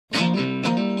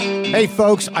Hey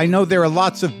folks, I know there are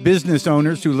lots of business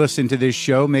owners who listen to this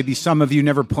show. Maybe some of you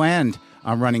never planned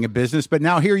on running a business, but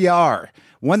now here you are.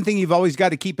 One thing you've always got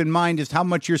to keep in mind is how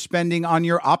much you're spending on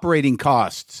your operating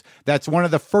costs. That's one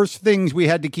of the first things we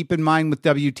had to keep in mind with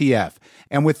WTF.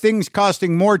 And with things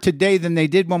costing more today than they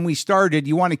did when we started,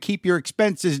 you want to keep your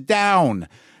expenses down.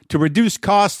 To reduce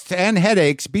costs and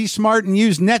headaches, be smart and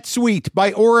use NetSuite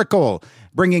by Oracle,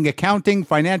 bringing accounting,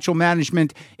 financial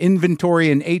management,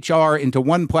 inventory, and HR into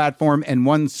one platform and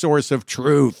one source of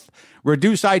truth.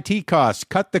 Reduce IT costs,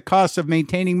 cut the costs of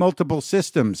maintaining multiple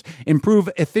systems, improve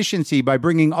efficiency by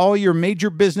bringing all your major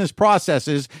business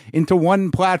processes into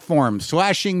one platform,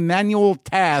 slashing manual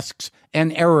tasks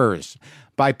and errors.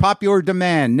 By popular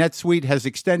demand, NetSuite has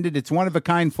extended its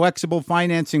one-of-a-kind flexible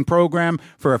financing program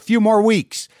for a few more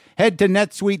weeks. Head to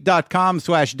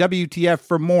netsuite.com/WTF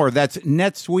for more. That's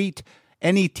NetSuite,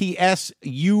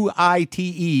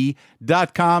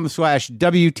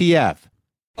 NetSuite.com/WTF.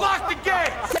 Lock the gate!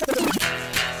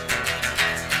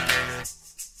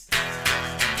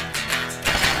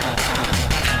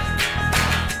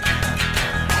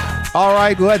 All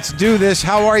right, let's do this.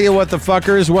 How are you, what the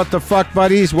fuckers, what the fuck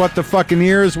buddies, what the fucking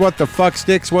ears, what the fuck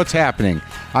sticks, what's happening?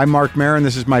 I'm Mark Maron.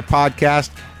 This is my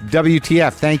podcast,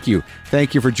 WTF. Thank you.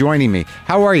 Thank you for joining me.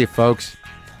 How are you, folks?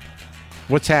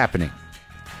 What's happening?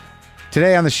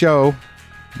 Today on the show,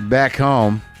 back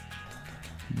home,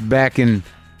 back in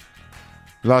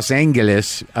Los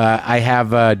Angeles, I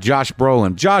have Josh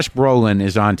Brolin. Josh Brolin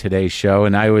is on today's show,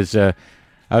 and I was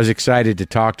excited to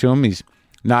talk to him. He's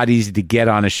not easy to get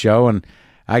on a show, and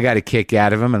I got a kick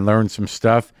out of him and learned some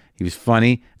stuff. He was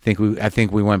funny. I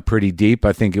think we went pretty deep.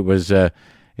 I think it was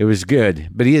good.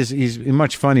 But he's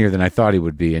much funnier than I thought he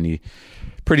would be, and he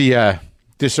pretty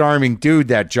disarming dude,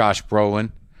 that Josh Brolin,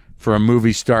 for a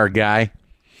movie star guy.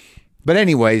 But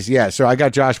anyways, yeah. So I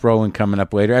got Josh Brolin coming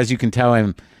up later. As you can tell,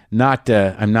 I'm not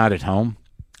at home.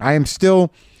 I am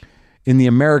still in the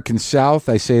American South.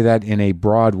 I say that in a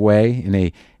broad way, in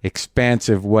a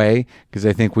expansive way, because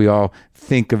I think we all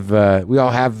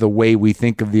have the way we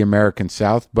think of the American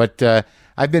South. But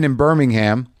I've been in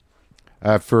Birmingham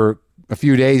for a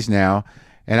few days now,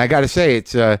 and I got to say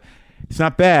it's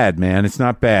not bad, man. It's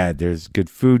not bad. There's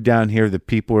good food down here. The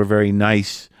people are very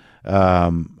nice.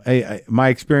 My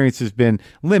experience has been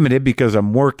limited because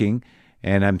I'm working.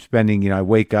 And I'm spending, I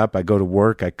wake up, I go to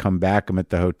work, I come back, I'm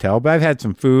at the hotel. But I've had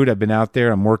some food. I've been out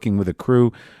there. I'm working with a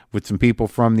crew, with some people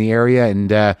from the area,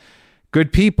 and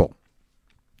good people.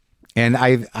 And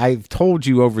I've told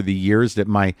you over the years that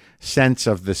my sense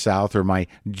of the South, or my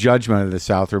judgment of the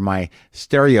South, or my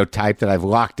stereotype that I've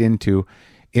locked into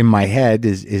in my head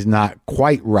is not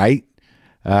quite right.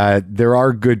 There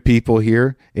are good people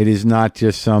here. It is not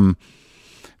just some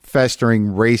festering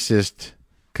racist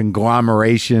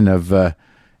conglomeration of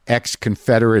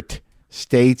ex-Confederate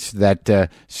states that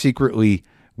secretly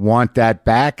want that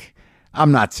back.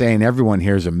 I'm not saying everyone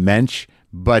here is a mensch,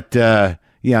 but and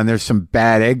there's some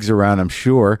bad eggs around, I'm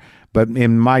sure. But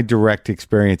in my direct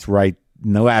experience, right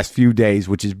in the last few days,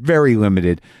 which is very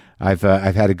limited, I've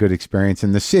had a good experience,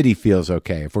 and the city feels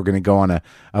okay. If we're going to go on a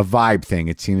vibe thing,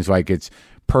 it seems like it's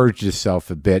purged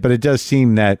itself a bit, but it does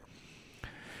seem that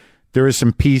there is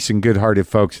some peace and good-hearted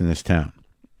folks in this town.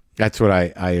 That's what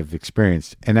I have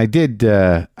experienced. And I did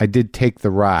take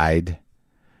the ride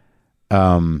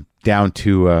down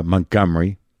to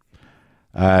Montgomery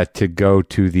to go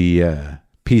to the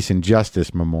Peace and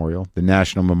Justice Memorial, the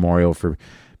National Memorial for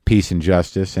Peace and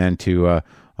Justice, and to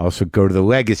also go to the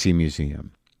Legacy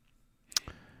Museum.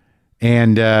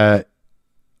 And I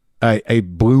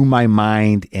blew my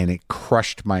mind, and it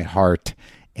crushed my heart,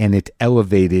 and it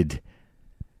elevated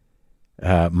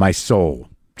my soul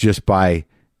just by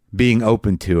being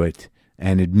open to it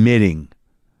and admitting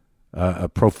a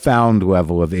profound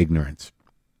level of ignorance.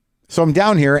 So I'm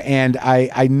down here, and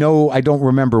I know I don't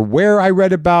remember where I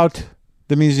read about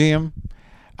the museum.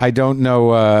 I don't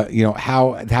know,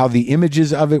 how the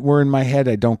images of it were in my head.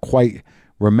 I don't quite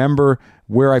remember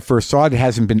where I first saw it. It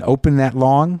hasn't been open that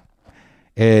long.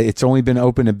 It's only been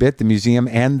open a bit, the museum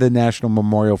and the National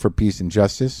Memorial for Peace and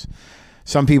Justice.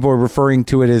 Some people are referring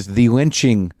to it as the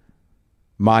lynching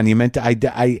monument.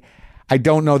 I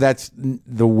don't know that's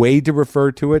the way to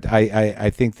refer to it. I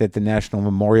think that the National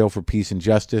Memorial for Peace and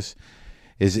Justice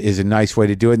is a nice way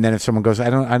to do it. And then if someone goes,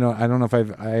 I don't know if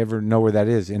I ever know where that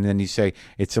is, and then you say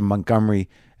it's in Montgomery,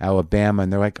 Alabama,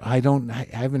 and they're like, I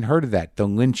haven't heard of that. The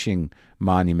lynching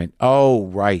monument. Oh,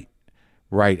 right.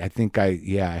 I think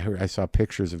I saw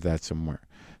pictures of that somewhere.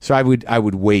 So I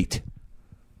would wait.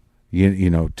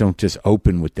 Don't just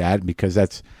open with that, because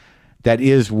that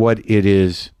is what it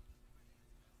is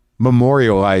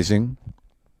memorializing.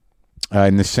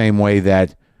 in the same way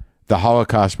that the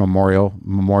Holocaust Memorial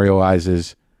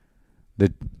memorializes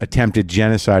the attempted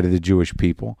genocide of the Jewish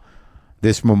people.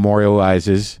 This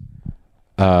memorializes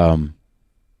the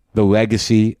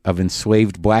legacy of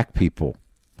enslaved black people,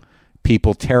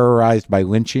 people terrorized by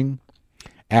lynching,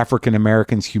 African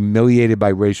Americans humiliated by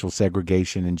racial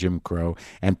segregation and Jim Crow,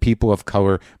 and people of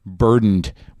color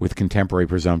burdened with contemporary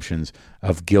presumptions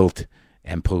of guilt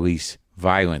and police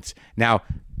violence. Now,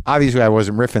 obviously, I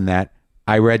wasn't riffing that.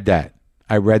 I read that.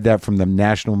 I read that from the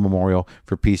National Memorial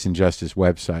for Peace and Justice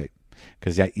website,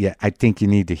 because I think you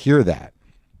need to hear that.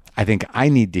 I think I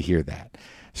need to hear that.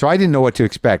 So I didn't know what to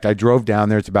expect. I drove down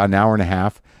there. It's about an hour and a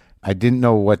half. I didn't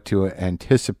know what to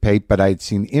anticipate, but I had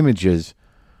seen images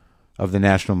of the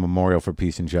National Memorial for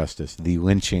Peace and Justice, the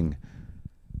lynching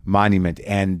monument,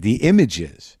 and the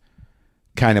images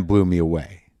kind of blew me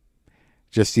away.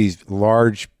 Just these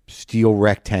large steel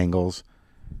rectangles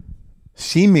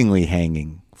seemingly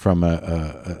hanging from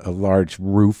a large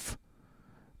roof,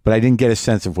 but I didn't get a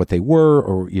sense of what they were,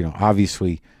 or,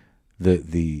 obviously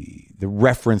the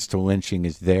reference to lynching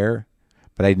is there,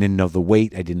 but I didn't know the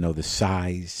weight. I didn't know the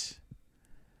size.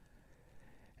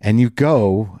 And you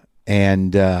go,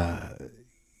 and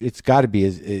it's got to be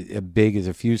as big as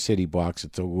a few city blocks.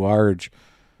 It's a large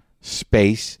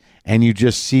space, and you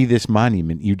just see this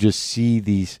monument. You just see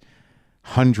these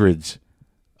hundreds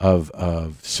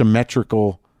of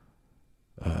symmetrical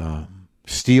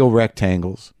steel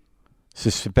rectangles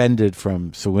suspended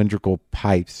from cylindrical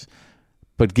pipes,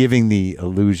 but giving the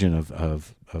illusion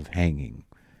of hanging,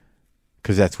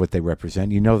 because that's what they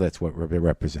represent. That's what it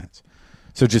represents.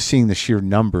 So just seeing the sheer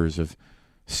numbers of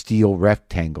steel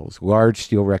rectangles, large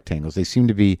steel rectangles, they seem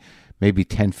to be maybe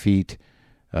 10 feet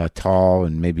tall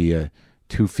and maybe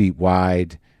 2 feet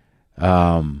wide,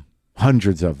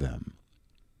 hundreds of them.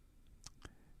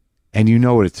 And you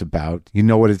know what it's about. You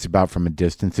know what it's about from a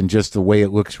distance, and just the way it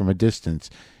looks from a distance,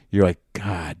 you're like,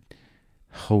 God,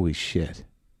 holy shit.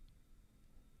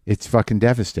 It's fucking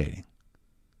devastating.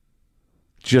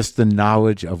 Just the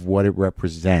knowledge of what it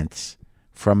represents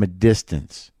from a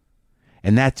distance.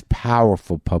 And that's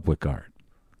powerful public art.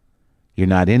 You're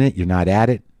not in it. You're not at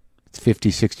it. It's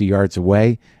 50, 60 yards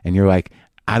away. And you're like,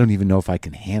 I don't even know if I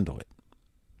can handle it.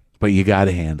 But you got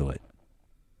to handle it.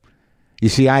 You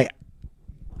see, I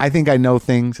think I know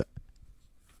things.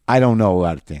 I don't know a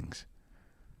lot of things.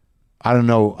 I don't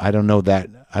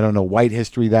know white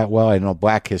history that well. I know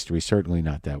black history certainly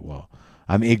not that well.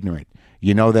 I'm ignorant.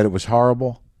 You know that it was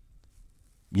horrible.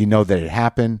 You know that it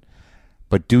happened.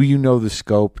 But do you know the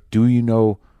scope? Do you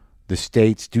know the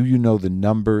states? Do you know the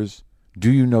numbers?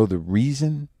 Do you know the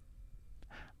reason?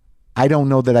 I don't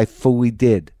know that I fully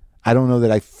did. I don't know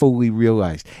that I fully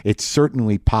realized. It's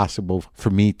certainly possible for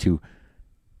me to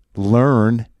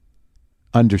learn,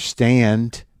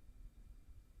 understand,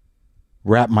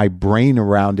 wrap my brain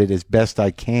around it as best I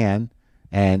can,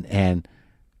 and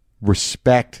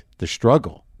respect the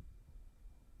struggle.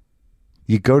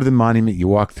 You go to the monument, you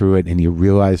walk through it, and you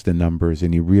realize the numbers,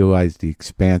 and you realize the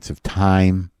expanse of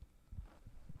time.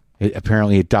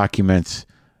 Apparently, it documents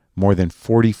more than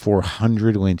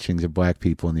 4,400 lynchings of black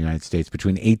people in the United States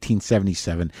between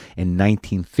 1877 and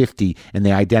 1950, and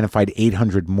they identified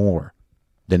 800 more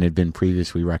than had been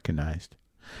previously recognized.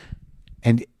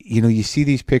 And, you see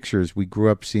these pictures. We grew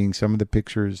up seeing some of the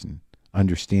pictures and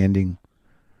understanding.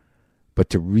 But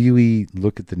to really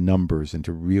look at the numbers and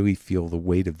to really feel the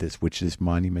weight of this, which this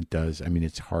monument does, I mean,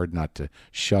 it's hard not to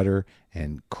shudder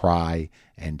and cry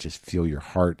and just feel your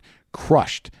heart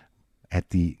crushed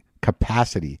at the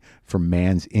capacity for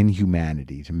man's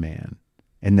inhumanity to man.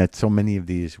 And that so many of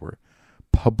these were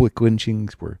public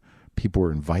lynchings where people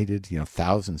were invited,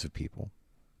 thousands of people.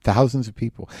 Thousands of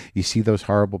people. You see those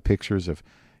horrible pictures of,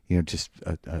 just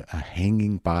a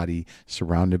hanging body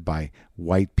surrounded by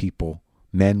white people,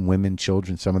 men, women,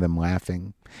 children, some of them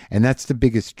laughing. And that's the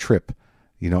biggest trip,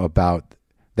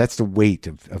 that's the weight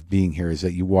of being here, is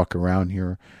that you walk around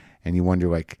here and you wonder,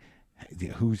 like,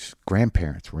 whose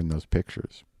grandparents were in those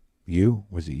pictures? You?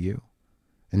 Was it you?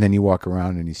 And then you walk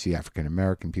around and you see African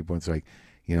American people, and it's like,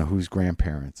 whose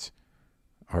grandparents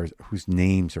are, whose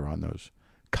names are on those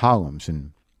columns.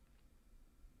 And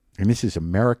this is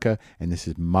America, and this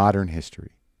is modern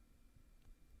history.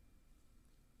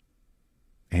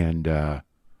 And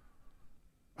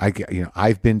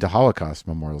I've been to Holocaust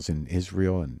memorials in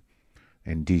Israel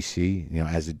and D.C.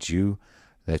 As a Jew,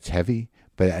 that's heavy,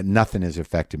 but nothing has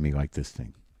affected me like this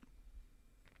thing,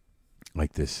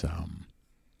 like this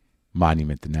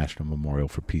monument, the National Memorial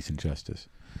for Peace and Justice,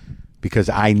 because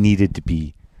I needed to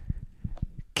be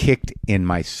kicked in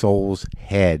my soul's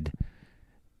head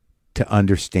to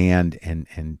understand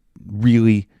and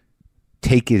really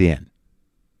take it in,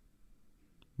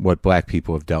 what black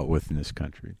people have dealt with in this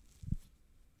country.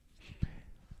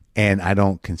 And I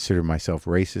don't consider myself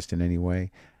racist in any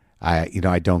way.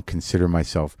 I don't consider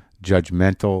myself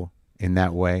judgmental in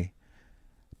that way.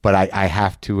 But I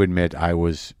have to admit I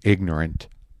was ignorant,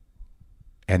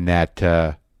 and that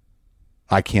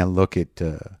I can't look at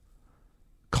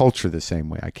culture the same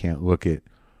way. I can't look at,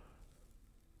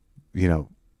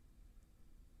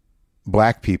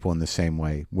 black people in the same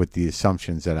way with the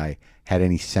assumptions that I had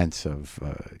any sense of,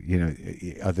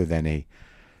 other than a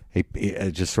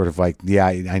just sort of like, yeah,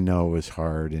 I know it was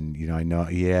hard, and I know,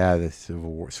 yeah, the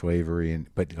Civil War, slavery,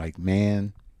 but like,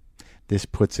 man, this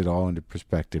puts it all into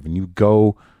perspective. And you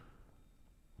go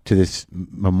to this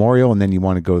memorial, and then you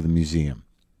want to go to the museum.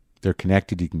 They're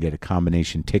connected. You can get a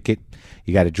combination ticket.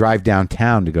 You got to drive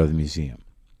downtown to go to the museum.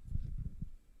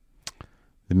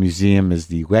 The museum is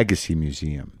the Legacy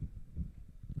Museum,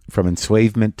 from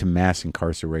enslavement to mass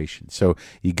incarceration. So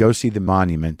you go see the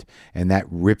monument, and that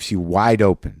rips you wide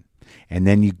open. And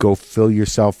then you go fill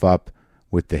yourself up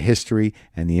with the history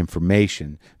and the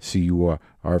information, so you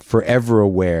are forever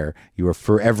aware, you are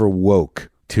forever woke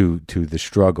to the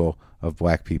struggle of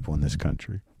black people in this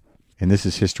country. And this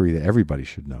is history that everybody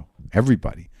should know.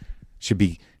 Everybody should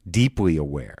be deeply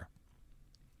aware,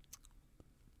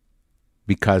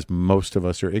 because most of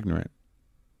us are ignorant,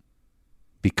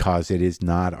 because it is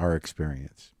not our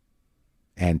experience.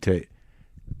 And to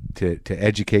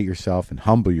educate yourself and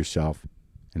humble yourself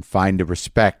and find a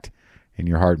respect in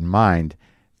your heart and mind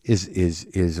is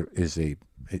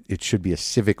it should be a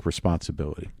civic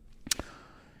responsibility.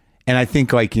 And I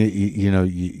think, like,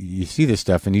 you see this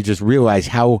stuff and you just realize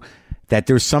how that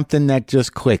there's something that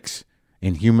just clicks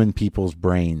in human people's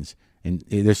brains, and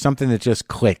there's something that just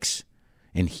clicks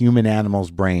in human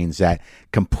animals' brains that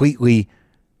completely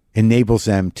enables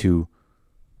them to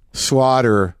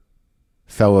slaughter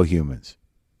fellow humans,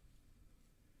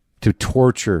 to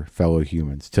torture fellow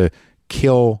humans, to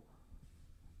kill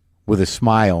with a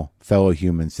smile fellow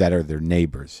humans that are their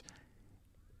neighbors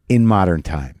in modern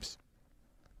times.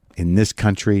 In this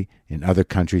country, in other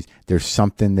countries, there's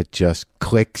something that just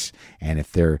clicks, and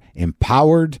if they're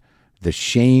empowered, the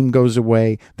shame goes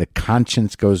away, the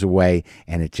conscience goes away,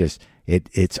 and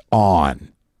it's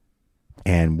on.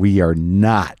 And we are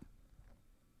not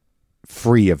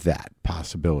free of that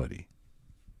possibility.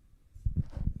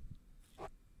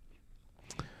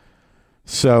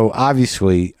 So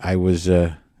obviously, I was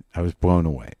blown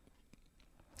away,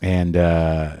 and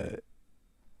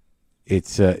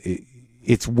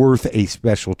it's worth a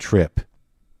special trip.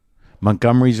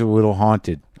 Montgomery's a little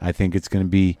haunted. I think it's going to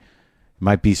be,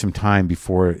 might be some time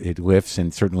before it lifts,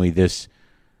 and certainly this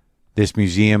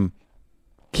museum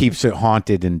keeps it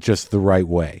haunted in just the right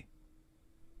way.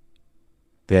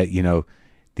 That,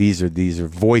 these are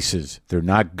voices. They're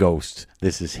not ghosts.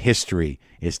 This is history.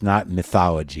 It's not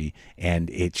mythology, and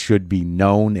it should be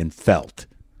known and felt.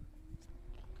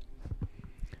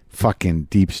 Fucking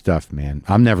deep stuff, man.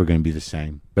 I'm never going to be the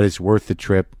same, but it's worth the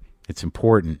trip. It's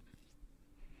important.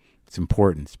 It's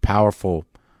important. It's powerful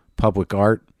public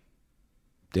art,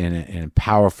 and a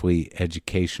powerfully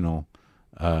educational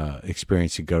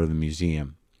experience to go to the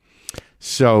museum.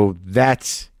 So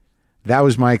that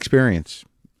was my experience.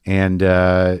 And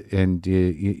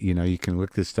you can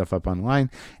look this stuff up online,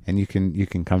 and you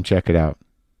can come check it out.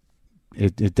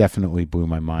 It definitely blew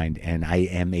my mind, and I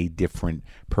am a different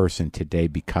person today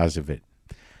because of it.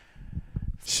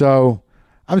 So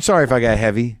I'm sorry if I got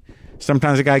heavy.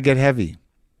 Sometimes I gotta get heavy.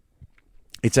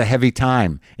 It's a heavy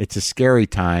time. It's a scary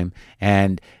time,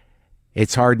 and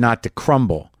it's hard not to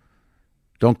crumble.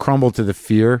 Don't crumble to the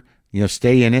fear.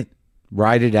 Stay in it,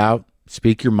 ride it out,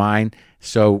 speak your mind,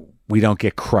 so we don't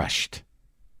get crushed.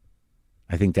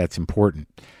 I think that's important.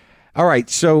 All right,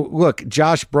 so look,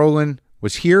 Josh Brolin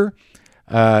was here.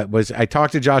 I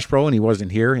talked to Josh Brolin. He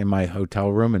wasn't here in my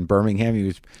hotel room in Birmingham. He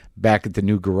was back at the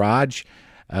new garage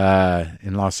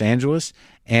in Los Angeles.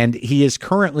 And he is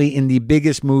currently in the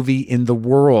biggest movie in the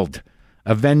world,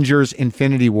 Avengers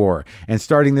Infinity War. And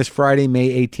starting this Friday,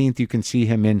 May 18th, you can see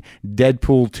him in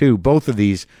Deadpool 2. Both of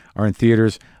these are in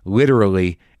theaters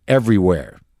literally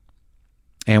everywhere.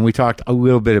 And we talked a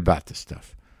little bit about this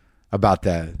stuff, about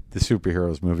the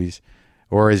superheroes movies.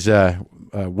 Or as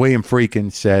William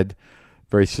Friedkin said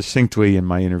very succinctly in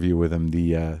my interview with him,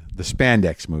 the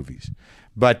spandex movies.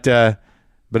 But it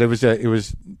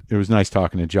was nice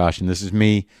talking to Josh. And this is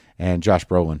me and Josh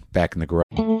Brolin back in the garage.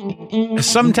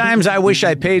 Sometimes I wish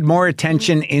I paid more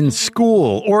attention in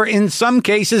school, or in some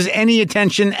cases, any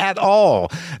attention at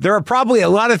all. There are probably a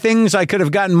lot of things I could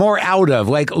have gotten more out of,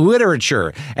 like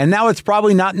literature, and now it's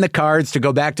probably not in the cards to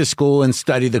go back to school and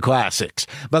study the classics.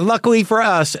 But luckily for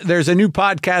us, there's a new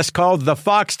podcast called The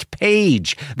Foxed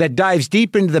Page that dives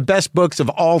deep into the best books of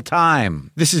all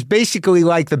time. This is basically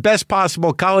like the best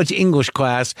possible college English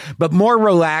class, but more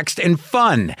relaxed and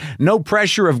fun. No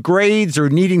pressure of grades or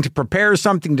needing to prepare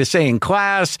something to say in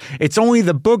class. It's only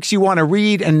the books you want to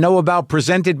read and know about,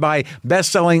 presented by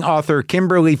best-selling author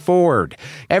Kimberly Ford.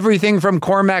 Everything from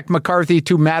Cormac McCarthy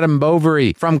to Madame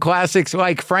Bovary, from classics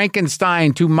like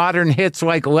Frankenstein to modern hits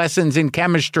like Lessons in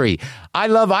Chemistry. I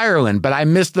love Ireland, but I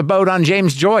missed the boat on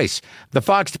James Joyce. The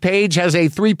Foxed Page has a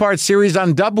 3-part series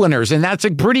on Dubliners, and that's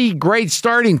a pretty great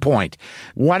starting point.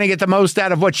 Want to get the most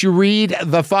out of what you read?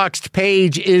 The Foxed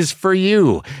Page is for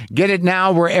you. Get it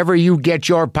now wherever you get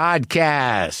your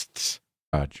podcasts.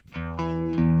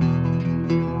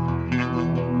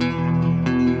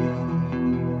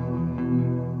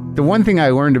 The one thing I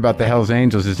learned about the Hells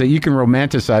Angels is that you can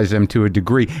romanticize them to a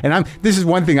degree. And this is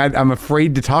one thing I'm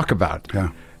afraid to talk about. Yeah.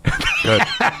 Good.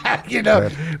 Good.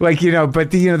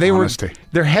 But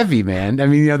they're heavy, man. I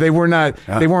mean, they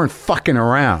weren't fucking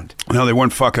around. No, they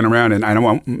weren't fucking around. And I don't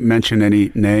want to mention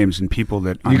any names and people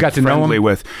that I'm friendly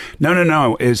with.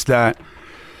 No, is that,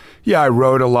 yeah, I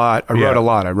rode a lot.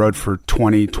 I rode for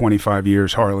 20, 25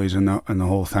 years, Harleys and the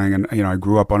whole thing. And, I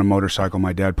grew up on a motorcycle.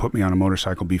 My dad put me on a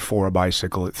motorcycle before a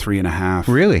bicycle at 3.5.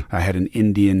 Really? I had an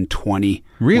Indian 20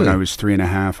 when I was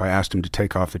 3.5. I asked him to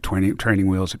take off the training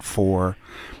wheels at 4.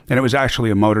 And it was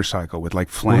actually a motorcycle with like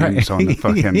flames on the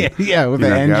fucking... with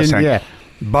the engine, yeah.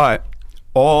 But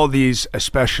all these,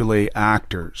 especially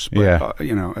actors, but,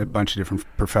 a bunch of different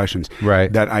professions,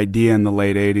 right? That idea in the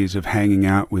late 80s of hanging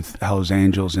out with Hells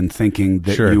Angels and thinking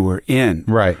that you were in,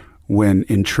 right? When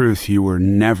in truth you were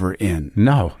never in.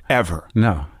 No. Ever.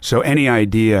 No. So any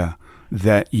idea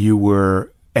that you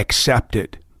were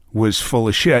accepted was full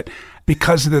of shit.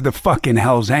 Because they're the fucking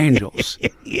Hells Angels.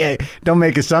 Yeah, don't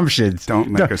make assumptions.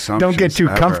 Don't get too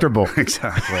comfortable.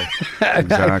 Exactly.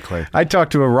 I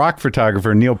talked to a rock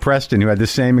photographer, Neil Preston, who had the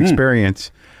same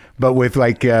experience, but with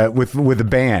with a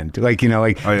band.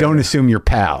 Don't assume you're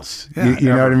pals. Yeah, you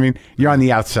know what I mean? You're on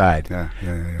the outside. Yeah.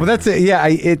 Well, that's it. Yeah,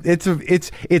 it's a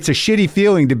shitty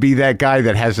feeling to be that guy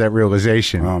that has that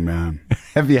realization. Oh man,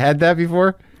 have you had that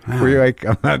before? Were you like,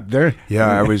 I'm not there?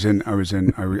 Yeah, I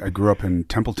grew up in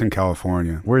Templeton,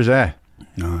 California. Where's that?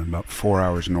 About 4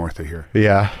 hours north of here.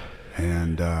 Yeah.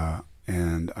 And I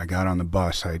got on the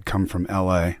bus. I had come from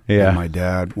L.A. Yeah. And my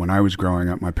dad, when I was growing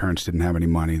up, my parents didn't have any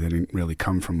money. They didn't really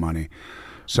come from money.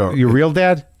 So your real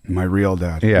dad? My real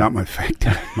dad, not my fake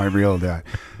dad. My real dad,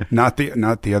 not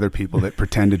the other people that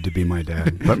pretended to be my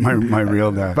dad, but my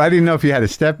real dad. But I didn't know if you had a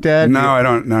stepdad. No, I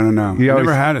don't. No. You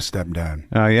never had a stepdad.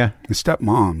 Oh yeah, the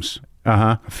stepmoms.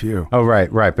 A few. Oh right,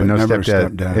 but no never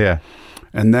stepdad. Yeah.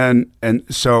 And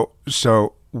so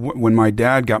when my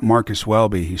dad got Marcus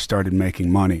Welby, he started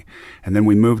making money, and then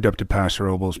we moved up to Paso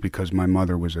Robles because my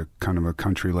mother was a kind of a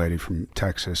country lady from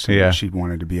Texas, and she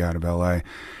wanted to be out of L.A.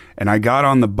 And I got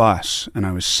on the bus, and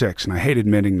I was 6, and I hate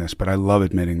admitting this, but I love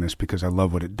admitting this because I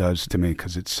love what it does to me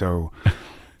because it's so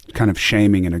kind of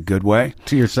shaming in a good way.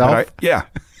 To yourself? Yeah.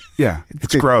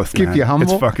 It's growth, keep man. You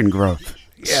humble? It's fucking growth.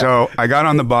 Yeah. So I got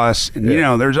on the bus, and,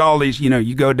 there's all these,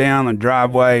 you go down the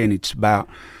driveway, and it's about,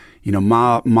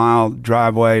 mile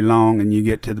driveway long, and you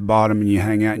get to the bottom, and you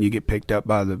hang out, and you get picked up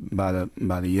by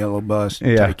the yellow bus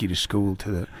to take you to school,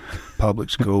 to the public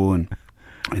school,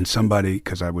 and somebody,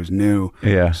 because I was new,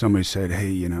 somebody said,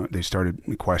 hey, they started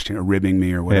questioning or ribbing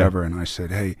me or whatever, and I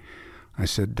said, hey, they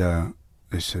said,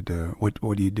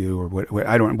 what do you do? Or what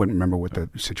wouldn't remember what the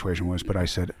situation was, but I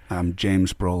said, I'm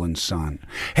James Brolin's son.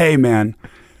 Hey, man,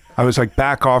 I was like,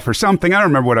 back off or something. I don't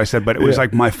remember what I said, but it was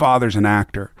like, my father's an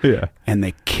actor. Yeah. And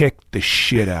they kicked the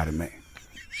shit out of me,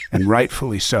 and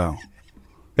rightfully so.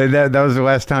 That was the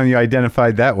last time you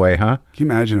identified that way, huh? Can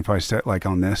you imagine if I said like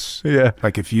on this? Yeah.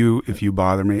 Like if you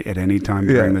bother me at any time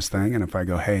during this thing, and if I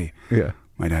go, hey,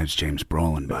 my dad's James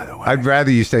Brolin, by the way. I'd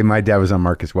rather you say my dad was on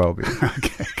Marcus Welby.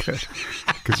 Okay, good.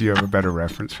 Because you have a better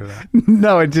reference for that.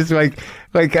 No, it's just like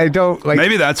I don't like.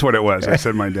 Maybe that's what it was. I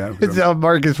said my dad was on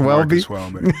Marcus Welby. Marcus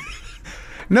Welby.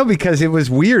 No, because it was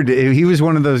weird. He was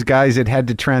one of those guys that had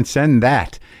to transcend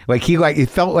that. It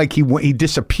felt like he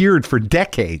disappeared for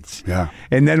decades. Yeah.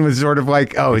 And then was sort of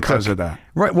like, oh, because of that.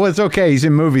 Right. Well, it's okay. He's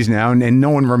in movies now, and no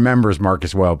one remembers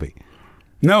Marcus Welby.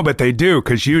 No, but they do,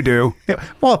 because you do. Yeah,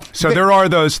 well, so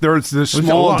there's this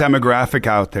small demographic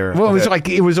out there. Well,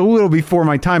 it was a little before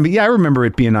my time, but yeah, I remember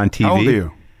it being on TV. How old are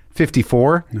you?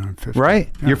 54? No, I'm 50. Right?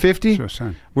 Yeah, You're 50? so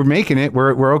same. We're making it.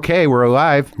 We're okay. We're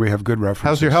alive. We have good references.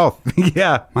 How's your health?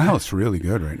 Yeah. My health's really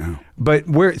good right now. But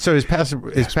where? So is Paso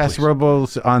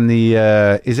Robles on the?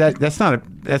 Is that's not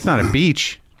a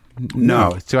beach?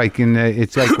 No. It's like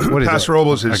it's like what is it? Paso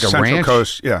Robles is like a Central ranch?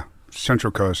 Coast. Yeah,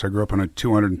 Central Coast. I grew up on a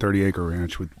 230-acre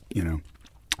ranch with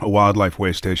a wildlife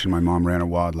way station. My mom ran a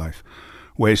wildlife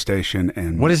way station,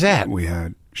 and What is that?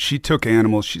 She took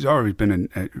animals. She's always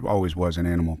always was an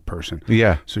animal person.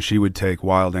 Yeah. So she would take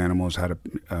wild animals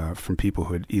from people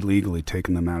who had illegally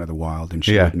taken them out of the wild, and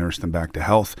she Yeah. would nurse them back to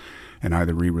health, and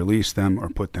either re-release them or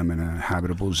put them in a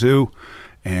habitable zoo.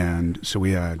 And so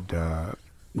we had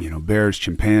bears,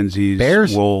 chimpanzees,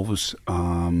 Bears? wolves,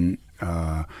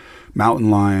 mountain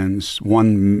lions,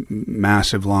 one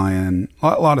massive lion, a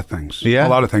lot of things. Yeah. A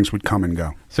lot of things would come and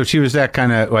go. So she was that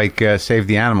kind of like save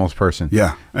the animals person.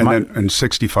 Yeah. And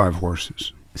 65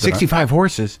 horses. 65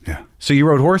 horses. Yeah. So you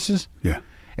rode horses? Yeah.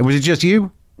 And was it just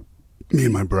you? Me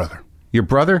and my brother. Your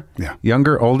brother? Yeah.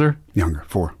 Younger, older? Younger,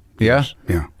 4 Yeah? years.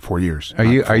 Yeah, 4 years. Are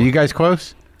you guys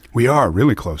close? We are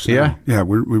really close now. Yeah? Yeah,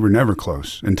 we were never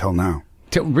close until now.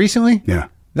 Recently? Yeah.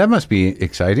 That must be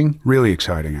exciting. Really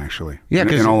exciting, actually. Yeah,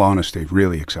 'cause- in all honesty,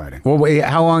 really exciting. Well, wait,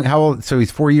 how old? So he's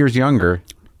 4 years younger.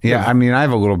 Yeah, I mean, I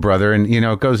have a little brother, and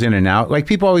it goes in and out. Like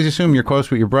people always assume you're close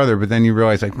with your brother, but then you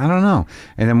realize, like, I don't know.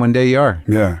 And then one day you are.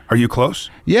 Yeah. Are you close?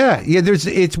 Yeah.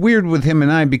 It's weird with him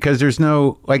and I because there's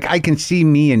no like I can see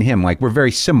me and him like we're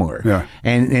very similar. Yeah.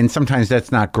 And sometimes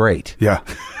that's not great. Yeah.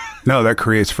 No, that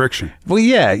creates friction. Well,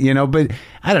 yeah, but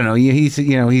I don't know.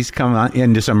 He's come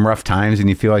into some rough times, and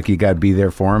you feel like you got to be there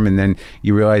for him, and then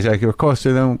you realize like we're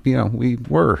closer than we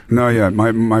were. No, yeah,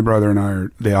 my brother and I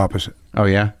are the opposite. Oh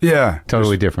yeah, Yeah,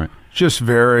 totally different. Just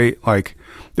very like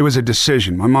there was a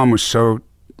decision. My mom was so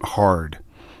hard,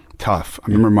 tough. I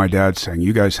remember my dad saying,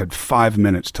 "You guys had 5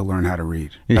 minutes to learn how to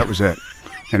read. That was it.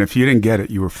 And if you didn't get it,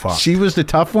 you were fucked." She was the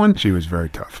tough one. She was very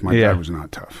tough. My Yeah. dad was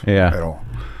not tough Yeah. at all.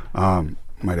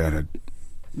 My dad had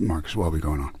Marcus Welby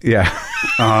going on. Yeah.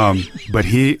 But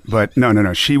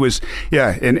no. She was,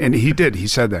 yeah. And he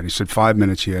said that. He said 5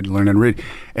 minutes you had to learn how to read.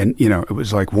 And, it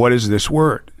was like, what is this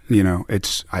word?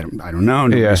 It's, I don't know.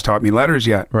 Nobody's taught me letters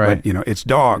yet. Right. But, it's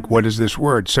dog. What is this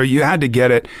word? So you had to get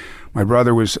it. My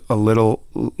brother was a little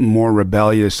more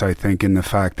rebellious, I think, in the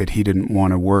fact that he didn't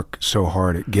want to work so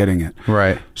hard at getting it.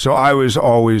 Right. So I was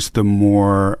always the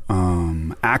more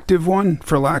active one,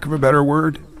 for lack of a better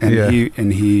word,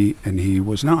 and he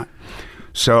was not.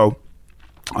 So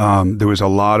there was a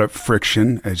lot of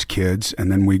friction as kids,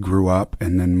 and then we grew up,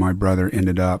 and then my brother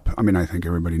ended up. I mean, I think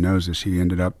everybody knows this. He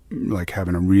ended up like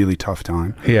having a really tough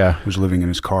time. Yeah. He was living in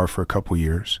his car for a couple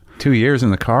years. 2 years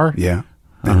in the car. Yeah.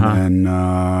 And then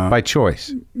By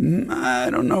choice. I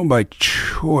don't know, by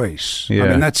choice. Yeah. I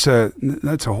mean, that's a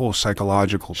whole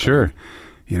psychological thing. Sure.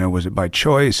 Was it by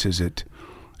choice? Is it?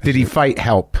 Did he fight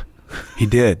help? He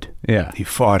did. Yeah. He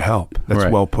fought help. That's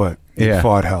Right. well put. He Yeah.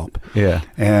 fought help. Yeah.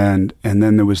 And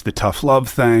then there was the tough love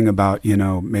thing about,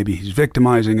 maybe he's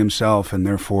victimizing himself, and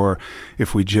therefore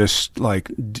if we just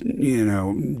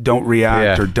don't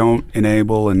react Yeah. or don't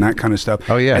enable and that kind of stuff.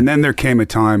 Oh, yeah. And then there came a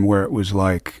time where it was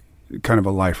like kind of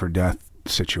a life or death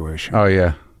situation. Oh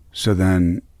yeah. So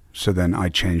then I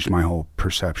changed my whole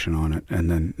perception on it, and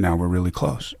then now we're really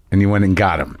close. And you went and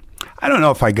got him. I don't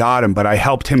know if I got him, but I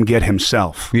helped him get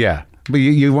himself. Yeah. But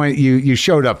you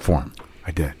showed up for him. I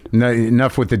did. No,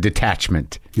 enough with the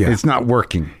detachment. Yeah. It's not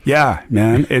working. Yeah,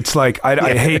 man. It's like I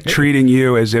hate treating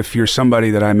you as if you're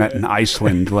somebody that I met in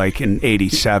Iceland like in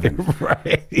 '87.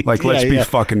 Right. Like, let's be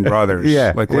fucking brothers.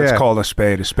 Yeah, Like, let's yeah. call a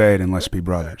spade and let's be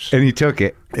brothers. And he took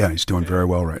it. Yeah, he's doing very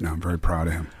well right now. I'm very proud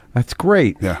of him. That's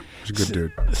great. Yeah, he's a good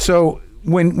dude. So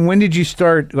when did you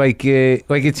start like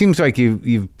it seems like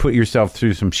you've put yourself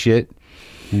through some shit,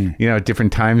 at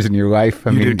different times in your life.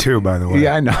 I You mean, do too, by the way.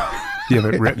 Yeah, I know. You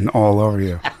have it written all over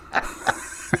you.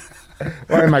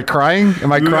 Why, am I crying?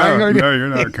 Am I crying? No, already? no, you're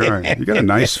not crying. You got a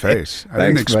nice face. I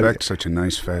didn't Thanks, buddy. expect such a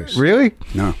nice face. Really?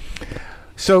 No.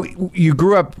 So you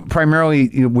grew up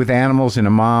primarily with animals and a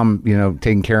mom,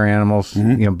 taking care of animals,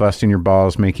 busting your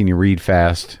balls, making you read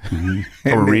fast.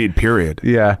 Or read, period.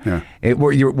 Yeah. Yeah. But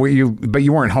you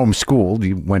weren't homeschooled.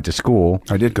 You went to school.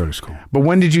 I did go to school. But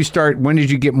when did you start? When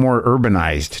did you get more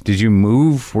urbanized? Did you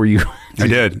move? Were you? I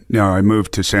did. No, I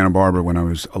moved to Santa Barbara when I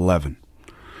was 11.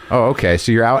 Oh, okay.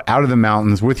 So you're out of the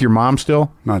mountains with your mom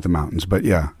still? Not the mountains, but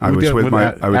yeah, I was With with my.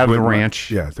 that- I was out of with the my-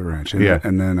 ranch? Yeah, at the ranch. And Yeah.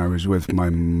 and then I was with my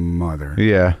mother.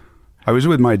 Yeah. I was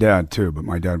with my dad too, but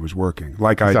my dad was working.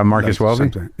 On Marcus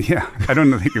Welby? Yeah, I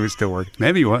don't think he was still working.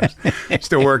 Maybe he was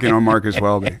still working on Marcus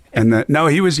Welby. And no,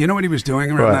 he was. You know what he was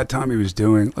doing around that time? He was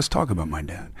doing. Let's talk about my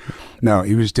dad. No,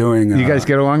 he was doing. You guys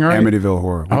get along all right? Amityville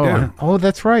Horror. Oh,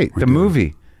 that's right. The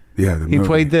movie. Yeah, the movie. He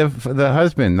played the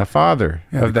husband, the father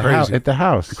of the house at the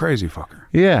house. The crazy fucker.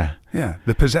 Yeah. Yeah,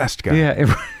 the possessed guy.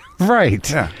 Yeah,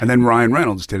 right. Yeah, and then Ryan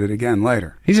Reynolds did it again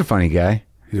later. He's a funny guy.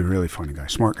 He's a really funny guy,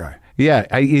 smart guy.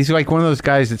 Yeah, he's like one of those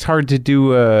guys. It's hard to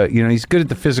do. He's good at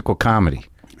the physical comedy.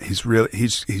 He's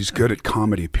good at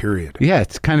comedy. Period. Yeah,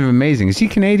 it's kind of amazing. Is he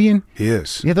Canadian? He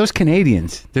is. Yeah, those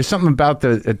Canadians. There's something about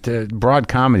the broad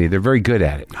comedy. They're very good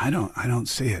at it. I don't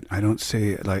see it. I don't see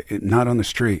it not on the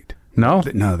street. No?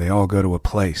 No, they all go to a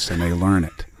place and they learn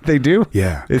it. They do?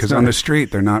 Yeah, because on the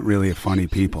street, they're not really funny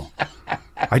people.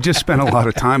 I just spent a lot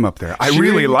of time up there. I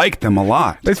really like them a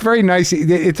lot. It's very nice.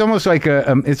 It's almost like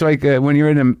when you're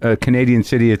in a Canadian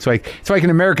city, it's like an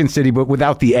American city, but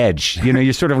without the edge.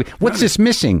 You're sort of, what's this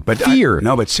missing? But fear.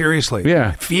 But seriously.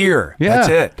 Yeah. Fear. Yeah. That's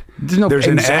it. There's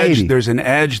anxiety. There's an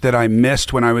edge that I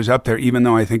missed when I was up there, even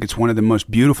though I think it's one of the most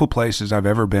beautiful places I've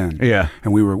ever been. Yeah.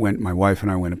 And my wife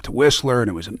and I went up to Whistler, and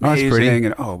it was amazing. Oh, that's pretty. And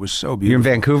it was so beautiful. You're in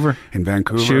Vancouver? In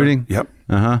Vancouver. Shooting? Yep.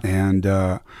 Uh-huh.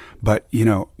 And, but,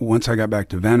 once I got back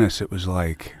to Venice, it was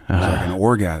like an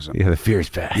orgasm. Yeah, the fear's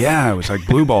back. Yeah, it was like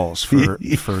blue balls for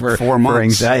 4 months. For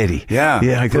anxiety. Yeah.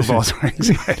 Yeah, blue balls for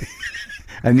anxiety.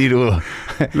 I need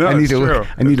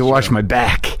to wash my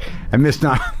back. I missed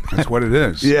not. That's what it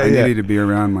is. Yeah, I needed to be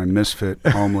around my misfit,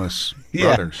 homeless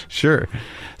brothers. Sure.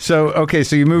 So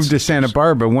you moved to Santa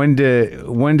Barbara. When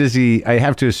does he? I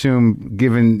have to assume,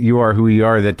 given you are who you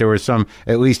are, that there was some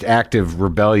at least active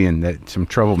rebellion, some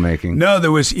troublemaking. No,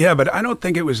 there was. Yeah, but I don't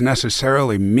think it was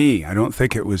necessarily me. I don't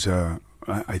think it was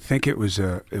I think it was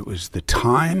the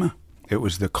time. It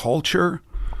was the culture.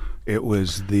 It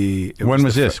was the. When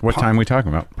was this? What time are we talking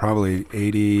about? Probably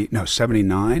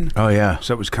 79. Oh yeah.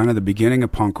 So it was kind of the beginning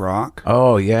of punk rock.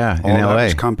 Oh yeah, in all L.A. That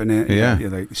was company, yeah,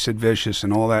 like Sid Vicious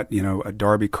and all that. A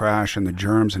Darby Crash and the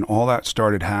Germs and all that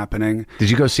started happening. Did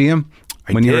you go see him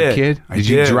when you were a kid? Did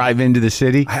you drive into the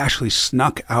city? I actually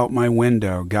snuck out my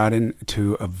window, got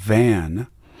into a van.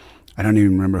 I don't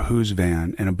even remember whose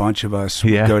van, and a bunch of us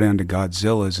would go down to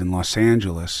Godzilla's in Los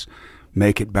Angeles.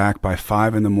 Make it back by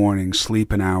 5 a.m,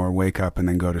 sleep an hour, wake up, and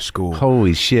then go to school.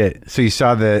 Holy shit. So you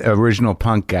saw the original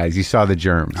punk guys. You saw the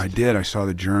Germs. I did. I saw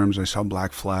the Germs. I saw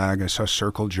Black Flag. I saw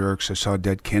Circle Jerks. I saw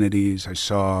Dead Kennedys. I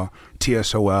saw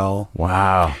TSOL.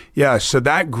 Wow. Yeah, so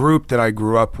that group that I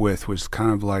grew up with was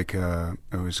kind of like a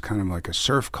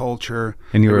surf culture.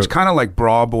 And it was kind of like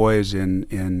Bra Boys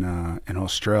in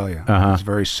Australia. Uh-huh. It was a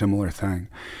very similar thing.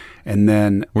 And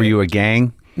then... Were you a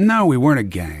gang? No, we weren't a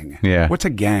gang. Yeah. What's a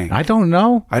gang? I don't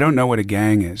know. I don't know what a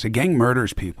gang is. A gang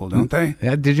murders people, don't they?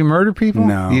 Did you murder people?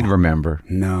 No. You'd remember.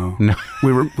 No.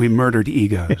 We murdered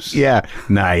egos. Yeah.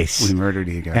 Nice. We murdered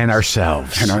egos. And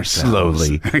ourselves.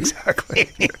 Slowly. Exactly.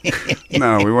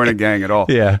 No, we weren't a gang at all.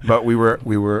 Yeah. But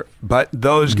but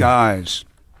those guys,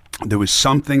 there was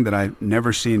something that I've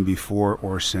never seen before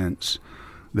or since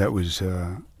that was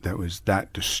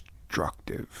that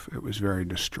destructive. It was very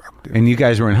destructive. And you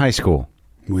guys were in high school?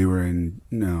 We were in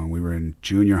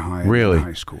junior high really? And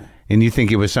high school. And you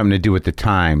think it was something to do with the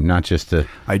time, not just the...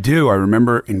 I do. I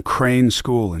remember in Crane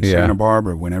School in Santa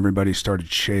Barbara when everybody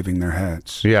started shaving their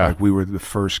heads. Yeah. Like we were the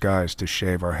first guys to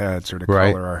shave our heads or to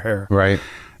color our hair. Right.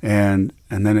 And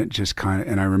then it just kind of...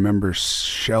 And I remember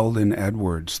Sheldon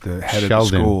Edwards, the head of the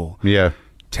school... Yeah.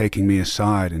 Taking me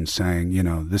aside and saying,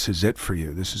 this is it for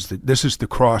you. This is the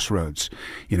crossroads.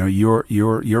 You're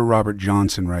Robert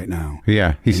Johnson right now.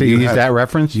 Yeah. He said you used that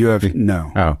reference? You have no.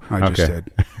 Oh, I just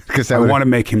said because I would want to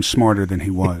make him smarter than he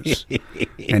was.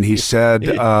 And he said,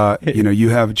 you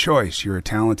have a choice. You're a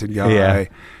talented guy,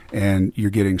 and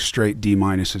you're getting straight D-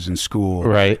 in school,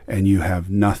 right? And you have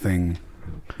nothing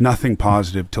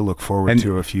positive to look forward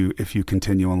to if you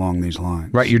continue along these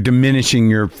lines. Right, you're diminishing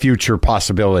your future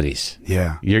possibilities.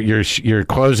 Yeah, you're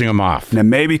closing them off. Now,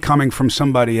 maybe coming from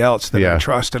somebody else that I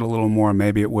trusted a little more,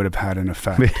 maybe it would have had an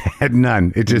effect. It had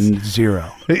none. It just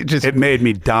zero. It made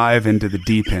me dive into the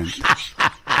deep end.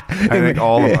 I think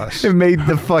all of us. It made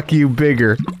the fuck you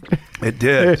bigger. It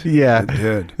did. Yeah. It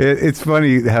did. It's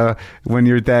funny how when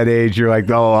you're at that age, you're like,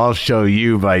 oh, I'll show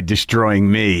you by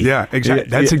destroying me. Yeah, exactly.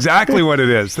 That's exactly what it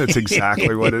is. That's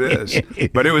exactly what it is.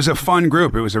 But it was a fun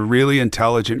group. It was a really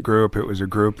intelligent group. It was a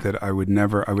group that I would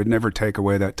never take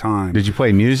away that time. Did you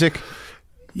play music?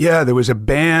 Yeah, there was a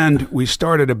band. We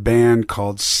started a band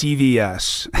called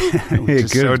CVS, which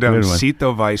is so dumb.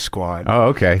 Cito Vice Squad. Oh,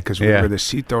 okay. Because we were the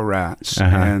Cito Rats.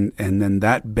 Uh-huh. And then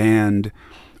that band,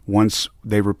 once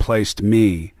they replaced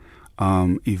me,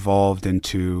 evolved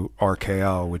into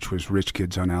RKL, which was Rich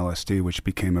Kids on LSD, which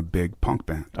became a big punk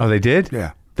band. Oh, they did?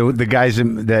 Yeah. The guys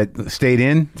that stayed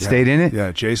in it?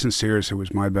 Yeah, Jason Sears, who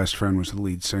was my best friend, was the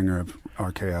lead singer of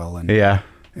RKL. And, yeah.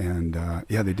 And,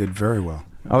 they did very well.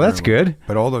 Oh, that's good.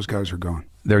 But all those guys are gone.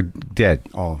 They're dead.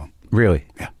 All of them. Really?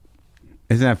 Yeah.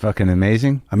 Isn't that fucking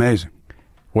amazing? Amazing.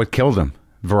 What killed them?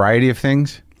 Variety of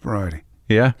things? Variety.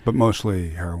 Yeah? But mostly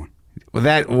heroin. Well,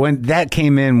 that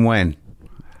came in when?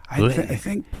 I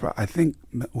think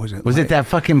was it it that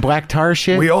fucking black tar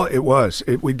shit? We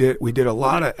did a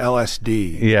lot of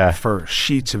LSD. Yeah. First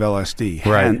sheets of LSD.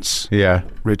 Right. Hence, yeah.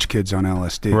 Rich Kids on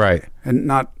LSD. Right. And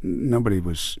nobody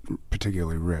was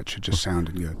particularly rich. It just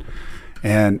sounded good.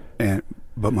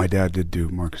 But my dad did do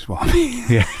Marcus Welby.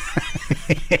 Yeah.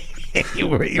 he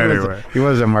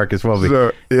was a Marcus Welby.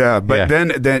 So, yeah, but then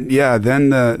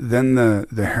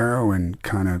the heroin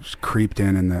kind of creeped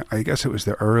in I guess it was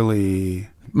the early.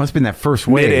 Must have been that first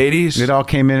wave. Mid-'80s. It all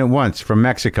came in at once from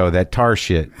Mexico, that tar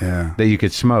shit. Yeah. That you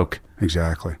could smoke.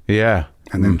 Exactly. Yeah.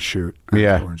 And then shoot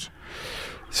afterwards. Yeah.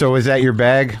 So was that your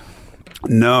bag?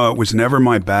 No, it was never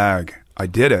my bag. I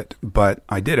did it, but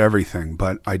I did everything.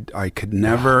 But I could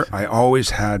never, I always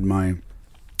had my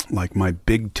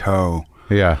big toe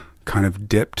kind of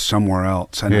dipped somewhere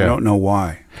else. And I don't know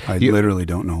why. I literally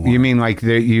don't know why. You mean like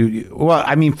well,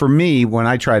 I mean, for me, when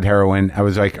I tried heroin, I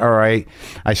was like, all right,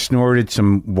 I snorted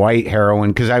some white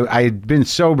heroin because I had been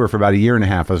sober for about a year and a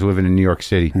half. I was living in New York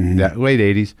City, that late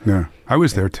 80s. Yeah, I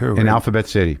was there too. In Alphabet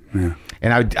City. Yeah.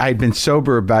 And I had been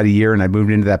sober about a year and I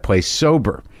moved into that place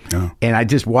sober. Yeah. And I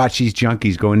just watched these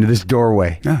junkies go into this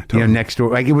doorway. Yeah, totally. Next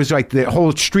door. Like it was like the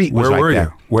whole street was Where like were that.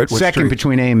 you? What Second street?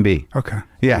 between A and B. Okay.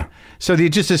 Yeah. So they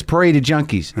just this parade of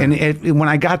junkies. And when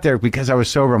I got there, because I was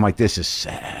sober, I'm like, this is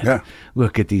sad. Yeah.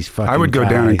 Look at these fucking I would go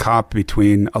guys. down and cop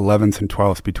between 11th and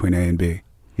 12th between A and B.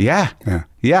 Yeah. Yeah.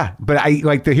 Yeah. But I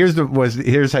like here's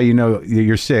how you know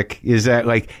you're sick is that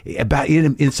like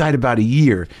inside about a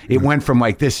year, it went from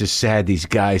like, this is sad, these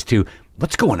guys, to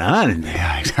what's going on in there?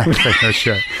 Yeah, exactly. No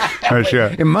shit. No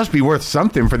shit. It must be worth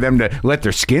something for them to let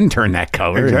their skin turn that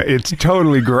color. Exactly. It's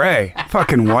totally gray.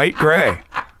 Fucking white gray.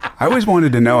 I always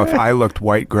wanted to know if I looked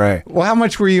white gray. Well, how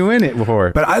much were you in it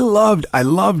for? But I loved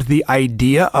the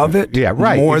idea of it. Yeah,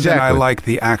 right. More exactly. than I liked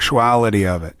the actuality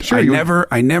of it. Sure,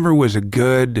 I never was a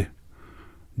good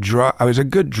drug. I was a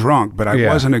good drunk, but I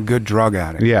wasn't a good drug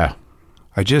addict. Yeah.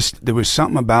 There was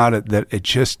something about it that it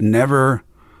just never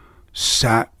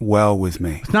sat well with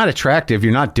me. It's not attractive.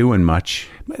 You're not doing much.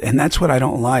 And that's what I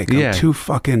don't like. I'm too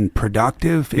fucking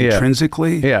productive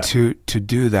intrinsically to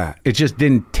do that. It just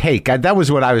didn't take. That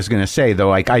was what I was going to say, though.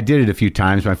 Like, I did it a few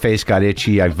times. My face got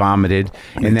itchy. I vomited.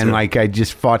 And then, like, I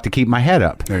just fought to keep my head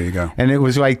up. There you go. And it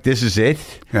was like, this is it?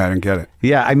 Yeah, I didn't get it.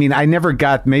 Yeah, I mean, I never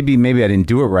got, maybe I didn't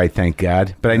do it right, thank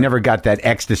God, but I never got that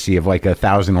ecstasy of like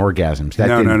 1,000 orgasms.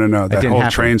 No. That whole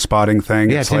train spotting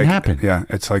thing. Yeah, it didn't happen. Yeah,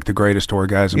 it's like the greatest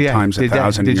orgasm times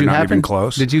 1,000. Did You're you not happen? even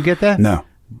close. Did you get that? No.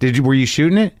 Were you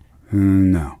shooting it?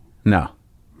 No. No.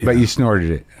 But you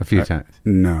snorted it a few times.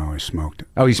 No, I smoked it.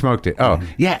 Oh, you smoked it. Oh,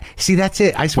 yeah. See, that's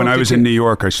it. I smoked when I was it in New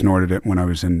York, I snorted it. When I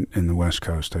was in the West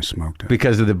Coast, I smoked it.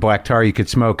 Because of the black tar you could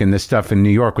smoke, and this stuff in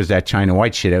New York was that China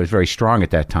white shit. It was very strong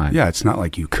at that time. Yeah, it's not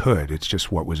like you could. It's just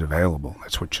what was available.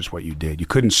 That's just what you did. You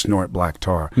couldn't snort black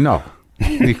tar. No,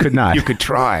 you could not. You could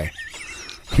try.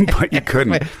 But you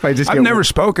couldn't. I've never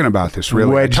spoken about this,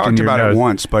 really. I talked about it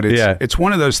once, but it's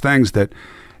one of those things that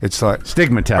it's like...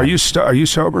 Stigmatized. Are you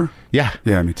sober? Yeah.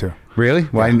 Yeah, me too. Really?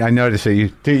 Well, I noticed that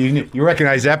you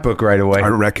recognize that book right away. I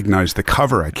recognize the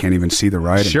cover. I can't even see the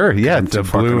writing. Sure, yeah. I'm too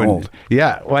fucking blue old.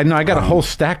 Yeah. Well, I got a whole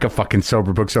stack of fucking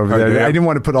sober books over there. Yeah. I didn't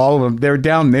want to put all of them. They're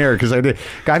down there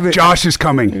because Josh is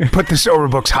coming. Put the sober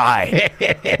books high.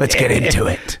 Let's get into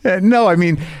it. No, I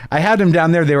mean, I had them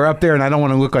down there. They were up there, and I don't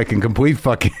want to look like a complete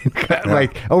fucking...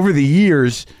 Like, over the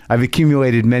years, I've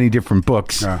accumulated many different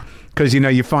books. Yeah. Because,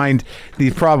 you find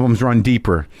these problems run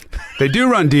deeper. They do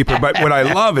run deeper, but what I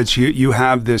love is you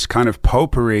have this kind of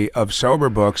potpourri of sober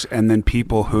books and then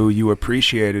people who you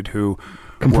appreciated who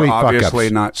Complete were obviously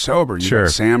fuck-ups. not sober. You Sure.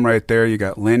 got Sam right there, you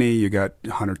got Lenny, you got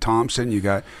Hunter Thompson, you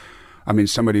got,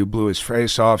 somebody who blew his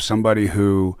face off, somebody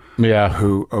who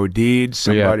OD'd,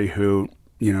 somebody who,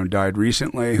 died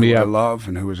recently, who I love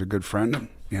and who was a good friend,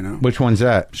 Which one's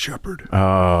that? Shepard.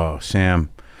 Oh, Sam.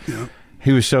 Yeah.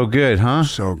 He was so good, huh?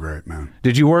 So great, man.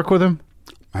 Did you work with him?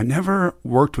 I never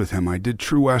worked with him. I did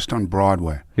True West on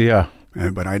Broadway. Yeah.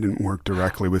 But I didn't work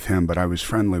directly with him, but I was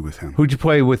friendly with him. Who'd you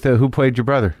play with? Who played your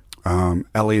brother?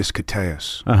 Elias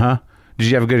Koteas. Uh-huh. Did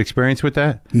you have a good experience with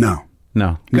that? No.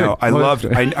 No. No, Good. I Well, loved.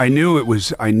 I knew it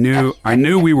was. I knew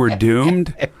we were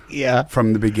doomed. Yeah.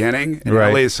 From the beginning, and Right.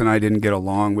 Elias and I didn't get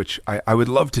along, which I would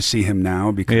love to see him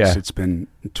now because Yeah. it's been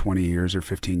 20 years or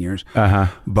 15 years. Uh-huh.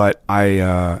 But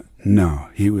no,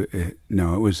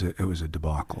 it was a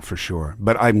debacle for sure.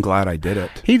 But I'm glad I did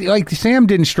it. He like Sam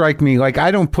didn't strike me like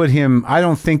I don't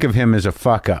think of him as a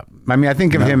fuck up. I mean, I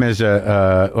think of him as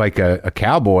a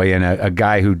cowboy and a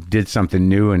guy who did something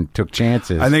new and took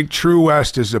chances. I think True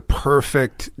West is a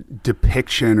perfect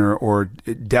depiction or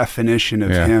definition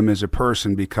of him as a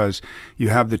person, because you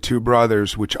have the two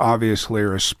brothers, which obviously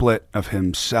are a split of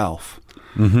himself,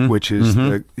 which is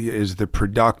the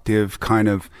productive kind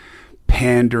of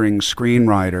pandering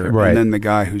screenwriter, Right. and then the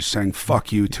guy who's saying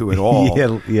 "fuck you" to it all.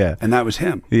 Yeah. And that was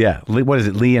him. Yeah. What is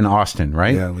it? Lee and Austin,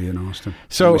 right? Yeah, Lee and Austin.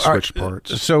 So we switched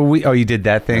parts. So you did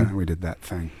that thing? Yeah, we did that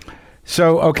thing.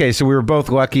 So, okay, so we were both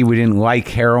lucky we didn't like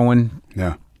heroin,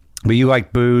 Yeah. but you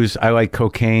like booze. I like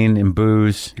cocaine and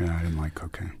booze. Yeah, I didn't like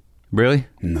cocaine. Really?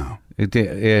 No. It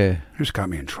did, yeah. It just got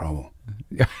me in trouble.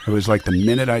 It was like the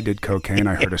minute I did cocaine,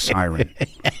 I heard a siren.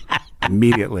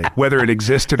 Immediately, whether it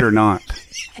existed or not.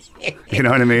 You know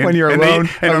what I mean? When you're and alone,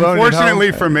 and alone at unfortunately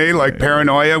home. for me, like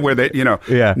paranoia, where they,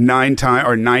 9 times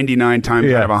or 99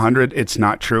 times out of 100, it's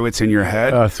not true. It's in your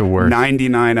head. Oh, it's the worst.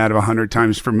 99 out of 100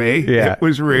 times for me, Yeah. it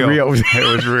was real. Real. It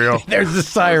was real. There's the I was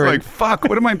siren. like, fuck,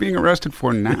 what am I being arrested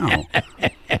for now?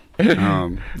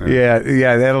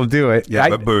 Yeah, that'll do it. Yeah,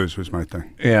 but booze was my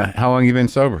thing. Yeah. How long you been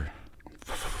sober?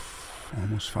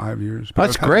 Almost 5 years. But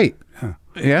That's great. Yeah.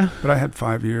 Yeah. But I had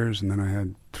 5 years, and then I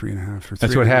had 3.5 or 3.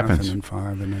 That's what happens. And then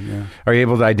 5, and then Are you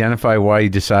able to identify why you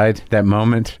decide that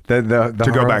moment? The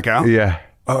to go back out? Yeah.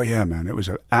 Oh yeah, man! It was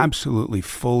an absolutely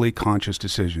fully conscious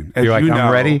decision. As You're like, you I'm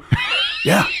know, ready?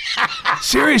 Yeah,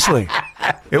 seriously.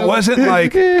 It wasn't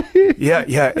like, yeah.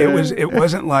 It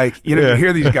wasn't like, you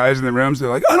hear these guys in the rooms. They're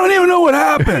like, I don't even know what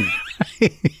happened.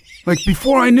 Like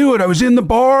before I knew it, I was in the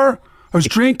bar. I was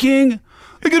drinking.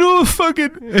 I don't know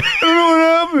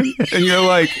what happened. And you're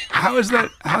like, how's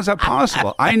that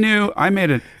possible? I knew I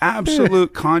made an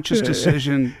absolute conscious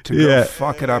decision to go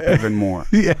fuck it up even more.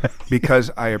 Yeah. Because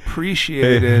I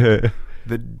appreciated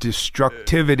the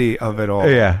destructivity of it all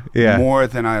more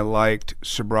than I liked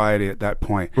sobriety at that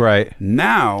point. Right.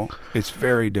 Now, it's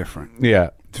very different. Yeah.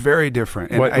 It's very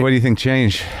different. And What do you think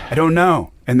changed? I don't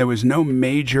know. And there was no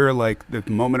major, like, the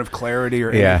moment of clarity or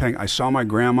anything. I saw my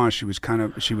grandma. She was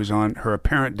on her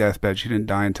apparent deathbed. She didn't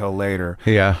die until later.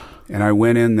 Yeah. And I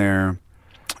went in there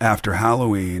after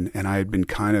Halloween, and I had been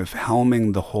kind of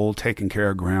helming the whole taking care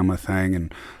of grandma thing,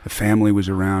 and the family was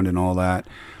around and all that.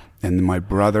 And my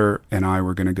brother and I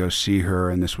were going to go see her,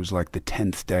 and this was like the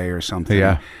 10th day or something.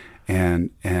 Yeah. And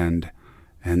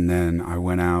then I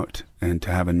went out and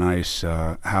to have a nice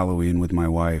Halloween with my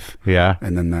wife. Yeah.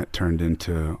 And then that turned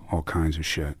into all kinds of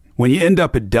shit. When you end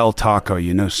up at Del Taco,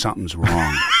 you know something's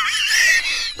wrong.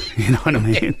 You know what I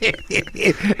mean?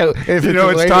 If You know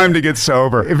it's late- time to get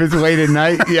sober. If it's late at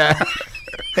night, yeah.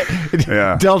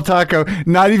 Yeah. Del Taco,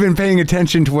 not even paying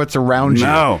attention to what's around you.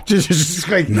 No. Just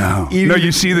like No. eating- No,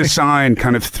 you see the sign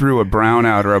kind of through a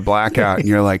brownout or a blackout, and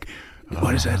you're like,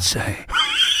 what does that say?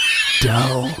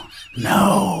 Del,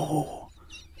 no.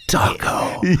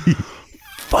 Taco.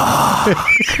 Fuck.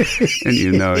 And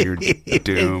you know you're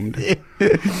doomed.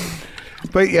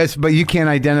 But you can't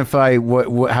identify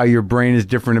what how your brain is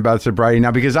different about sobriety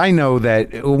now, because I know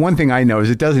that one thing I know is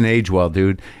it doesn't age well,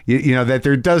 dude. You know that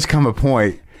there does come a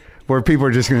point where people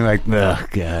are just going to be like, oh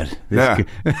God,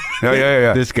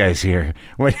 Yeah. this guy's here.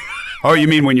 What? Oh, you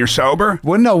mean when you're sober?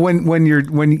 Well, no, when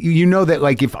you know that,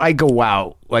 like, if I go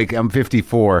out, like I'm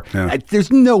 54,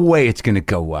 there's no way it's going to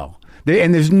go well.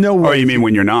 And there's no way. Oh, you mean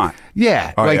when you're not?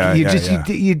 Yeah, Oh, like yeah, you yeah, just yeah.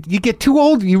 You get too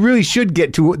old. You really should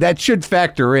get too. That should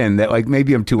factor in that, like,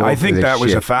 maybe I'm too old. I think for this that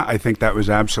was shit. I think that was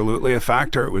absolutely a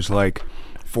factor. It was like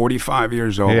 45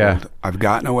 years old. Yeah. I've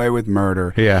gotten away with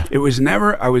murder. Yeah. I was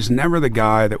never the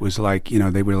guy that was like,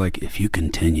 they were like, if you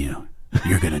continue,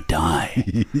 you're going to die.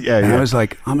 Yeah, And yeah. I was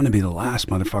like, I'm going to be the last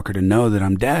motherfucker to know that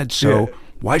I'm dead. So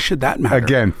why should that matter?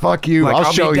 Again, fuck you. Like,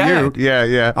 I'll be show you. dead.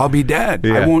 Yeah. I'll be dead.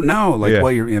 Yeah. I won't know. Like, Yeah.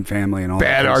 well, you're in family and all that.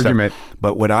 Bad kind of stuff. argument.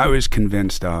 But what I was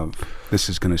convinced of, this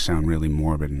is going to sound really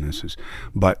morbid,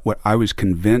 but what I was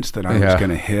convinced that I was going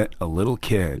to hit a little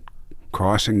kid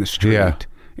crossing the street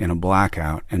in a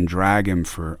blackout and drag him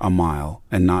for a mile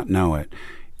and not know it,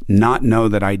 not know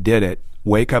that I did it,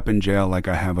 wake up in jail like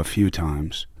I have a few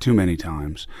times, too many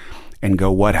times, and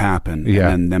go, what happened? Yeah. And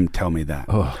then them tell me that.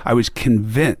 I was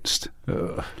convinced.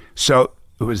 So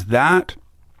it was that,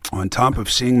 on top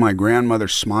of seeing my grandmother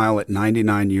smile at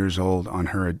 99 years old on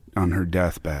her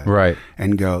deathbed, Right.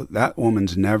 and go, that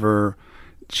woman's never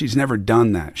she's never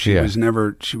done that. She Yeah. was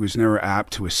never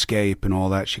apt to escape and all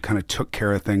that. She kind of took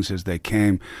care of things as they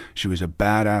came. She was a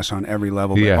badass on every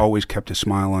level, but Yeah. always kept a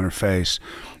smile on her face,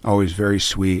 always very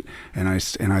sweet. And I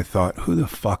thought, who the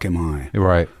fuck am I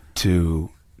Right. to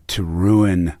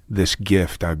ruin this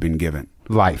gift I've been given?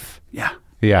 Life. Yeah,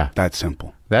 Yeah. that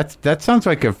simple. That sounds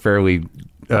like a fairly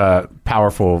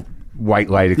powerful white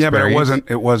light Yeah, experience. but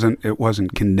it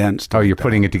wasn't condensed. Oh, like you're that.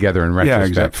 putting it together in retrospect. Yeah,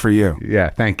 exactly. For you, Yeah,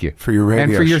 thank you. for your radio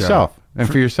and for show. yourself. And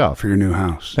for yourself. for your new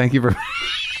house. Thank you very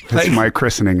That's my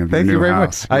christening of your Thank new you very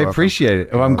house. much. I You're welcome. appreciate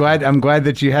it. Well, I'm glad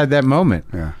that you had that moment.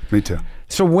 Yeah, me too.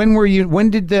 So when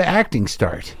did the acting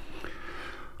start?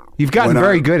 You've gotten When I-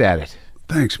 very good at it.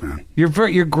 Thanks, man. You're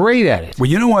great at it. Well,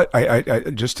 you know what? I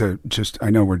I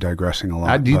know we're digressing a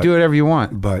lot. You do whatever you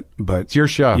want. But It's your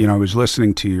show. You know, I was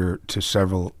listening to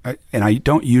several, and I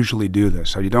don't usually do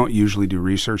this. I don't usually do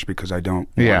research because I don't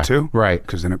Yeah, want to. right.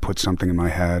 Because then it puts something in my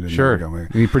head. And Sure. then I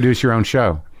go, You produce your own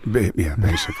show. yeah,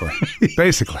 basically.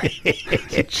 Basically.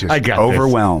 It's just I got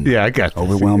overwhelmed. this. Yeah, I got this.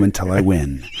 Overwhelm until I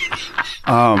win.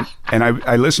 And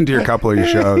I listened to a couple of your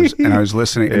shows, and I was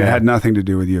listening, and it Yeah. had nothing to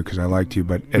do with you because I liked you,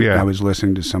 but Yeah. I was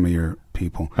listening to some of your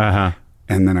people. Uh-huh.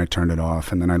 And then I turned it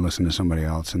off, and then I listened to somebody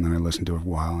else, and then I listened to it a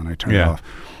while, and I turned Yeah. it off.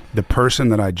 The person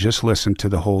that I just listened to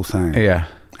the whole thing, Yeah.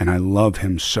 and I love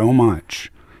him so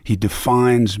much, he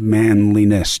defines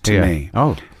manliness to Yeah. me,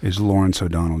 Oh. is Lawrence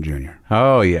O'Donnell Jr.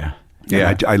 Oh, yeah. Yeah.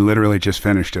 And I literally just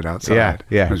finished it outside. Yeah.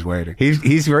 Yeah. I was waiting.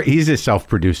 He's a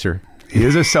self-producer. He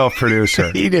is a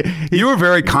self-producer. You were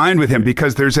very kind with him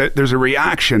because there's a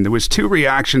reaction. There was two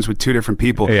reactions with two different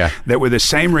people that were the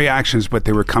same reactions, but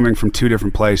they were coming from two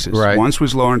different places. Right. Once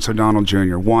was Lawrence O'Donnell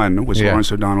Jr. One was Yeah.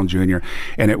 Lawrence O'Donnell Jr.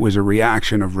 And it was a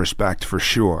reaction of respect for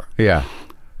sure. Yeah.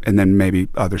 And then maybe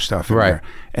other stuff in Right. there.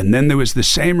 And then there was the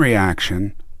same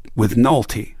reaction with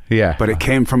Nolte. Yeah. But it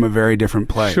came from a very different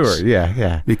place. Sure. Yeah.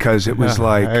 Yeah. Because it was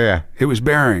yeah. it was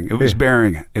bearing. It was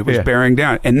bearing. It was Yeah. bearing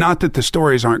down. And not that the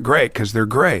stories aren't great, because they're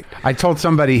great. I told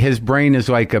somebody his brain is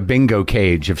like a bingo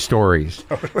cage of stories.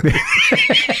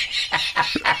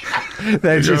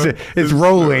 That's just, it's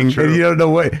rolling, true. and you don't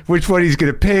know which one he's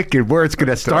going to pick and where it's going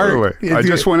to start. Totally. I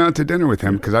just went out to dinner with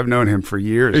him because I've known him for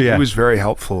years. Yeah. He was very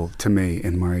helpful to me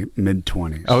in my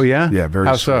mid-20s. Oh, yeah? Yeah, very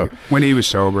How sweet. so? When he was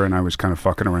sober and I was kind of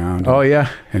fucking around. Oh, yeah?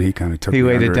 And he kind of took He me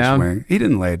laid under it down? his wing. He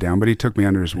didn't lay it down, but he took me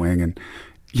under his wing and,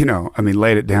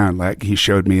 laid it down. Like he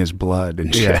showed me his blood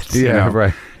and shit. Yeah, you know?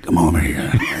 right. Come over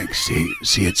here. Like,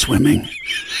 see it swimming?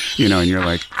 And you're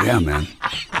like, yeah, man.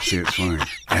 See it swimming.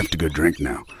 I have to go drink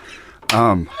now.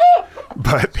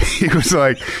 But he was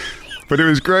like, but it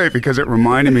was great because it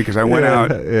reminded me, because I went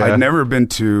out, yeah. I'd never been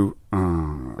to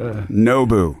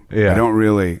Nobu. Yeah.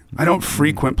 I don't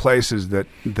frequent places that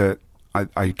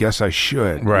I guess I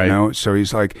should. Right. So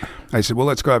he's like, I said, well,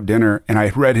 let's go have dinner. And I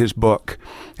read his book,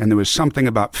 and there was something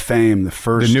about fame,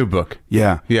 The new book.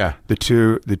 Yeah. Yeah. The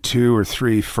two or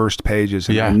three first pages,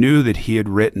 and Yeah. I knew that he had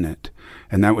written it.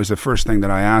 And that was the first thing that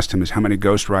I asked him, is how many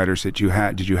ghostwriters did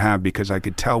you have? Because I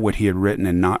could tell what he had written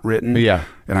and not written. Yeah.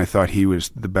 And I thought he was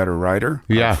the better writer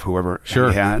Yeah. of whoever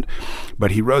Sure. he had.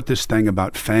 But he wrote this thing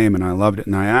about fame, and I loved it.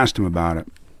 And I asked him about it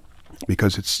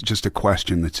because it's just a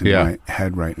question that's in Yeah. my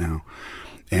head right now.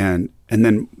 And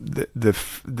then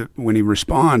the when he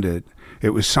responded,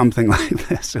 it was something like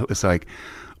this. It was like,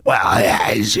 well,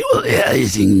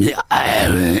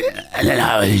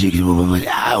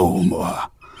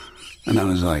 and I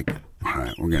was like, all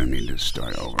right, we're going to need to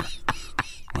start over.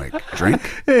 Like, drink?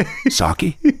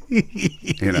 Sake?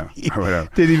 Or whatever.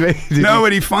 Did he No,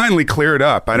 but he finally cleared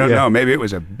up. I don't Yeah. know. Maybe it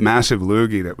was a massive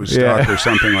loogie that was stuck Yeah. or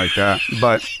something like that.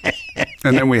 But,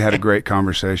 and then we had a great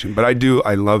conversation. But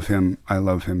I love him. I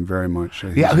love him very much.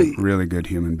 He's Yeah, a really good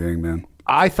human being, man.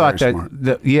 I thought Very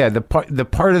that smart. the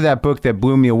part of that book that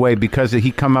blew me away, because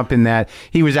he come up in that,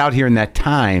 he was out here in that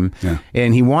time, Yeah.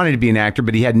 and he wanted to be an actor,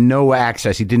 but he had no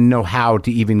access. He didn't know how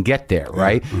to even get there,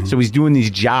 right? Mm-hmm. So he's doing these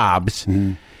jobs.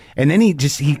 And then he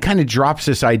kind of drops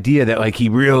this idea that, like, he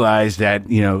realized that,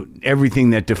 everything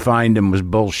that defined him was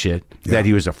bullshit, that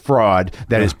he was a fraud,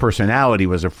 that his personality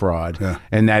was a fraud,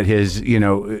 and that his,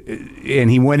 and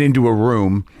he went into a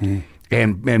room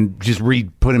and just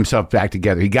put himself back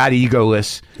together. He got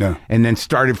egoless, and then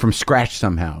started from scratch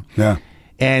somehow. Yeah.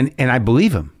 And I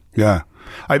believe him. Yeah.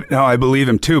 I believe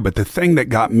him too, but the thing that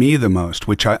got me the most,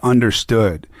 which I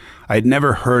understood, I'd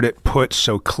never heard it put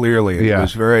so clearly. It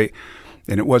was very,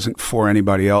 and it wasn't for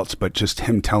anybody else, but just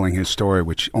him telling his story,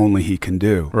 which only he can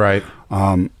do. Right.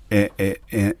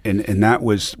 and that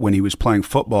was when he was playing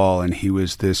football, and he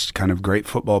was this kind of great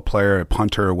football player, a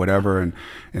punter or whatever, and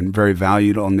very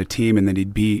valued on the team. And then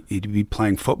he'd be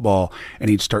playing football, and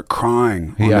he'd start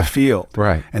crying on the field.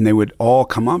 Right. And they would all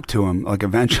come up to him, like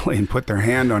eventually, and put their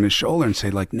hand on his shoulder and say,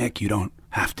 like, Nick, you don't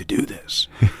have to do this.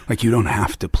 Like, you don't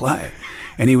have to play.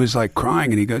 And he was like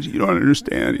crying, and he goes, you don't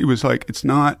understand. He was like, it's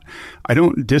not, I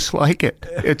don't dislike it.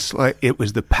 It's like, it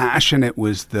was the passion, it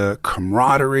was the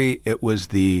camaraderie, it was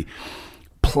the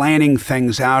planning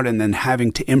things out and then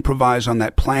having to improvise on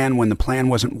that plan when the plan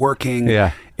wasn't working.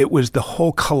 Yeah. It was the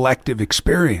whole collective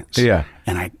experience. Yeah.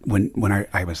 And when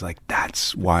I was like,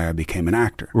 that's why I became an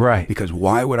actor. Right. Because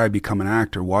why would I become an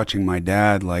actor watching my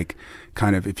dad, like,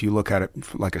 kind of, if you look at it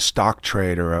like a stock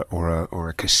trade or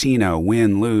a casino,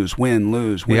 win, lose,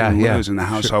 lose, and the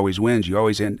house always wins. You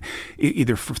always end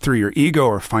either through your ego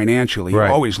or financially. You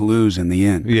always lose in the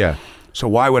end. Yeah. So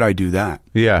why would I do that?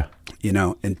 Yeah. You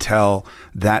know, until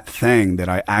that thing that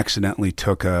I accidentally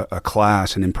took a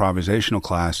class, an improvisational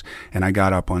class, and I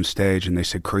got up on stage and they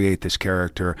said, create this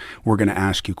character. We're going to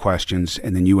ask you questions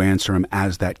and then you answer them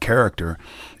as that character.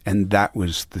 And that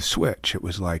was the switch. It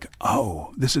was like,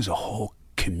 oh, this is a whole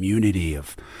community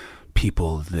of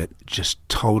people that just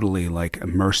totally like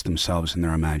immerse themselves in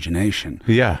their imagination.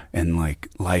 Yeah. And like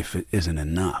life isn't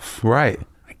enough. Right.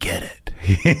 I get it.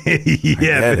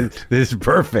 Yeah. This is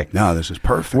perfect. No, this is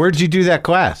perfect. Where'd you do that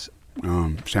class?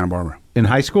 Santa Barbara. In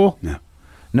high school? Yeah.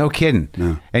 No kidding.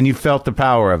 No. And you felt the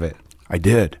power of it. I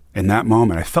did. In that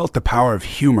moment, I felt the power of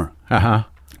humor. Uh-huh.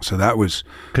 So that was,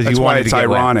 because that's you why wanted it's to get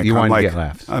ironic. You wanted I'm to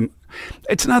like, get laughs.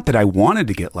 It's not that I wanted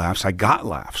to get laughs. I got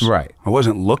laughs. Right. I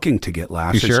wasn't looking to get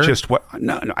laughs. You It's sure? just what.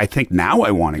 No, I think now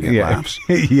I want to get laughs.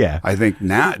 Yeah. I think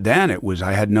now. Then it was.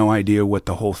 I had no idea what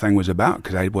the whole thing was about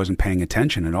because I wasn't paying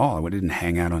attention at all. I didn't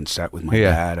hang out on set with my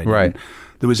dad. Right.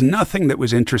 There was nothing that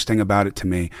was interesting about it to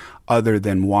me, other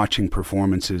than watching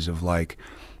performances of like,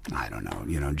 I don't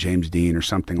know, James Dean or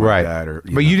something like that. Or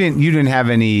but you didn't have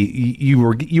any.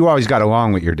 You always got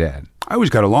along with your dad. I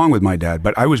always got along with my dad,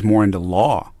 but I was more into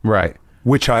law. Right.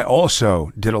 Which I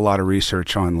also did a lot of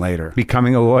research on later.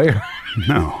 Becoming a lawyer?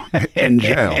 No, in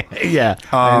jail. Yeah,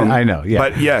 I know. Yeah,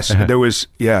 but yes,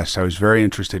 I was very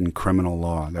interested in criminal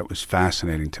law. That was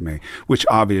fascinating to me, which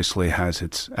obviously has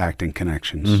its acting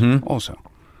connections also.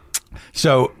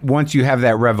 So once you have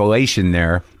that revelation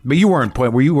there, but you weren't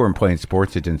playing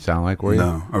sports. It didn't sound like, were you?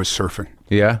 No, I was surfing.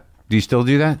 Yeah. Do you still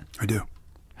do that? I do.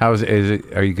 How is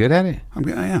it? Are you good at it?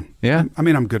 I am. Yeah. I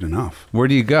mean, I'm good enough. Where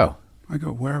do you go? I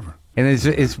go wherever. And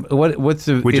what's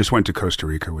the? We just went to Costa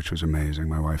Rica, which was amazing.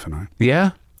 My wife and I.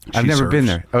 Yeah. I've never been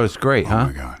there. Oh, it's great, huh? Oh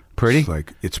my God. Pretty?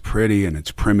 It's pretty and it's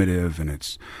primitive and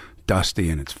it's dusty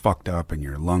and it's fucked up and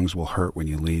your lungs will hurt when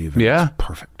you leave. And Yeah. It's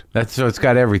perfect. So it's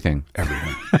got everything.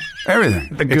 Everything.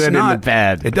 Everything. The good and the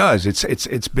bad. It does.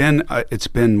 It's been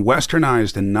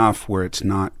westernized enough where it's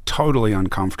not totally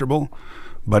uncomfortable,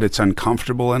 but it's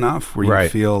uncomfortable enough where you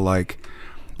feel like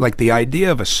the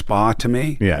idea of a spa to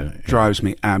me drives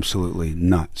me absolutely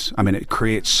nuts. I mean, it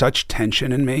creates such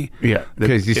tension in me. Yeah,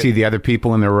 because you see the other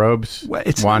people in their robes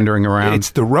wandering around. It's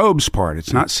the robes part.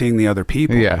 It's not seeing the other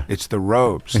people. Yeah. It's the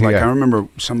robes. Like I remember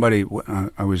somebody,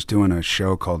 I was doing a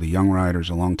show called The Young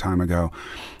Riders a long time ago,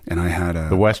 and I had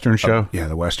the Western show? Yeah,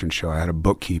 the Western show. I had a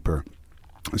bookkeeper,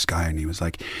 this guy, and he was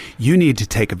like, you need to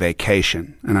take a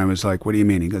vacation. And I was like, what do you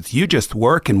mean? He goes, you just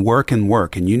work and work and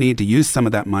work, and you need to use some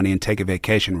of that money and take a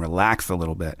vacation, relax a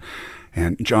little bit.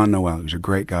 And John Noel, he was a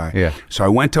great guy. Yeah. So I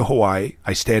went to Hawaii.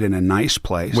 I stayed in a nice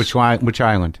place. Which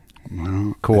island?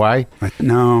 Kauai?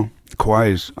 No. Kauai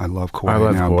is, I love Kauai now.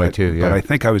 I love Kauai too, yeah. But I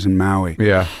think I was in Maui.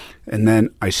 Yeah. And then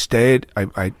I stayed,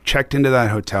 I checked into that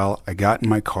hotel. I got in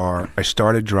my car. I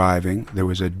started driving. There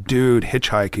was a dude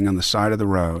hitchhiking on the side of the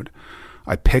road.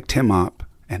 I picked him up,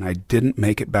 and I didn't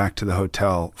make it back to the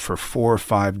hotel for 4 or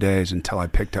 5 days until I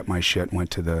picked up my shit and went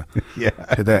to the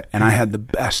and I had the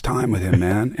best time with him,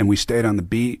 man. And we stayed on the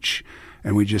beach,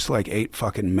 and we just like ate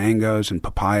fucking mangoes and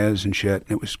papayas and shit.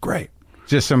 And it was great.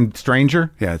 Just some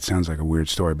stranger? Yeah, it sounds like a weird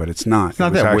story, but it's not. It's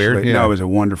not that weird. Yeah. No, it was a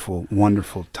wonderful,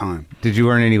 wonderful time. Did you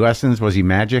learn any lessons? Was he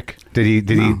magic? Did he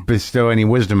bestow any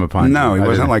wisdom upon you? No, he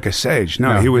wasn't like a sage.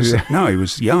 No, he was. No, he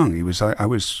was young. He was. I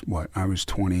was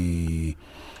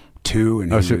 22,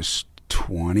 and he was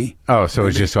 20. Oh, so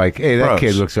it's just like, hey, that bros.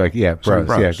 kid looks like,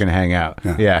 bros. Yeah, gonna hang out.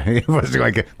 Yeah, he wasn't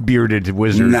like a bearded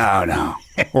wizard. No,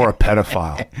 or a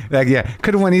pedophile.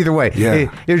 Could have went either way. Yeah,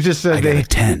 it was just I got a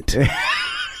tent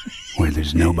where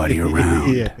there's nobody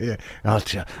around. Yeah.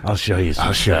 I'll show you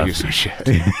some shit.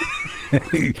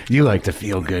 You like to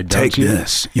feel good, don't you? Take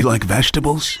this. You like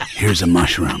vegetables? Here's a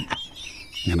mushroom.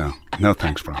 You know, no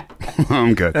thanks, bro.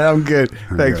 I'm good. I'm good.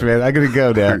 Thanks, good. man. I gotta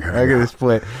go now. I gotta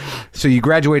split. So you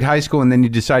graduate high school and then you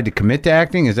decide to commit to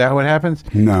acting? Is that what happens?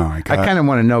 No, I kind of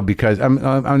want to know because I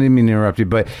didn't mean to interrupt you,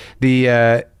 but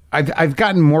I've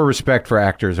gotten more respect for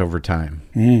actors over time.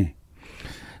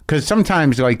 Because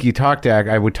sometimes, like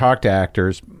I would talk to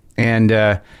actors,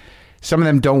 and some of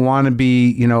them don't want to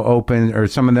be, open, or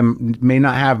some of them may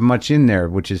not have much in there,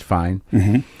 which is fine.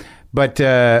 But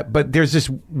there's this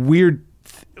weird,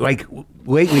 like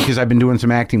lately, because I've been doing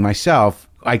some acting myself,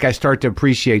 like I start to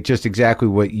appreciate just exactly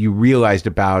what you realized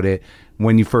about it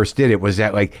when you first did it, was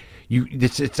that like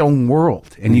it's its own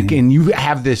world, and you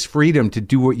have this freedom to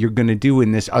do what you're going to do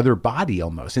in this other body,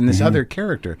 almost in this other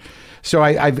character. So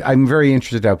I'm very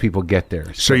interested how people get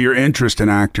there. So your interest in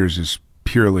actors is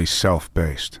purely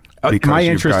self-based. My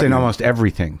interest in almost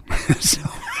everything.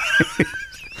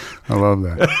 I love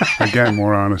that. Again,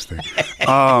 more honesty.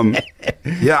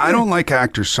 Yeah, I don't like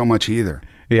actors so much either.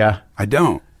 Yeah, I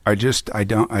don't.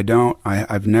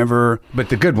 I've never. But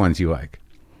the good ones you like.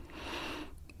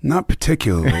 Not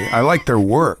particularly. I like their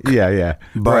work. Yeah.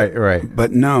 But, right.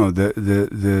 But no,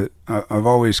 I've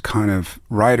always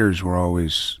writers were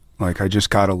always like, I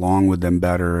just got along with them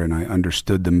better and I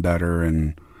understood them better,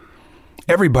 and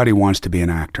everybody wants to be an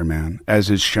actor, man,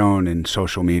 as is shown in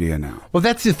social media now. Well,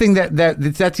 that's the thing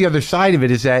that's the other side of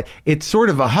it, is that it's sort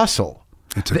of a hustle.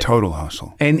 It's a total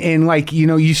hustle. And like,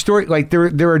 you store, like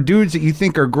there are dudes that you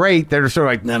think are great that are sort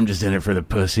of like, no, I'm just in it for the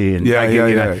pussy, and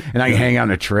and I can hang out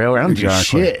in a trailer. I don't do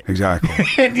shit. Exactly.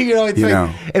 And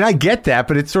and I get that,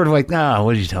 but it's sort of like, nah,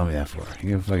 what did you tell me that for?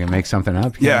 You fucking make something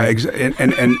up? Yeah,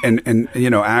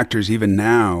 and actors even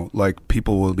now, like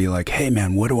people will be like, hey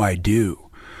man, what do I do?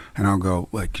 And I'll go,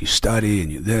 like, you study and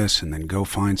you this, and then go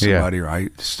find somebody,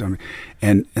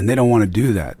 and they don't want to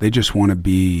do that. They just want to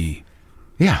be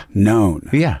known.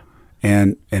 Yeah.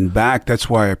 And back, that's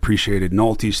why I appreciated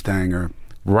Nolte's thing, or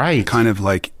kind of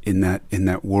like in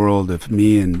that world of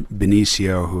me and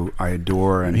Benicio, who I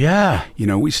adore, and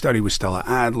we studied with Stella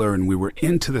Adler, and we were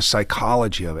into the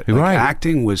psychology of it. Like,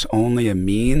 acting was only a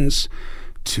means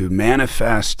to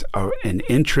manifest an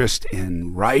interest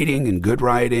in writing and good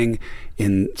writing,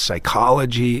 in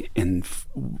psychology, in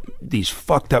these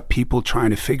fucked up people trying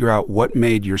to figure out what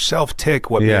made yourself tick,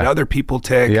 what made other people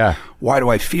tick, why do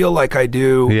I feel like I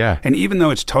do? And even though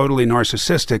it's totally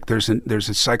narcissistic, there's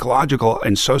a psychological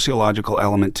and sociological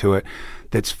element to it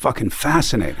that's fucking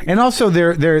fascinating. And also,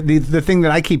 the thing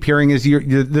that I keep hearing is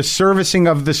the servicing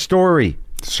of the story.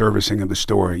 Servicing of the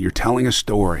story. You're telling a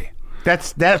story.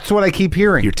 That's what I keep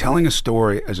hearing. You're telling a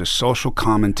story as a social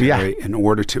commentary in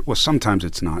order to, well, sometimes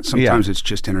it's not. Sometimes it's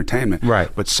just entertainment. Right.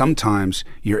 But sometimes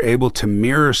you're able to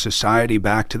mirror society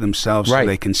back to themselves so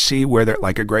they can see where they're,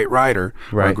 like a great writer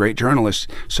or a great journalist,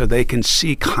 so they can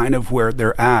see kind of where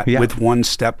they're at with one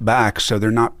step back, so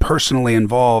they're not personally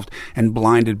involved and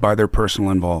blinded by their personal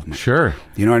involvement. Sure.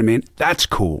 You know what I mean? That's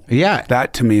cool. Yeah.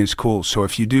 That to me is cool. So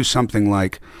if you do something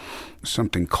like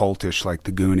something cultish like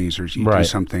The Goonies, or you do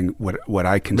something what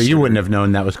I consider. But you wouldn't have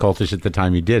known that was cultish at the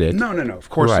time you did it. No, of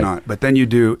course not. But then you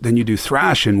do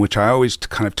thrashing, which I always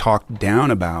kind of talk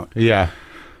down about. Yeah.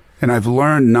 And I've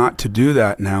learned not to do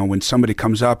that now. When somebody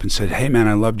comes up and said, hey man,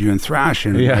 I loved you in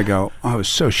Thrashing, I go, oh, I was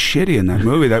so shitty in that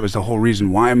movie. That was the whole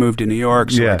reason why I moved to New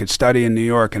York, so I could study in New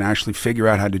York and actually figure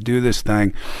out how to do this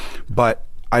thing. But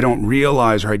I don't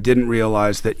realize, or I didn't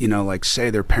realize that, like, say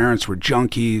their parents were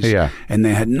junkies and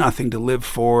they had nothing to live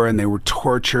for, and they were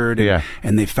tortured,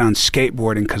 and they found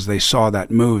skateboarding because they saw that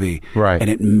movie, and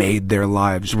it made their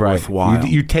lives worthwhile.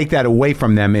 You take that away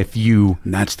from them if you...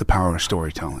 And that's the power of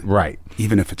storytelling. Right.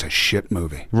 Even if it's a shit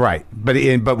movie. Right.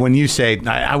 But when you say,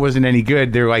 I wasn't any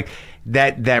good, they're like...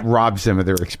 That robs them of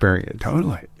their experience.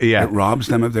 Totally. Yeah. It robs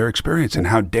them of their experience, and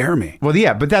how dare me? Well,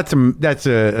 yeah, but that's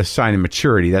a sign of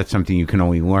maturity. That's something you can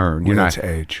only learn. That's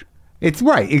age. It's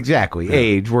right, exactly.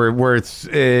 Age, where it's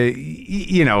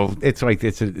it's like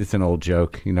it's an old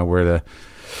joke, where the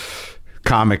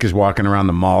comic is walking around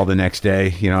the mall the next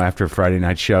day, after Friday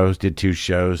night shows, did 2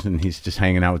 shows, and he's just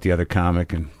hanging out with the other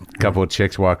comic, and a couple of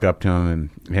chicks walk up to him,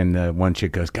 and one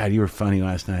chick goes, God, you were funny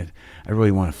last night. I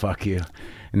really want to fuck you.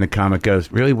 And the comic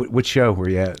goes, really? Which show were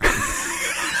you at?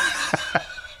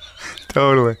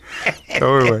 Totally.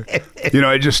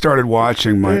 I just started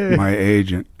watching. My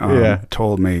agent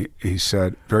told me, he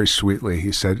said, very sweetly,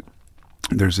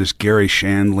 there's this Gary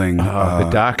Shandling the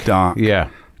doc. Yeah.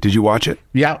 Did you watch it?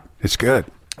 Yeah. It's good.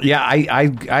 Yeah,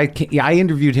 I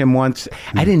interviewed him once.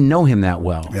 I didn't know him that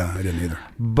well. Yeah, I didn't either.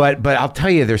 But I'll tell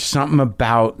you, there's something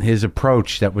about his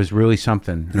approach that was really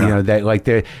something. Yeah. That like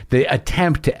the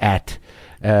attempt at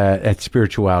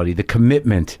spirituality, the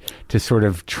commitment to sort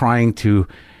of trying to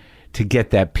to get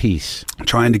that peace.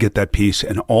 Trying to get that peace,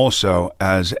 and also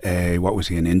as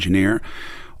an engineer?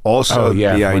 Also, the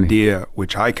idea,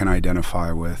 which I can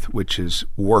identify with, which is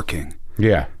working.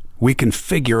 Yeah. We can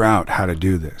figure out how to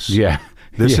do this. Yeah.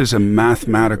 This is a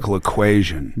mathematical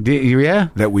equation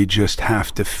that we just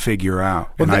have to figure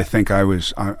out. Well, and I think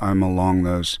I'm along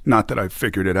those, not that I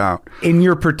figured it out. In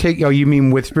your particular, you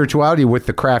mean with spirituality, with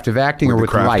the craft of acting, or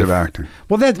with life? With the craft of acting.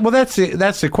 Well, that's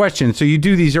the question. So you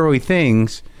do these early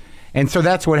things, and so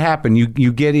that's what happened.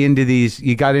 You get into these,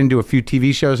 you got into a few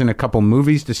TV shows and a couple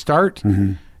movies to start,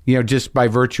 just by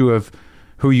virtue of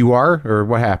who you are, or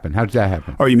what happened? How did that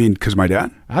happen? Oh, you mean because my dad?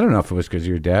 I don't know if it was because of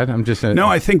your dad. I'm just no.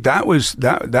 I think that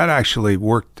actually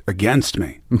worked against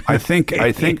me. I think.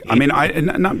 I mean,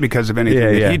 not because of anything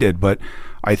that he did, but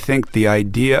I think the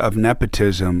idea of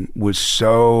nepotism was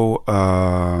so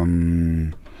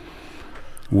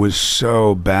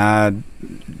bad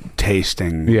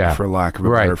tasting, for lack of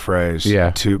a better phrase,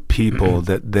 to people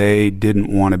that they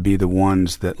didn't want to be the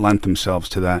ones that lent themselves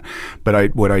to that.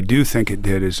 But what I do think it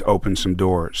did is open some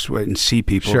doors and see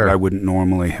people that I wouldn't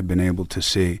normally have been able to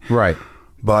see. Right.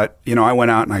 But, I went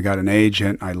out and I got an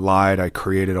agent. I lied. I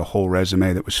created a whole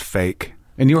resume that was fake.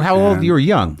 And you were how old? You were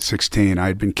young. 16. I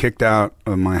had been kicked out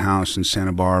of my house in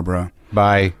Santa Barbara.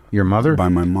 By your mother? By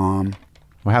my mom.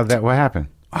 Well, what happened?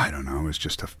 I don't know. It was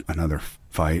just another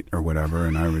fight or whatever,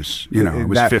 and I was, I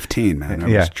was 15, man.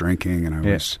 I was drinking, and I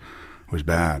was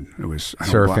bad. It was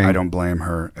surfing. I don't blame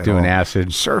her at doing all. acid.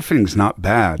 Surfing's not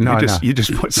bad. You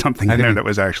just put something in there that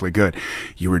was actually good.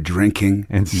 You were drinking,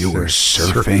 and you were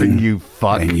surfing, you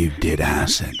fuck, and you did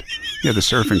acid. Yeah, the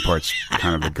surfing part's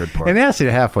kind of a good part. And acid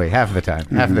half of the time.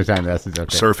 Half of the time, acid's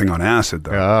okay. Surfing on acid,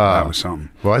 though, that was something.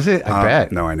 Was it? I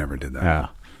bet. No, I never did that. Oh.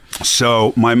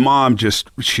 So my mom just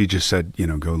said,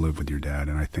 go live with your dad.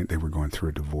 And I think they were going through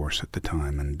a divorce at the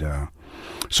time. And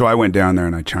so I went down there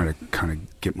and I tried to kind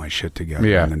of get my shit together.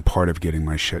 Yeah. And then part of getting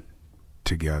my shit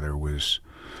together was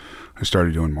I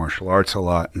started doing martial arts a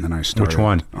lot. And then I started. Which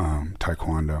one?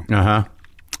 Taekwondo. Uh-huh.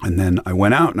 And then I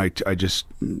went out and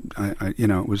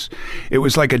it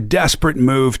was like a desperate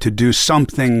move to do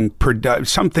something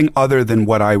other than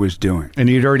what I was doing. And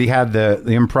you'd already had the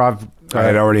improv. I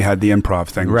had already had the improv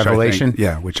thing. Revelation?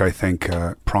 Which I think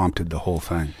prompted the whole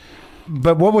thing.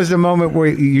 But what was the moment where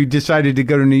you decided to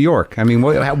go to New York? I mean,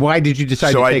 why did you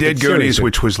decide to take it seriously? So I did Goonies,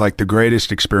 which was like the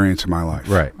greatest experience of my life.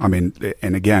 Right. I mean,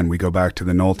 and again, we go back to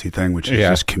the Nolte thing, which is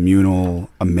just communal,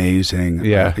 amazing,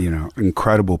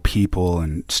 incredible people,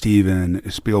 and Steven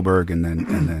Spielberg, and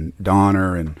then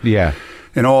Donner,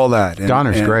 and all that.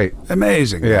 Donner's great.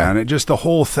 Amazing. Yeah. And the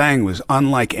whole thing was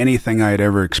unlike anything I had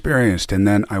ever experienced. And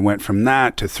then I went from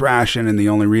that to Thrashin', and the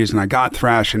only reason I got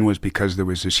Thrashin' was because there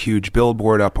was this huge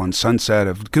billboard up on Sunset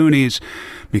of Goonies,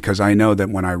 because I know that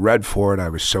when I read for it, I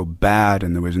was so bad,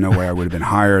 and there was no way I would have been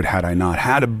hired had I not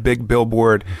had a big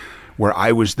billboard where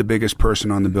I was the biggest person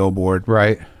on the billboard.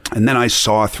 Right. And then I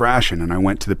saw Thrashin', and I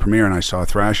went to the premiere and I saw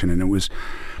Thrashin', and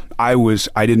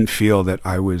I didn't feel that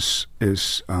I was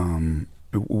as I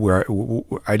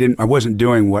wasn't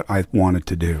doing what I wanted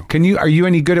to do. Are you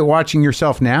any good at watching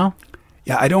yourself now?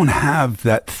 Yeah, I don't have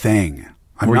that thing.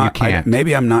 You can't.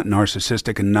 Maybe I'm not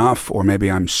narcissistic enough, or maybe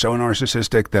I'm so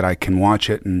narcissistic that I can watch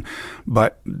it.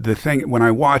 But the thing, when I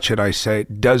watch it, I say,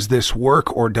 does this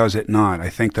work or does it not?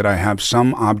 I think that I have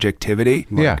some objectivity,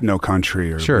 like No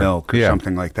Country or Milk or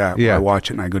something like that. Where I watch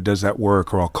it and I go, does that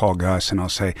work? Or I'll call Gus and I'll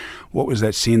say, what was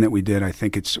that scene that we did? I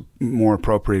think it's more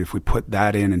appropriate if we put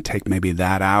that in and take maybe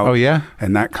that out. Oh, yeah?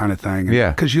 And that kind of thing.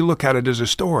 Because you look at it as a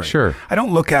story. Sure. I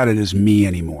don't look at it as me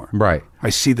anymore. Right. I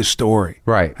see the story.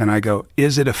 Right. And I go,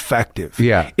 is it effective?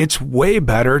 Yeah. It's way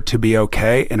better to be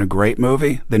okay in a great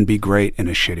movie than be great in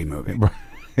a shitty movie.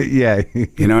 Yeah.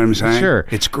 You know what I'm saying? Sure.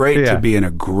 It's great to be in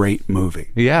a great movie.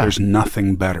 Yeah. There's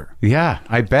nothing better. Yeah,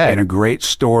 I bet. And a great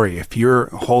story. If you're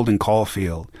Holden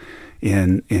Caulfield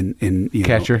in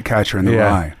Catcher in the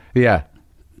Rye. Yeah.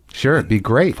 Sure, it'd be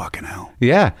great. Fucking hell.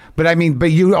 Yeah. But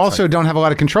you also don't have a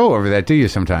lot of control over that, do you,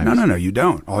 sometimes? No, you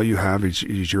don't. All you have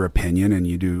is your opinion, and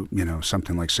you do,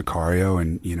 something like Sicario,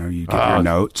 and, you give your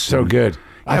notes. So good.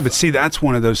 Yeah, but see, that's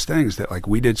one of those things that, like,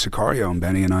 we did Sicario, and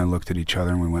Benny and I looked at each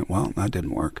other, and we went, well, that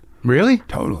didn't work. Really?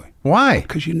 Totally. Why?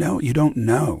 Because you don't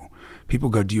know. People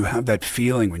go, do you have that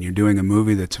feeling when you're doing a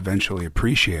movie that's eventually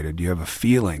appreciated? Do you have a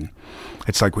feeling?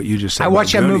 It's like what you just said. I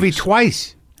watched that movie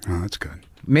twice. Oh, that's good.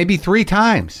 Maybe 3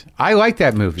 times. I like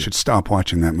that movie. You should stop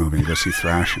watching that movie and go see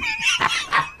Thrashin'.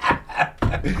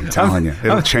 I'm telling you,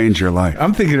 it'll change your life.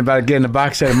 I'm thinking about getting a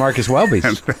box set of Marcus Welby's.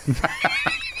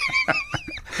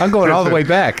 I'm going all the way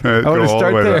back. I want to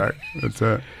start there. That's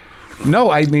it.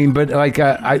 No, I mean, but like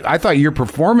I thought your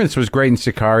performance was great in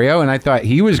Sicario, and I thought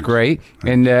he was great,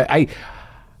 and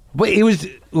but it was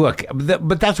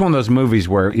but that's one of those movies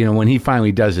where when he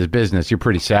finally does his business, you're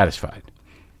pretty satisfied.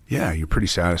 Yeah, you're pretty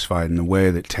satisfied in the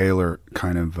way that Taylor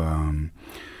kind of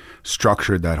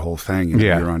structured that whole thing.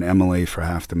 You're on Emily for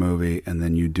half the movie, and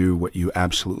then you do what you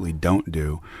absolutely don't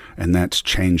do, and that's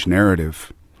change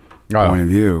narrative point of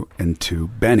view into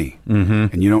Benny.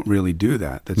 And you don't really do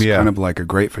that. That's kind of like a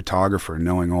great photographer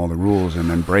knowing all the rules and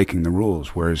then breaking the rules,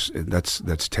 whereas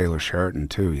that's Taylor Sheridan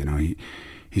too.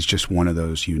 He's just one of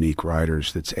those unique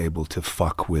writers that's able to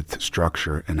fuck with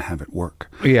structure and have it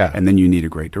work. Yeah. And then you need a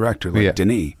great director like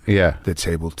Denis that's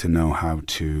able to know how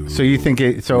to... So you think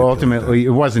ultimately it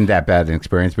wasn't that bad an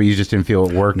experience, but you just didn't feel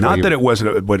it worked? Not that it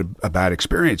wasn't a bad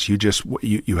experience. You just,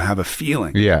 you have a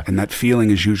feeling. Yeah. And that feeling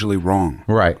is usually wrong.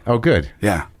 Right. Oh, good.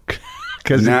 Yeah.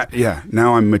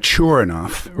 Now I'm mature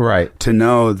enough to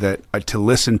know that to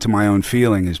listen to my own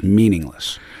feeling is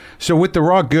meaningless. So with the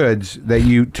raw goods that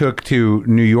you took to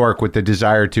New York with the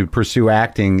desire to pursue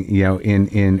acting,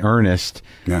 in earnest,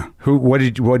 what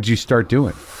did you start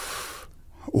doing?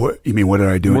 What you mean? What did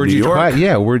I do in New York?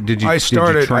 Where did you? I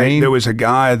started. Did you train? There was a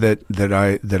guy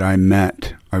that I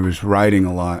met. I was writing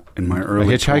a lot in my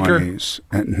early 20s.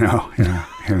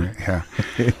 Yeah.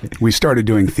 We started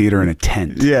doing theater in a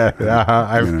tent.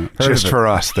 Just for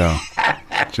us, though.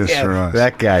 Just for us.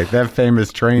 That guy, that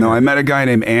famous trainer. No, I met a guy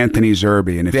named Anthony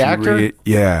Zerbe, and if the actor? Read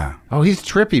it, oh, he's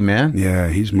trippy, man. Yeah,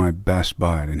 he's my best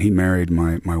bud, and he married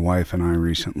my wife and I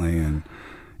recently, and.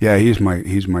 Yeah, he's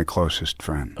my closest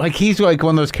friend. Like he's like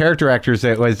one of those character actors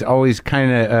that was always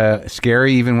kind of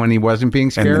scary, even when he wasn't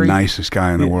being scary. And the nicest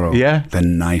guy in the world. Yeah, the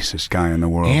nicest guy in the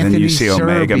world. Anthony and you see Zerbe.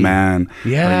 Omega Man.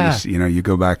 Yeah, you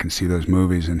go back and see those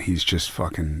movies, and he's just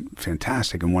fucking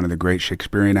fantastic and one of the great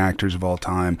Shakespearean actors of all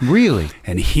time. Really?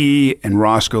 And he and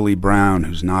Roscoe Lee Brown,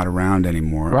 who's not around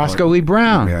anymore. Roscoe Lee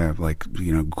Brown. Yeah,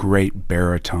 great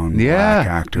baritone black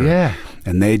actor. Yeah.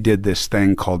 And they did this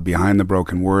thing called Behind the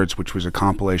Broken Words, which was a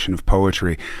compilation of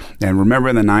poetry. And remember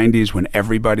in the 90s when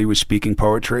everybody was speaking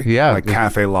poetry? Yeah. Like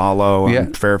Cafe Lalo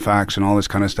and Fairfax and all this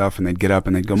kind of stuff. And they'd get up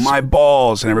and they'd go, my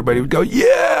balls. And everybody would go,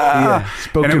 yeah.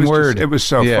 Spoken word. It was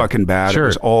so fucking bad. Sure. It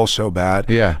was all so bad.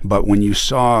 Yeah. But when you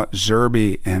saw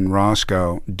Zerbe and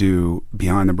Roscoe do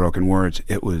Behind the Broken Words,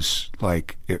 it was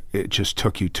like, it just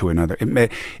took you to another.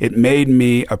 It made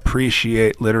me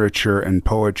appreciate literature and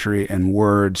poetry and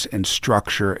words and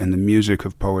structure and the music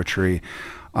of poetry.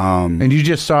 And you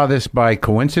just saw this by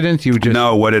coincidence?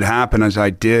 No, what had happened is I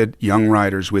did Young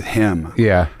Writers with him.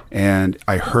 Yeah. And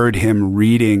I heard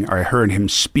him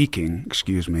speaking,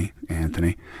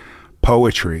 Anthony,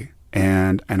 poetry.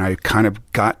 And I kind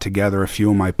of got together a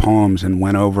few of my poems and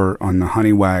went over on the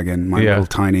Honey Wagon, my little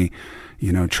tiny,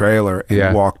 trailer,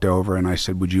 and walked over and I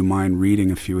said, would you mind reading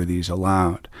a few of these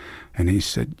aloud? And he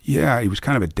said, yeah. He was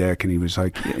kind of a dick, and he was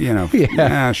like, sure.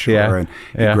 Yeah. And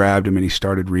he grabbed him, and he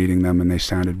started reading them, and they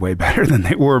sounded way better than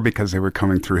they were because they were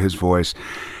coming through his voice.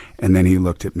 And then he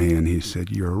looked at me, and he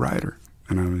said, you're a writer.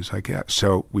 And I was like, yeah.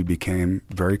 So we became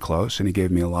very close, and he gave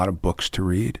me a lot of books to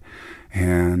read.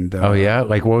 And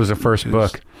like what was the first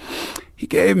book? He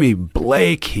gave me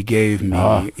Blake. He gave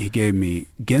me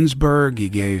Ginsberg. He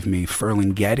gave me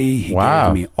Ferlinghetti. He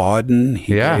gave me Auden.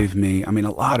 He gave me, a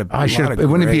lot of.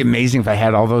 Wouldn't it be amazing if I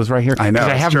had all those right here? I know.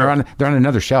 I have them. They're on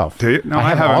another shelf. Do you? No,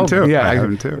 I have them too. Yeah, I have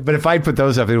them too. But if I put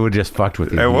those up, it would just fucked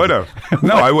with you. It would have.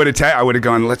 No, I would have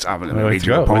gone. Let's read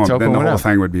you a poem. Then the whole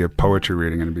thing would be a poetry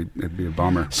reading, and it'd be a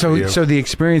bummer. So the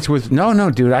experience was no,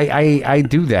 dude. I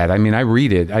do that. I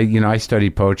read it. I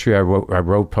studied poetry. I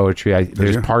wrote poetry.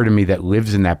 There's part of me that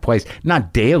lives in that place.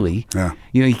 Not daily. Yeah.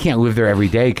 You can't live there every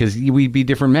day because we'd be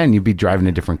different men. You'd be driving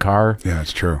a different car. Yeah,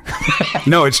 it's true.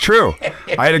 No, it's true.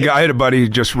 I had a buddy who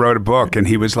just wrote a book, and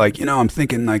he was like, I'm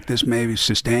thinking like this maybe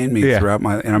sustained me throughout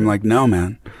my. And I'm like, no,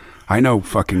 man. I know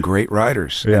fucking great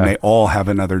writers, and they all have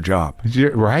another job.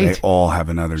 Right? They all have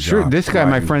another job. Sure. This guy,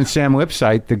 my friend Sam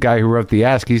Lipsyte, the guy who wrote The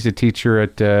Ask, he's a teacher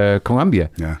at Columbia.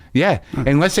 Yeah. Yeah.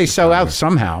 Unless they sell out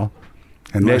somehow.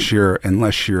 Unless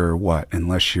you're what?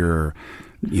 Unless you're,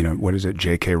 what is it,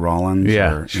 J.K. Rowling?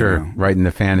 Yeah, sure. Writing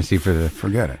the fantasy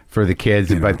forget it for the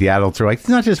kids, but the adults are like, it's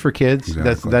not just for kids.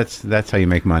 Exactly. That's how you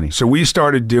make money. So we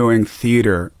started doing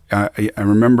theater. I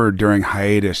remember during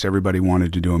hiatus, everybody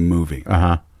wanted to do a movie.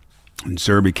 And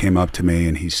Zerbe came up to me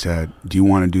and he said, "Do you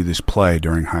want to do this play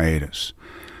during hiatus?"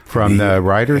 From the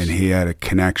writers, and he had a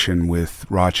connection with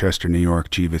Rochester, New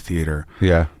York, Jiva Theater.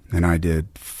 Yeah, and I did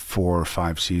 4 or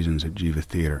 5 seasons at Jiva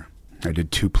Theater. I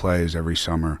did 2 plays every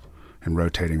summer and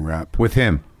rotating rep with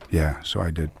him. Yeah, so I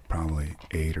did probably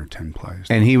 8 or 10 plays.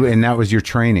 And that was your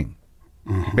training.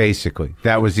 Basically,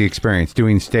 that was the experience,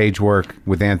 doing stage work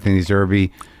with Anthony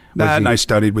Zerbe. And I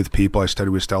studied with people. I studied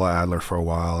with Stella Adler for a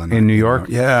while. And in New York?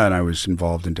 Yeah, and I was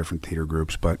involved in different theater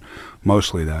groups, but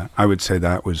mostly that. I would say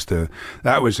that was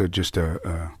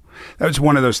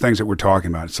one of those things that we're talking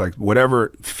about. It's like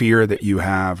whatever fear that you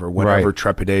have or whatever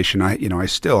trepidation. I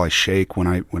shake when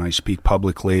I speak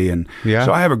publicly, and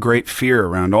so I have a great fear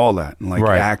around all that, and like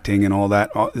acting and all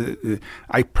that.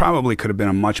 I probably could have been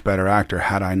a much better actor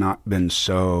had I not been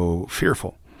so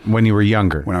fearful when you were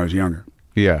younger. When I was younger.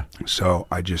 Yeah. So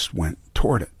I just went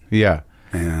toward it. Yeah.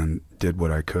 And did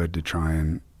what I could to try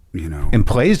and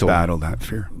plays battle that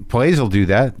fear. Plays will do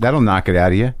that. That'll knock it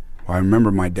out of you. Well, I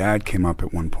remember my dad came up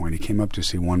at one point. He came up to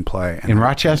see one play. In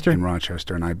Rochester? In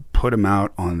Rochester. And I put him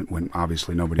out on, when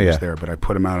obviously nobody was there, but I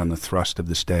put him out on the thrust of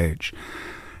the stage.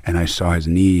 And I saw his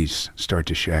knees start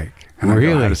to shake. And I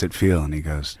go, how does it feel? And he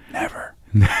goes, never.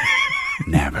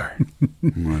 Never.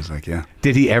 And I was like, yeah.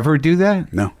 Did he ever do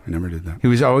that? No, I never did that. He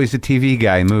was always a TV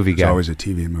guy, movie guy. He was always a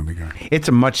TV and movie guy. It's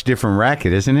a much different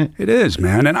racket, isn't it? It is,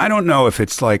 man. And I don't know if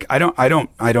it's like I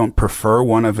don't prefer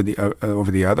one over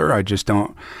the other. I just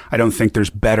don't. I don't think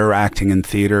there's better acting in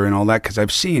theater and all that, because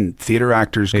I've seen theater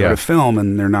actors go to film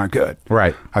and they're not good.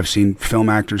 Right. I've seen film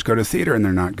actors go to theater and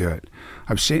they're not good.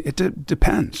 I've seen it.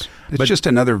 Depends. It's just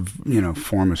another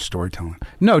form of storytelling.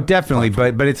 No, definitely.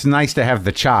 But it's nice to have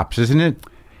the chops, isn't it?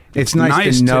 It's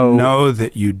nice to know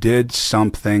that you did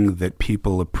something that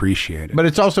people appreciated. But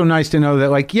it's also nice to know that,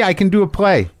 like, I can do a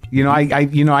play.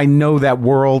 I know that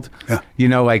world. Yeah.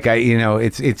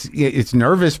 It's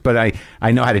nervous, but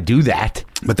I know how to do that.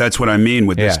 But that's what I mean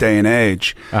with this day and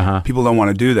age. People don't want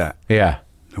to do that. Yeah.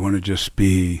 They want to just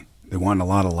be. They want a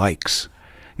lot of likes.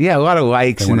 Yeah, a lot of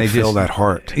likes, and they fill that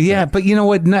heart. Yeah, but you know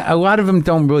what? A lot of them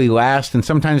don't really last, and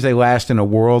sometimes they last in a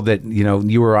world that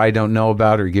you or I don't know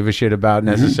about or give a shit about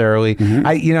necessarily.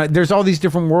 Mm-hmm. There's all these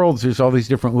different worlds. There's all these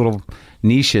different little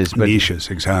niches. But niches,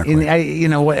 exactly.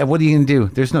 And what are you gonna do?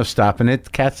 There's no stopping it.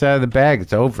 The cat's out of the bag.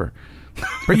 It's over.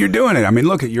 But you're doing it. I mean,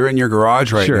 look, you're in your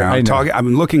garage right now. I'm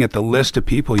been looking at the list of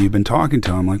people you've been talking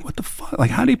to. I'm like, what the fuck?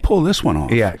 Like, how do you pull this one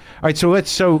off? Yeah. All right. So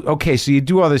you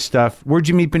do all this stuff. Where'd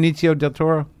you meet Benicio del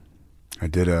Toro? I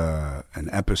did an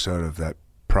episode of that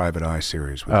Private Eye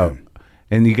series with him.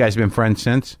 And you guys been friends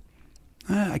since?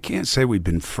 I can't say we've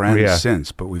been friends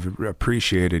since, but we've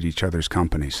appreciated each other's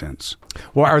company since.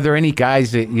 Well, are there any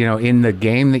guys that, in the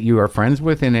game that you are friends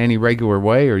with in any regular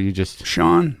way, or you just...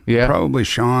 Sean. Yeah. Probably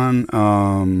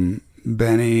Sean.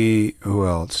 Benny, who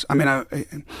else? I mean,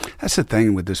 that's the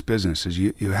thing with this business is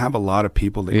you have a lot of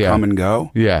people that come and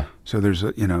go. Yeah. So there's,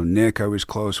 Nick I was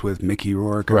close with, Mickey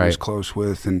Rourke I was close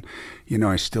with, and,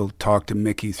 I still talk to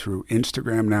Mickey through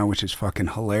Instagram now, which is fucking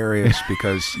hilarious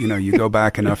because, you go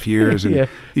back enough years and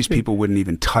these people wouldn't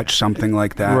even touch something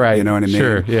like that. Right. You know what I mean?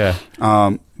 Sure, yeah.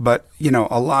 But,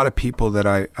 a lot of people that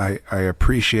I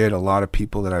appreciate, a lot of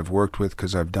people that I've worked with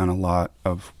because I've done a lot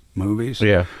of movies.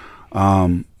 Yeah.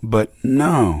 But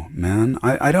no, man,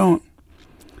 I don't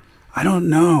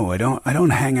know. I don't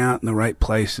hang out in the right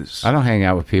places. I don't hang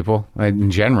out with people in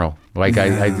general. Like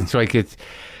it's like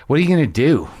what are you going to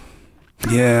do?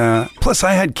 Yeah. Plus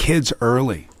I had kids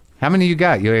early. How many you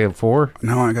got? You have 4?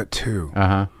 No, I got 2.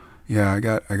 Uh-huh. Yeah, I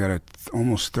got a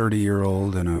almost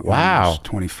 30-year-old and a almost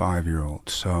 25-year-old.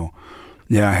 So,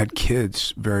 yeah, I had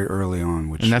kids very early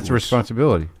on, and that's a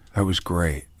responsibility. That was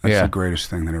great. That's the greatest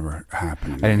thing that ever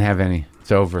happened to me. I didn't have any.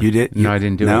 It's over. You did? No, I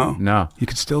didn't do it. No. You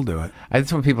could still do it.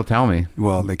 That's what people tell me.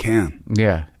 Well, they can.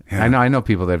 Yeah. I know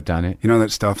people that have done it. You know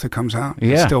that stuff that comes out?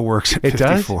 Yeah. It still works at 54. It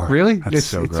does? Really? That's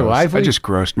so gross. Lively? I just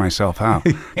grossed myself out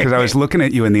because I was looking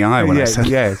at you in the eye when I said that.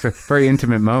 Yeah, it's a very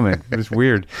intimate moment. It was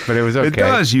weird, but it was okay. It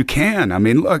does. You can. I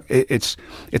mean, look, it's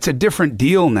a different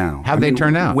deal now. How'd they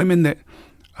turn out? Women that...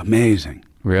 Amazing.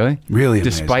 Really? Really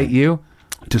amazing. Despite you?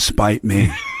 Despite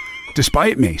me.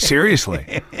 Despite me,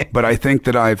 seriously. But I think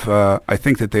that I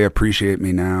think that they appreciate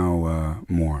me now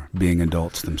more, being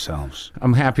adults themselves.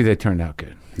 I'm happy they turned out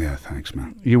good. Yeah, thanks,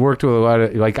 man. You worked with a lot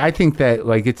of, I think that,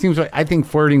 it seems like, I think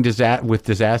Flirting with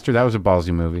Disaster, that was a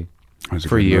ballsy movie. It was a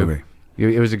good movie.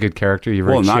 It was a good character. You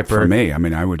were not for me. I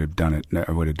mean, I would have done it.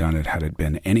 I would have done it had it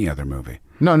been any other movie.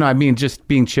 No, I mean, just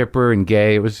being chipper and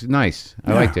gay. It was nice.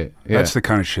 I liked it. Yeah. That's the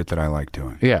kind of shit that I like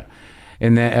doing. Yeah.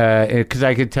 And then, because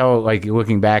I could tell,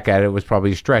 looking back at it, it was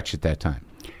probably a stretch at that time.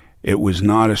 It was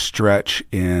not a stretch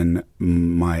in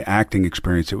my acting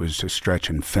experience. It was a stretch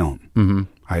in film. Mm-hmm.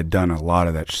 I had done a lot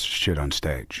of that shit on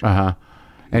stage. Uh-huh.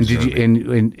 And did you?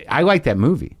 And I like that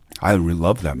movie. I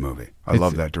love that movie. I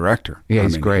love that director. Yeah,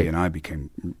 he's great. He and I became,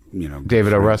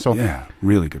 David O. Russell? Yeah,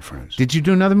 really good friends. Did you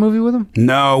do another movie with him?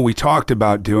 No, we talked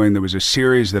about there was a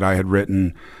series that I had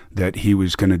written that he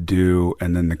was going to do,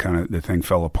 and then the thing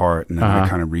fell apart, and then they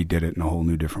kind of redid it in a whole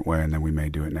new different way, and then we may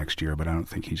do it next year. But I don't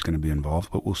think he's going to be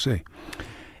involved, but we'll see.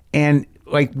 And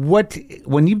like,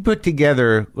 when you put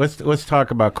together, let's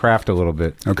talk about craft a little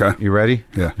bit. Okay, you ready?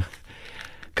 Yeah.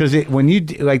 Because when you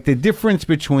like the difference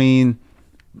between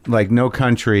like No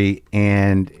Country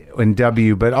and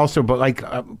W, but like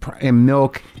and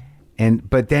Milk,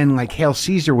 but then like Hail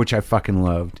Caesar, which I fucking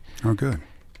loved. Oh, good.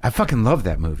 I fucking love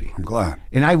that movie. I'm glad.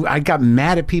 And I got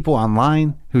mad at people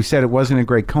online who said it wasn't a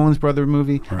great Coen's brother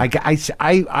movie. Right.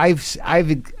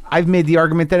 I've made the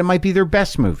argument that it might be their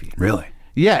best movie. Really?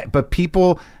 Yeah, but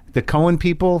the Coen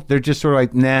people, they're just sort of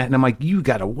like, nah. And I'm like, you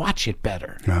got to watch it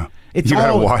better. Yeah. You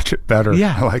got to watch it better.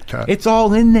 Yeah. I like that. It's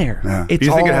all in there. Yeah. Do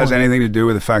you think it has anything to do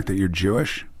with the fact that you're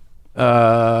Jewish? Because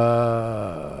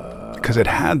it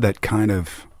had that kind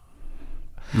of,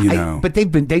 but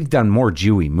they've done more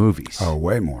Jewy movies. Oh,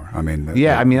 way more. I mean,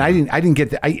 I didn't get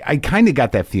that. I kind of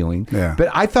got that feeling. Yeah. But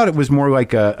I thought it was more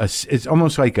like it's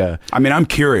almost like a. I mean, I'm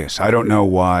curious. I don't know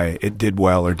why it did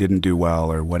well or didn't do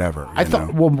well or whatever. I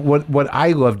thought. Well, what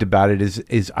I loved about it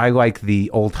is I like the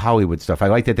old Hollywood stuff. I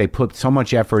like that they put so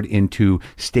much effort into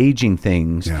staging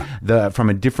things from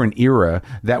a different era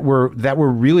that were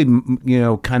really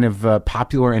kind of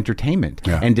popular entertainment,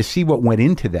 and to see what went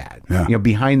into that,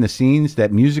 behind the scenes,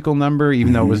 that musical number,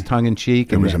 even though it was tongue in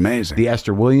cheek, it was amazing. The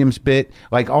Esther Williams bit,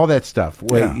 like all that stuff,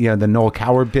 the Noel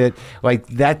Coward bit, like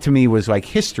that to me was like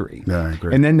history. Yeah, I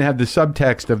agree. And then to have the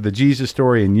subtext of the Jesus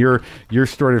story and your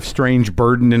sort of strange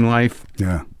burden in life.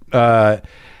 Yeah.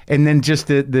 And then just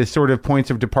the sort of points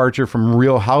of departure from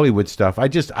real Hollywood stuff.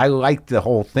 I liked the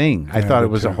whole thing. I thought it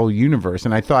was a whole universe,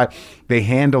 and I thought they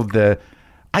handled the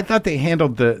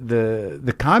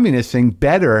communist thing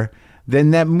better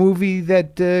than that movie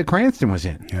that Cranston was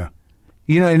in. Yeah.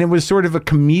 And it was sort of a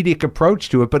comedic approach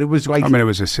to it, but it was like... I mean, it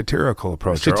was a satirical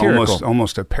approach.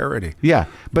 Almost a parody. Yeah.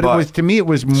 But to me, it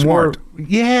was more... Smart.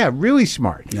 Yeah, really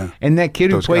smart. Yeah. And that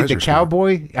kid who played the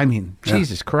cowboy, I mean,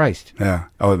 Jesus Christ. Yeah.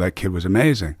 Oh, that kid was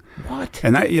amazing. What?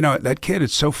 And that kid,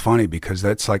 it's so funny because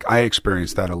that's like, I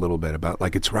experienced that a little bit about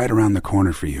like, it's right around the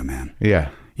corner for you, man.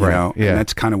 Yeah. You know, and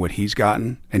that's kind of what he's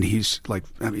gotten. And he's like,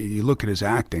 I mean, you look at his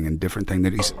acting and different thing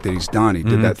that he's done. He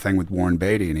did that thing with Warren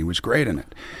Beatty, and he was great in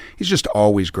it. He's just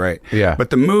always great. Yeah. But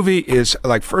the movie is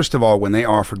like, first of all, when they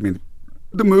offered me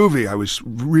the movie, I was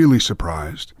really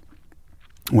surprised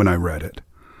when I read it.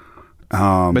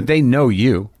 But they know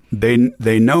you. They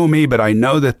know me, but I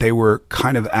know that they were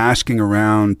kind of asking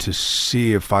around to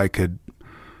see if I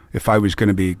was going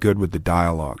to be good with the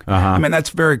dialogue. I mean,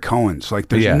 that's very Coen's. Like,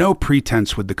 there's no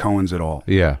pretense with the Coens at all.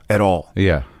 Yeah. At all.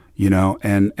 Yeah.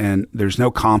 And there's no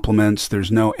compliments.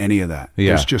 There's no any of that.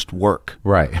 Yeah. There's just work.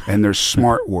 Right. And there's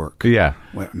smart work. Yeah.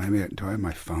 Wait, do I have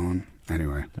my phone?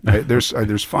 Anyway,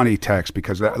 there's funny text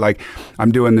because like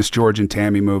I'm doing this George and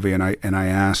Tammy movie, and I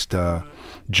asked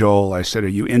Joel, I said, "Are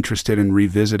you interested in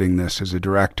revisiting this as a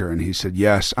director?" And he said,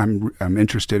 "Yes, I'm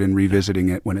interested in revisiting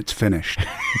it when it's finished."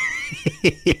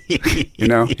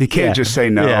 He can't just say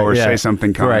no or say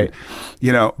something kind.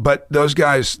 Right. But those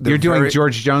guys, you're doing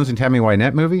George Jones and Tammy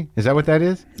Wynette movie? Is that what that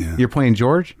is? Yeah. You're playing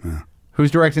George? Yeah.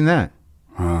 Who's directing that?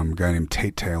 A guy named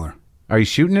Tate Taylor. Are you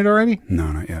shooting it already?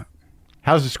 No, not yet.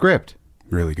 How's the script?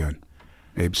 Really good.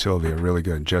 Abe Sylvia, really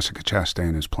good. Jessica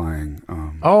Chastain is playing.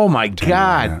 Oh my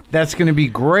God, that's going to be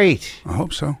great. I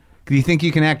hope so. Do you think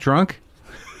you can act drunk?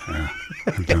 Yeah,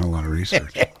 I've done a lot of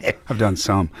research. I've done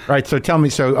some. Right. So tell me.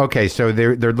 So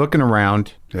they're looking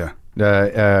around.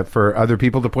 Yeah. For other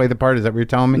people to play the part. Is that what you're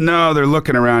telling me? No, they're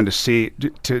looking around to see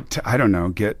to I don't know,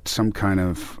 get some kind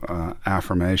of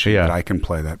affirmation that I can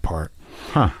play that part.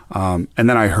 Huh. And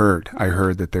then I heard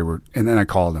that they were, and then I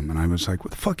called them and I was like,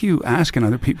 what the fuck are you asking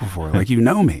other people for? Like, you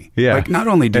know me. Yeah. Like, not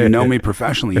only do you know me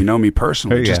professionally, you know me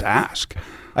personally. Just ask.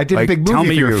 I did a big movie tell me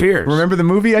for your you. fears. Remember the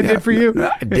movie I did for you?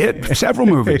 I did. Several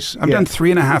movies. I've done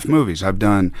 3.5 movies. I've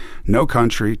done No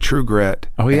Country, True Grit,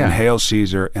 and Hail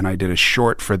Caesar, and I did a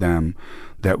short for them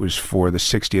that was for the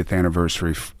 60th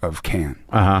anniversary of Cannes.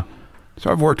 Uh-huh.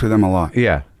 So I've worked with them a lot.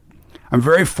 Yeah. I'm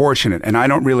very fortunate, and I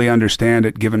don't really understand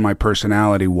it, given my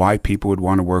personality, why people would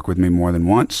want to work with me more than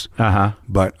once. Uh-huh.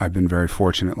 But I've been very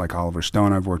fortunate, like Oliver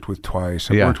Stone I've worked with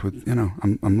twice. I've worked with,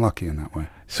 I'm lucky in that way.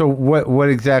 So what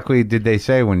exactly did they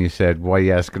say when you said, why are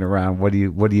you asking around? What do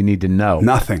you need to know?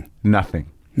 Nothing. Nothing.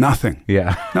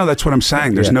 Yeah. No, that's what I'm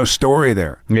saying. There's no story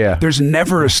there. Yeah. There's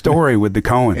never a story with the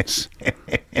Coens.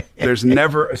 There's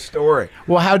never a story.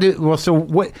 Well, so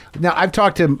what? Now, I've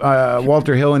talked to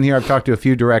Walter Hill in here. I've talked to a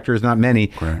few directors, not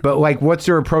many. Right. But like, what's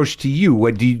their approach to you?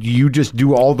 What do you just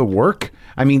do all the work?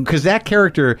 I mean, because that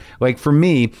character, like for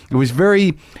me, it was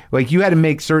very, like you had to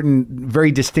make certain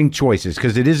very distinct choices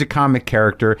because it is a comic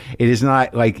character. It is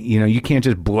not like, you can't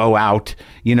just blow out.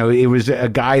 It was a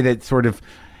guy that sort of,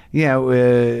 he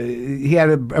had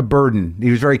a burden. He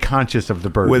was very conscious of the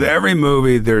burden. With every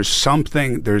movie, there's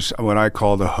what I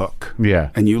call the hook. Yeah.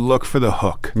 And you look for the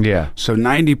hook. Yeah. So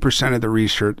 90% of the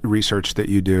research that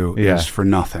you do is for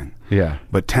nothing. Yeah.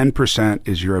 But 10%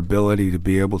 is your ability to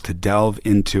be able to delve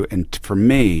into, and for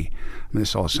me,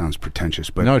 this all sounds pretentious,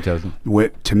 but no, it doesn't.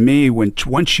 To me,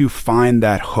 once you find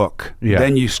that hook, yeah.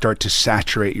 then you start to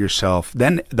saturate yourself.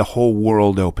 Then the whole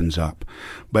world opens up.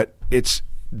 But it's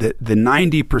the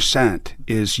 90%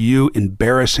 is you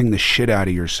embarrassing the shit out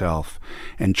of yourself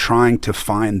and trying to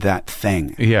find that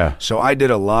thing. Yeah. So I did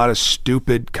a lot of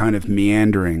stupid kind of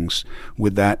meanderings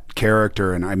with that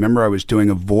character, and I remember I was doing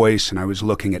a voice, and I was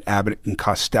looking at Abbott and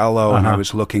Costello, and I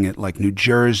was looking at like New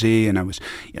Jersey, and I was,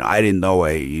 I didn't know,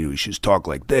 you should talk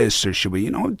like this, or should we,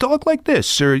 talk like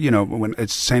this, or when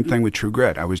it's the same thing with True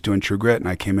Grit. I was doing True Grit, and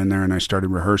I came in there and I started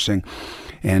rehearsing,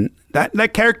 and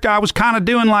that character I was kind of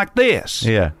doing like this.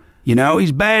 Yeah. He's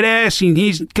badass and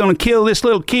he's going to kill this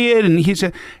little kid,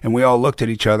 and we all looked at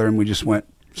each other and we just went,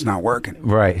 it's not working.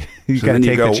 Right. You So got to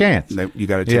then take the chance. You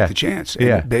got to take the chance. And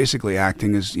Yeah. basically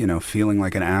acting is, feeling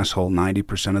like an asshole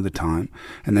 90% of the time,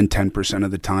 and then 10%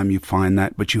 of the time you find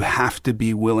that, but you have to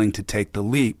be willing to take the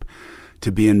leap,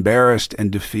 to be embarrassed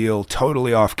and to feel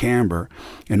totally off camber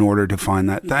in order to find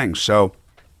that thing. So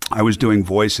I was doing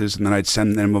voices, and then I'd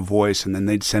send them a voice, and then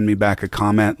they'd send me back a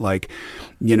comment like,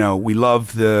 we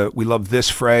love this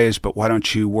phrase, but why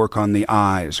don't you work on the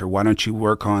eyes, or why don't you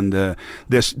work on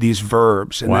these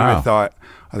verbs? And then I thought,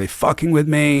 are they fucking with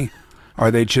me? Are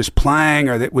they just playing?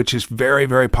 Which is very,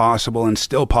 very possible and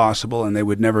still possible, and they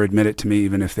would never admit it to me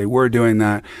even if they were doing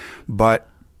that. But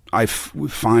I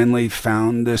finally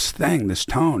found this thing, this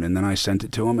tone, and then I sent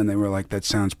it to them, and they were like, that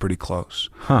sounds pretty close.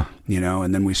 Huh.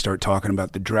 And then we start talking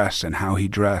about the dress and how he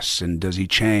dresses, and does he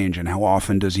change, and how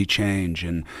often does he change,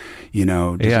 and,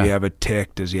 does he have a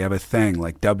tick, does he have a thing,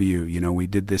 like we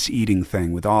did this eating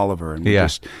thing with Oliver, and we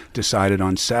just decided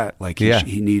on set, like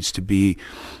he needs to be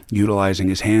utilizing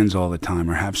his hands all the time,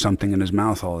 or have something in his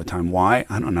mouth all the time. Why?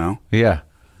 I don't know. Yeah.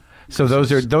 So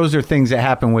those are things that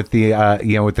happen with the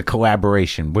with the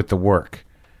collaboration, with the work.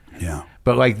 Yeah.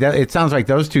 But like that, it sounds like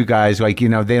those two guys, like they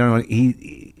don't.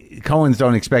 Coens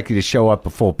don't expect you to show up a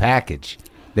full package.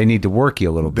 They need to work you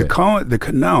a little bit.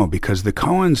 No, because the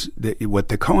Coens, what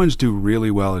the Coens do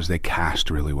really well is they cast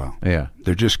really well. Yeah.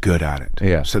 They're just good at it.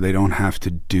 Yeah. So they don't have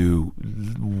to do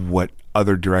what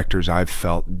other directors I've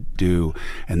felt do,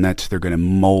 and that's they're going to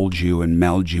mold you and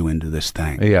meld you into this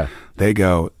thing. Yeah. They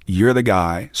go, you're the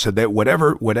guy, so that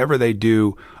whatever they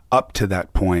do up to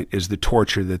that point is the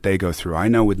torture that they go through. I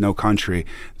know with No Country,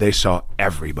 they saw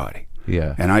everybody.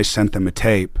 Yeah. And I sent them a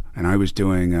tape, and I was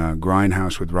doing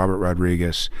Grindhouse with Robert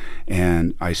Rodriguez,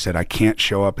 and I said, I can't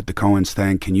show up at the Coens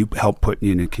thing. Can you help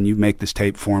can you make this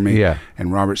tape for me? Yeah.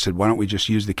 And Robert said, why don't we just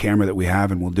use the camera that we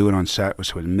have, and we'll do it on set. It was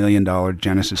a $1 million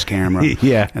Genesis camera.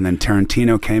 Yeah. And then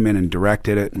Tarantino came in and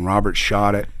directed it, and Robert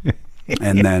shot it.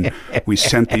 And then we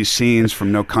sent these scenes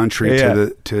from No Country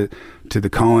to the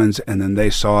Coens, and then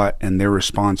they saw it, and their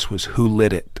response was, who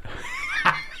lit it?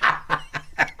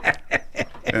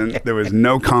 And there was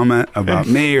no comment about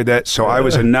me or that, so I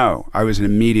was a no. I was an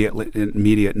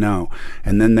immediate no.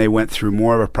 And then they went through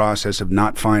more of a process of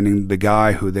not finding the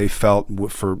guy who they felt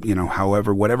for,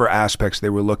 whatever aspects they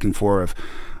were looking for of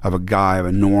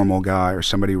a normal guy, or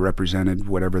somebody who represented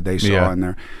whatever they saw in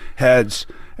their heads.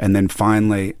 And then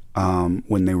finally,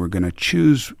 when they were going to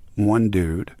choose one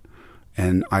dude,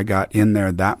 and I got in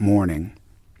there that morning,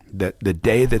 that the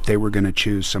day that they were going to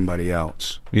choose somebody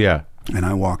else. Yeah. And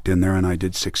I walked in there and I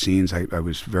did 6 scenes. I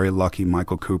was very lucky.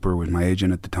 Michael Cooper was my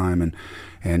agent at the time,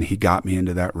 and he got me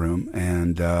into that room.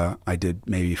 And I did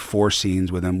maybe 4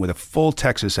 scenes with him with a full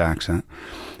Texas accent.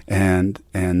 And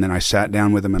then I sat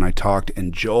down with him and I talked,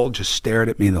 and Joel just stared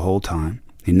at me the whole time.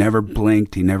 He never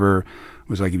blinked. He never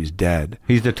was like he was dead.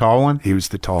 He's the tall one? He was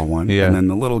the tall one. Yeah. And then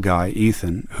the little guy,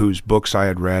 Ethan, whose books I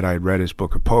had read his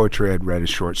book of poetry, I had read his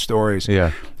short stories.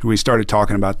 Yeah. We started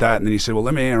talking about that, and then he said, well,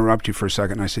 let me interrupt you for a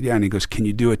second. And I said, yeah. And he goes, can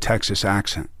you do a Texas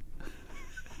accent?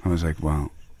 I was like,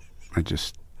 well, I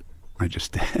just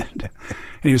did. And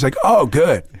he was like, oh,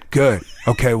 good.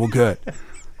 Okay, well, good.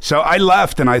 So I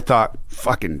left, and I thought,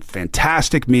 fucking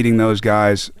fantastic meeting those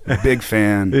guys. Big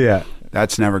fan. Yeah.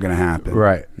 That's never going to happen.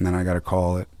 Right. And then I got a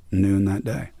call at noon that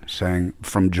day saying,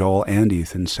 from Joel and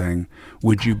Ethan, saying,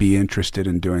 would you be interested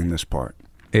in doing this part?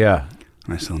 Yeah.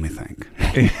 And I said, let me think.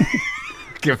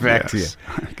 Get back to you.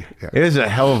 Yeah. It is a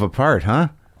hell of a part, huh?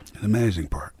 An amazing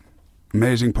part.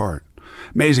 Amazing part.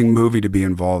 Amazing movie to be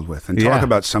involved with. And talk Yeah.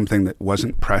 about something that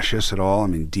wasn't precious at all. I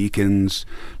mean, Deakins,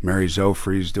 Mary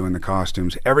Zofri's doing the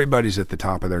costumes. Everybody's at the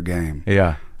top of their game.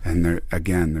 Yeah. And there,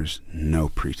 again, there's no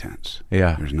pretense.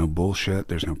 Yeah. There's no bullshit.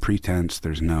 There's no pretense.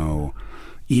 There's no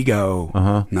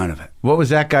ego. None of it. What was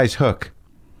that guy's hook?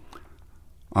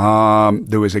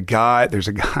 There's a guy,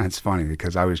 it's funny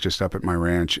because I was just up at my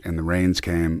ranch and the rains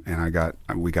came and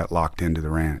we got locked into the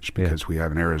ranch because we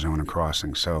have an Arizona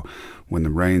crossing. So when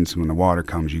the water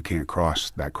comes, you can't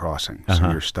cross that crossing.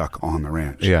 So you're stuck on the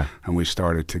ranch. Yeah. And we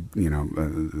started to,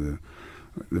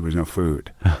 there was no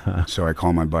food. So I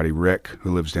called my buddy Rick,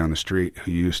 who lives down the street,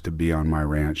 who used to be on my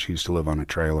ranch. He used to live on a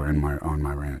trailer on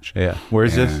my ranch. Yeah.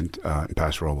 Where's this? In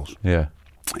Paso Robles. Yeah.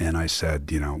 And I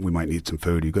said, we might need some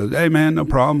food. He goes, hey, man, no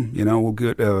problem. We'll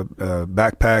get a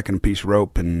backpack and a piece of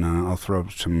rope, and I'll throw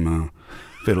some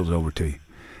fiddles over to you.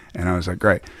 And I was like,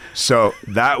 great. So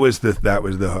that was the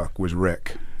hook, was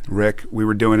Rick. Rick, we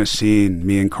were doing a scene,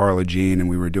 me and Carla Jean, and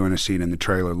we were doing a scene in the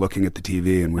trailer looking at the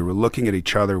TV, and we were looking at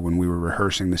each other when we were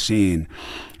rehearsing the scene,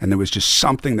 and there was just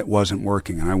something that wasn't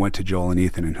working. And I went to Joel and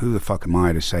Ethan, and who the fuck am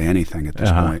I to say anything at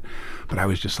this point? But I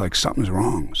was just like, something's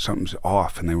wrong, something's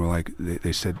off. And they were like,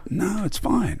 they said, no, it's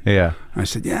fine. Yeah. I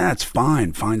said, yeah, it's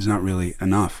fine. Fine's not really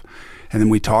enough. And then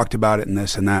we talked about it and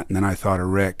this and that, and then I thought of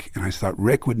Rick, and I thought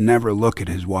Rick would never look at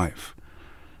his wife.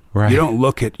 Right. You don't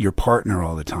look at your partner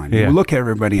all the time. Yeah. You look at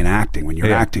everybody in acting. When you're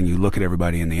Yeah. acting, you look at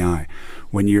everybody in the eye.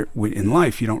 When you're in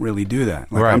life, you don't really do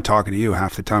that. Like Right. I'm talking to you,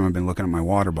 half the time I've been looking at my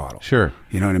water bottle. Sure.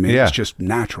 You know what I mean? Yeah. It's just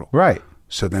natural. Right.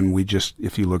 So then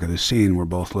if you look at the scene, we're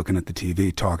both looking at the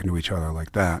TV, talking to each other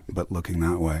like that, but looking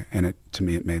that way. And to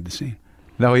me, it made the scene.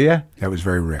 Oh, yeah? That was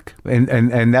very Rick.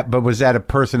 And that, but was that a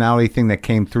personality thing that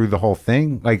came through the whole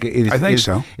thing? Like, I think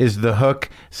so. Is the hook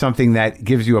something that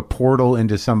gives you a portal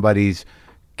into somebody's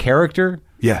character?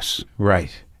 Yes.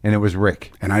 Right. And it was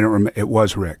Rick. And I don't remember, it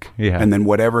was Rick. Yeah. And then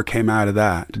whatever came out of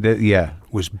that Yeah.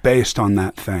 was based on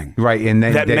that thing. Right. And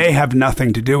then That may have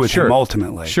nothing to do with him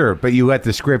ultimately. Sure. But you let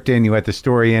the script in, you let the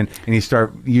story in, and you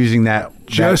start using that.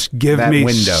 Just give that me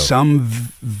window. some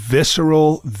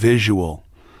visceral visual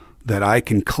that I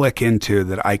can click into,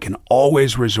 that I can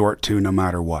always resort to no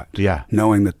matter what. Yeah.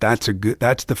 Knowing that that's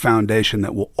the foundation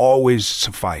that will always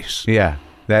suffice. Yeah.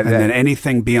 And then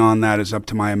anything beyond that is up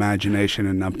to my imagination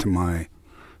and up to my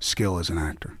skill as an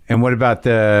actor. And what about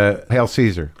the Hail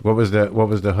Caesar? What was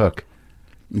the hook?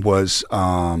 Was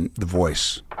the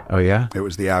voice. Oh, yeah? It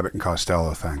was the Abbott and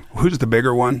Costello thing. Who's the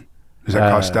bigger one? Is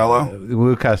that Costello?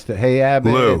 Lou Costello. Hey,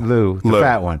 Abbott. Lou. The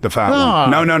fat one. The fat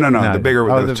one. No. The bigger,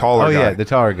 the taller guy. Oh, yeah, the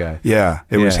taller guy. Yeah,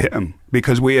 it was him.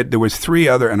 Because there was three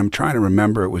other, and I'm trying to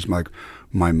remember, it was like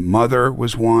my mother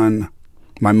was one,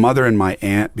 my mother and my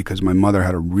aunt, because my mother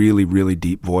had a really, really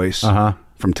deep voice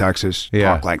from Texas,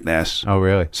 talk like this. Oh,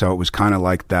 really? So it was kind of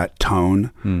like that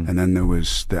tone. And then there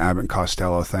was the Abbott and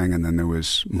Costello thing, and then there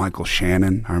was Michael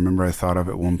Shannon. I remember I thought of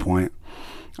at one point.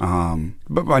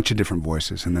 But a bunch of different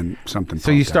voices, and then something.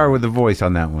 So you start with the voice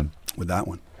on that one. With that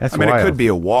one. That's wild. wild. It could be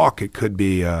a walk. It could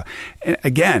be,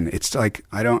 again, it's like,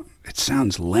 it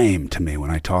sounds lame to me when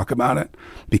I talk about it,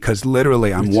 because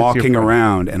literally I'm walking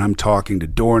around and I'm talking to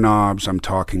doorknobs. I'm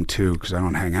talking to, because I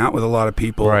don't hang out with a lot of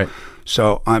people. Right.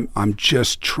 So I'm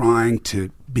just trying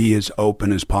to be as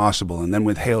open as possible. And then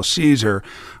with Hail Caesar,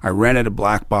 I rented a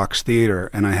black box theater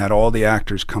and I had all the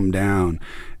actors come down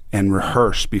and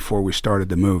rehearse before we started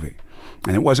the movie.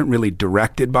 And it wasn't really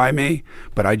directed by me,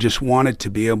 but I just wanted to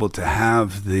be able to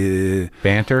have the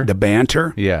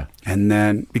banter. Yeah. And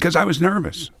then, because I was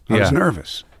nervous. I was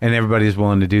nervous. And everybody's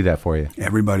willing to do that for you.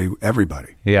 Everybody.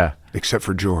 Yeah. Except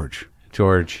for George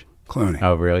Clooney.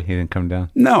 Oh, really? He didn't come down?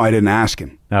 No, I didn't ask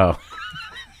him. Oh.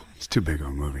 It's too big of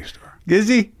a movie star. Is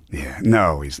he? Yeah.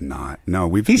 No, he's not.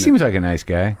 No, He seems like a nice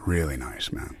guy. Really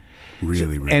nice, man.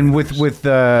 Really, really and nice. with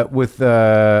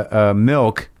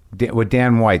Milk, with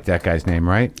Dan White, that guy's name,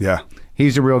 right? Yeah.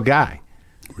 He's a real guy.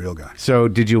 Real guy. So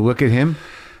did you look at him?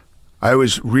 I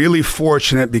was really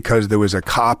fortunate because there was a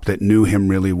cop that knew him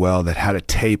really well that had a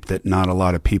tape that not a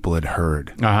lot of people had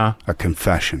heard. A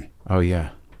confession. Oh, yeah.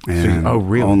 And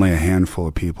really? Only a handful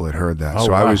of people had heard that. Oh,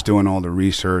 so wow. I was doing all the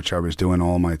research. I was doing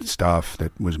all my stuff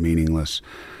that was meaningless.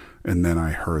 And then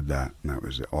I heard that, and that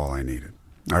was all I needed.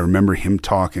 I remember him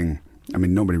talking. I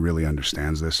mean, nobody really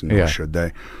understands this, and nor should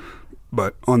they.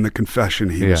 But on the confession,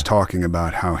 he was talking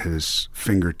about how his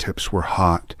fingertips were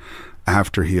hot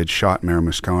after he had shot Mayor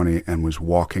Moscone and was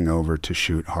walking over to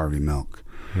shoot Harvey Milk.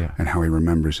 Yeah. And how he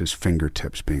remembers his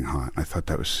fingertips being hot. I thought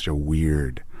that was such a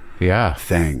weird Yeah.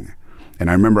 thing. And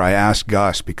I remember I asked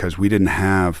Gus, because we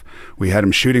had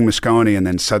him shooting Moscone, and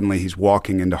then suddenly he's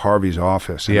walking into Harvey's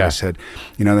office. And I said,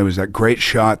 there was that great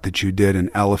shot that you did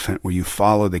in Elephant where you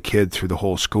follow the kid through the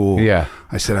whole school. Yeah.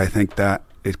 I said, I think that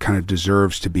it kind of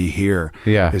deserves to be here,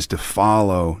 is to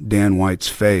follow Dan White's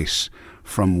face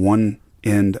from one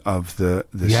end of the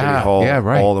city hall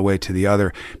all the way to the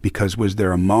other. Because was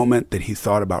there a moment that he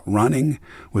thought about running?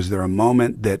 Was there a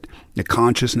moment that the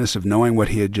consciousness of knowing what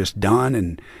he had just done,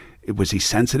 and was he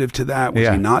sensitive to that? Was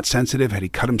he not sensitive? Had he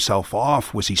cut himself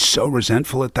off? Was he so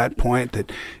resentful at that point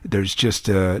that there's just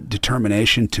a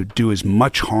determination to do as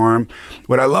much harm?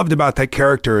 What I loved about that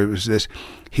character was this: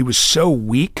 he was so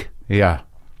weak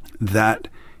that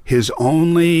his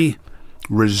only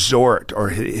resort, or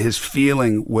his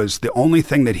feeling, was the only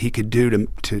thing that he could do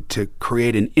to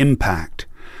create an impact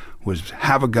was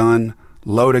have a gun,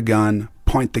 load a gun,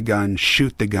 point the gun,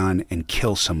 shoot the gun, and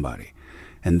kill somebody.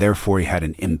 And therefore he had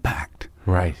an impact.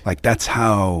 Right. Like, that's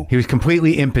how... He was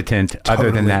completely impotent other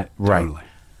than that. Right. Totally.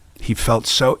 He felt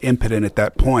so impotent at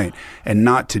that point, and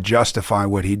not to justify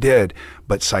what he did,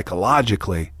 but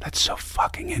psychologically, that's so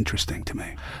fucking interesting to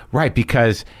me. Right,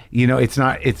 because it's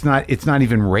not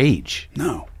even rage.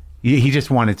 No. He just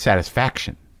wanted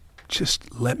satisfaction.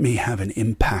 Just let me have an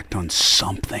impact on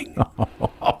something.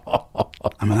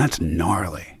 I mean, that's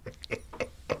gnarly.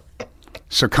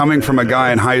 So coming from a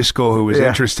guy in high school who was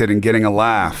interested in getting a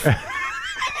laugh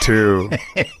to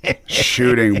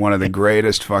shooting one of the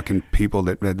greatest fucking people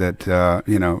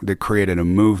that created a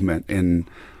movement in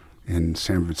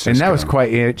San Francisco. And that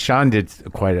was Sean did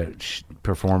quite a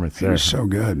performance there. He was so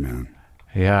good, man.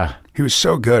 Yeah. He was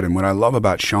so good. And what I love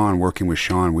about Sean, working with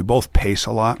Sean, we both pace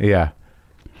a lot. Yeah.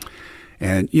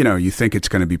 And, you think it's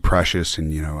going to be precious,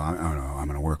 and, I don't know, I'm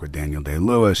going to work with Daniel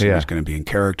Day-Lewis, and he's going to be in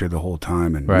character the whole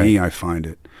time. And me, I find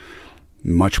it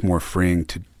much more freeing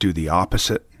to do the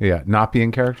opposite. Yeah, not be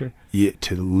in character? Yeah,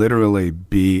 to literally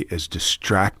be as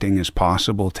distracting as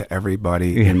possible to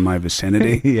everybody in my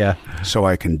vicinity. So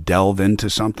I can delve into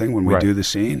something when we do the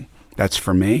scene. That's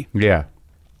for me. Yeah.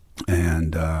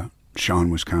 And Sean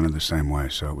was kind of the same way,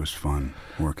 so it was fun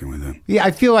working with him. Yeah,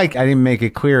 I feel like I didn't make it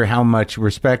clear how much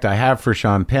respect I have for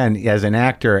Sean Penn as an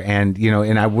actor, and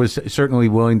and I was certainly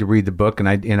willing to read the book, and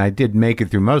I did make it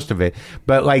through most of it.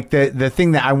 But like the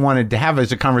thing that I wanted to have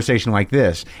is a conversation like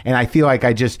this, and I feel like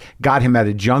I just got him at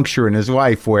a juncture in his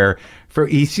life where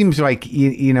he seems like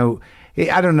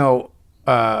I don't know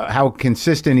how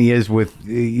consistent he is with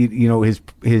his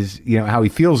how he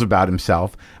feels about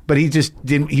himself, but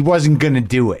he wasn't going to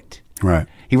do it. Right.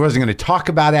 He wasn't going to talk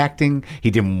about acting.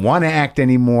 He didn't want to act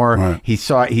anymore. Right. He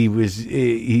saw it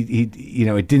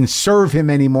didn't serve him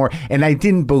anymore. And I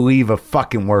didn't believe a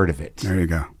fucking word of it. There you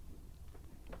go.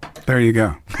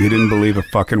 You didn't believe a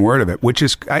fucking word of it, which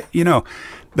is,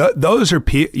 those are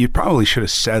you probably should have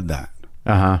said that.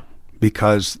 Uh-huh.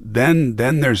 Because then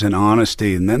there's an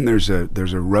honesty, and then there's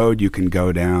a road you can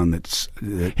go down that's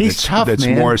tough, that's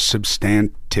man. More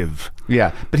substantive.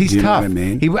 Yeah, but he's tough. Know what I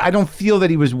mean? I don't feel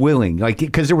that he was willing,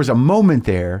 because there was a moment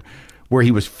there where he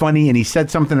was funny, and he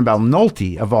said something about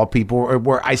Nolte of all people,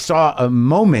 where I saw a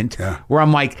moment where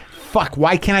I'm like, fuck,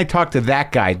 why can't I talk to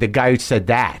that guy, the guy who said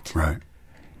that? Right.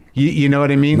 You know what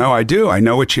I mean? No, I do. I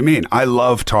know what you mean. I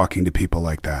love talking to people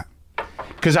like that.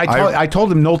 Because I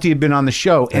told him Nolte had been on the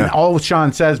show, and all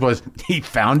Sean says was, he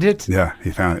found it? Yeah, he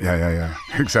found it. Yeah.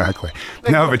 Exactly.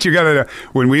 No, but you got to know,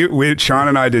 when Sean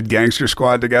and I did Gangster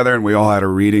Squad together, and we all had a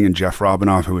reading, and Jeff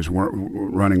Robinoff, who was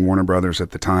running Warner Brothers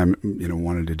at the time,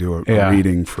 wanted to do a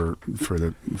reading for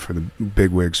the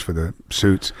bigwigs for the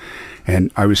suits.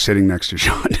 And I was sitting next to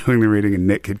Sean doing the reading, and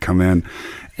Nick had come in,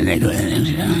 and they go,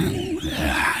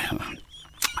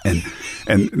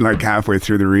 and like halfway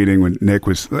through the reading, when Nick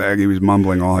was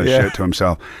mumbling all his shit to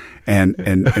himself,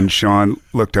 and Sean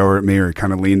looked over at me, or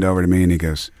kind of leaned over to me, and he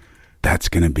goes, "That's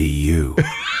gonna be you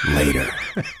later."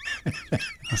 I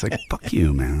was like, "Fuck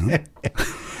you, man."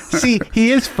 See,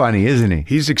 he is funny, isn't he?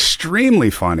 He's extremely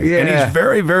funny, and he's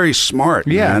very, very smart.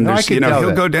 Yeah, man. no, I can tell he'll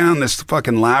that. go down this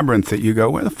fucking labyrinth that you go,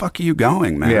 "Where the fuck are you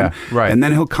going, man?" Yeah, right. And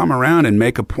then he'll come around and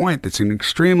make a point that's an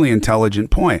extremely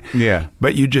intelligent point. Yeah,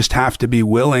 but you just have to be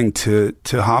willing to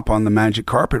hop on the magic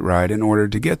carpet ride in order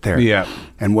to get there. Yeah.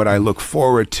 And what I look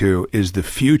forward to is the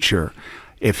future.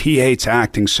 If he hates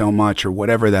acting so much, or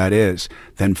whatever that is,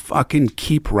 then fucking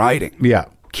keep writing. Yeah.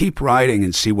 Keep writing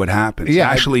and see what happens. Yeah,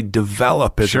 actually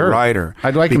develop as a writer.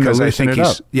 I'd like him to loosen it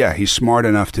up. He's smart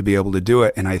enough to be able to do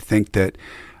it, and I think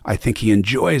he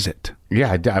enjoys it.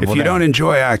 Yeah, if you don't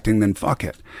enjoy acting, then fuck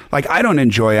it. Like, I don't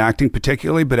enjoy acting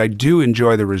particularly, but I do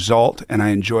enjoy the result, and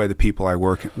I enjoy the people I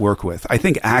work with. I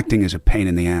think acting is a pain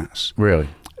in the ass. Really?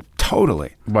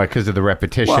 Totally. Why? Because of the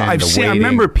repetition. Well, I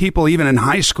remember people even in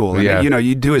high school, and Yeah.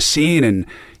 you do a scene, and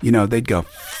they'd go,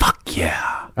 "Fuck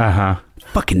yeah,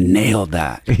 fucking nailed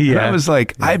that." Yeah. And I was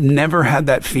like, I've never had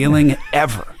that feeling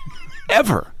ever.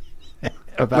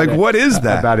 About Like, it. what is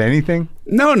that? About anything?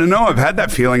 No. I've had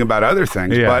that feeling about other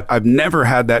things, Yeah. but I've never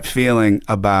had that feeling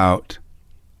about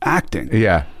acting.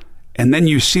 Yeah. And then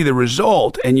you see the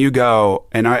result, and you go,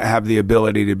 and I have the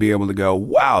ability to be able to go,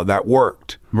 "Wow, that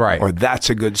worked," Right. Or "That's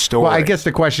a good story." Well, I guess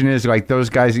the question is, like, those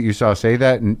guys that you saw say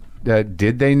that, and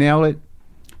did they nail it?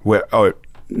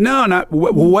 No, not.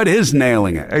 What is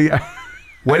nailing it? Yeah.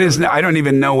 What is? I don't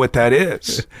even know what that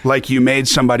is. Like, you made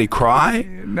somebody cry,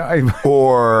 No,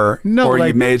 or No, you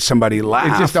like, made somebody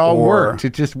laugh. it just all or- worked.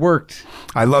 It just worked.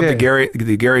 I love Yeah.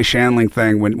 the Gary Shandling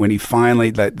thing when he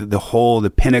finally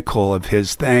the pinnacle of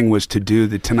his thing was to do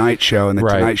the Tonight Show, and the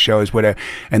Right. Tonight Show is whatever,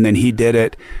 and then he did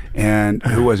it, and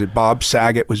who was it? Bob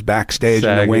Saget was backstage in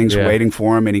Saget, the wings yeah. waiting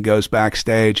for him, and he goes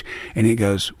backstage and he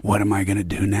goes, "What am I going to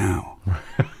do now?"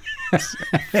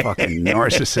 Fucking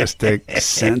narcissistic,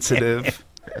 sensitive,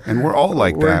 and we're all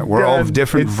like that. We're all done.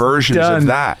 different It's versions done. of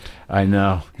that. I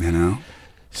know.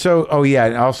 So,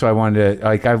 and also I wanted to,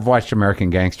 like, I've watched American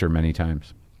Gangster many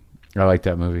times. I like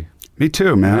that movie. Me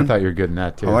too, I man. thought you were good in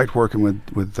that too. I liked working with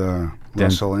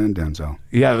Russell and Denzel.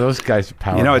 Yeah, those guys are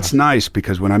powerful. It's nice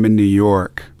because when I'm in New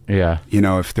York, Yeah.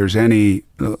 if there's any,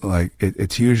 like,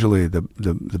 it's usually the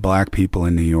black people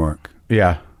in New York,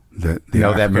 Yeah. the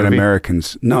Know that African movie?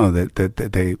 Americans, that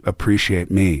they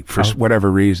appreciate me for whatever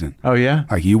reason. Oh, yeah?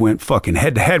 Like, you went fucking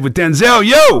head to head with Denzel,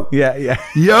 yo, Yeah, yeah.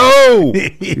 yo,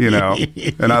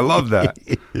 and I love that.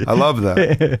 I love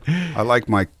that. I like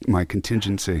my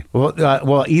contingency.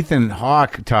 Well, Ethan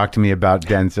Hawke talked to me about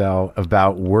Denzel,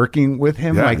 about working with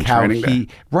him, Yeah, like and how training he,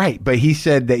 right. But he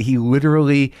said that he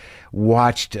literally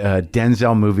watched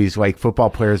Denzel movies like football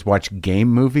players watch game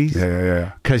movies.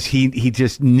 Yeah. Because he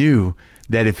just knew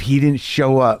that if he didn't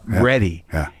show up ready,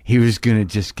 he was going to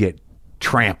just get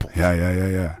trampled.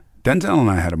 Yeah. Denzel and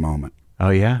I had a moment. Oh,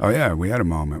 yeah? Oh yeah, we had a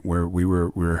moment where we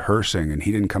were rehearsing, and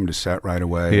he didn't come to set right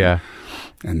away. Yeah.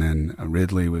 And then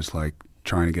Ridley was like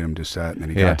trying to get him to set, and then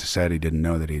he Yeah. got to set. He didn't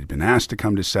know that he'd been asked to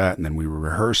come to set, and then we were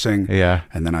rehearsing. Yeah.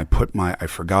 And then I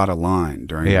forgot a line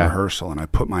during Yeah. rehearsal, and I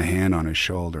put my hand on his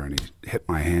shoulder, and he hit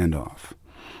my hand off.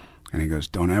 And he goes,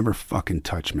 "Don't ever fucking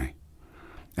touch me."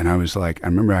 And I was like, I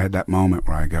remember I had that moment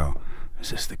where I go, "Is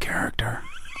this the character?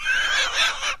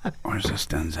 Or is this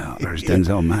Denzel? Or is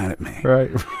Denzel mad at me?"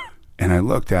 Right. And I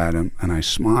looked at him and I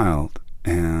smiled,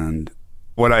 and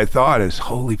what I thought is,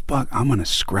 holy fuck, I'm going to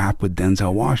scrap with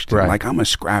Denzel Washington. Right. Like, I'm a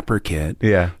scrapper kid.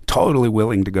 Yeah. Totally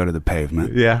willing to go to the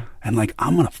pavement. Yeah. And like,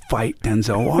 I'm going to fight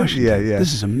Denzel Washington. Yeah.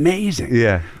 This is amazing.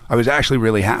 Yeah. I was actually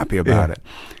really happy about it.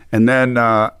 And then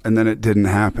it didn't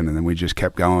happen, and then we just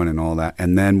kept going and all that.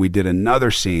 And then we did another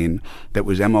scene that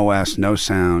was MOS, no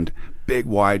sound, big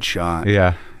wide shot.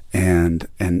 Yeah. And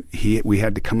we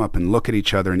had to come up and look at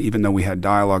each other, and even though we had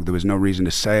dialogue, there was no reason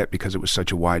to say it because it was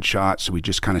such a wide shot. So we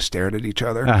just kind of stared at each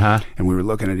other, and we were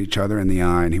looking at each other in the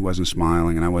eye, and he wasn't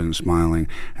smiling, and I wasn't smiling.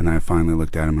 And then I finally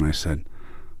looked at him and I said,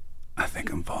 "I think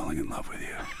I'm falling in love with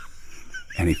you."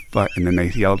 And and then they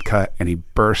yelled cut, and he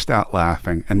burst out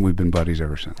laughing, and we've been buddies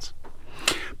ever since.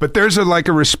 But there's a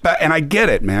respect, and I get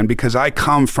it, man, because I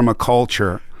come from a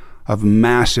culture of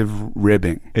massive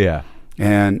ribbing. Yeah.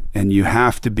 And you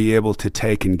have to be able to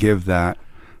take and give that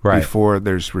before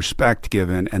there's respect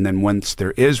given. And then once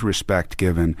there is respect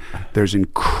given, there's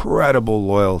incredible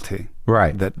loyalty.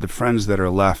 Right. That the friends that are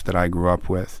left that I grew up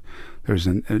with, there's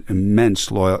an immense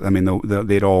loyalty. I mean,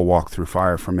 they'd all walk through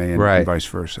fire for me, and vice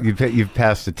versa. You've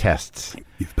passed the tests.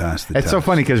 You've passed the It's test. so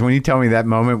funny because when you tell me that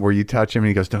moment where you touch him and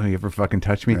he goes, "Don't you ever fucking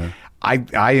touch me,"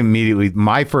 I immediately,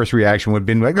 my first reaction would have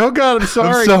been like, "Oh God, I'm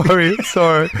sorry."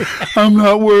 Sorry. I'm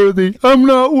not worthy.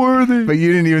 But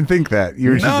you didn't even think that. You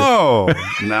were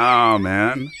just No,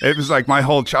 man. It was like my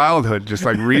whole childhood just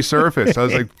like resurfaced. I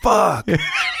was like, fuck, I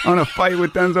want to fight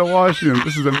with Denzel Washington.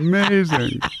 This is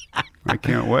amazing. I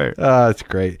can't wait. That's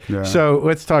great. Yeah. So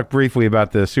let's talk briefly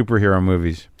about the superhero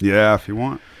movies. Yeah, if you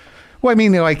want. Well, I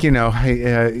mean, like,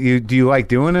 do you like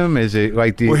doing them? Is it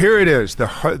like, Well, here it is. The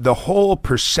whole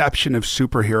perception of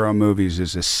superhero movies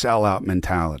is a sellout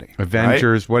mentality.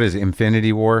 Avengers, what is it,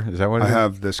 Infinity War? Is that what it I is?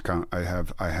 have this. I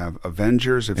have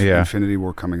Avengers of Yeah. Infinity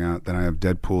War coming out. Then I have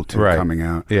Deadpool 2 Right. coming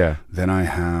out. Yeah. Then I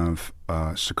have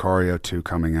Sicario 2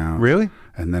 coming out. Really?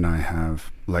 And then I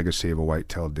have Legacy of a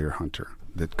White-tailed Deer Hunter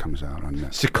that comes out on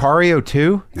Netflix. Sicario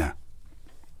 2? Yeah.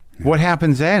 What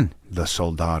happens then? The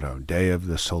Soldado, Day of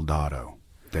the Soldado,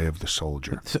 Day of the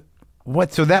Soldier.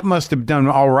 So that must have done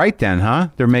all right then, huh?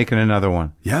 They're making another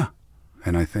one. Yeah.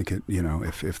 And I think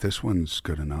if this one's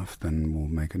good enough, then we'll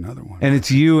make another one. And it's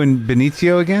you and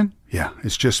Benicio again? Yeah,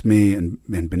 it's just me and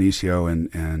Benicio,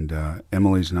 and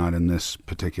Emily's not in this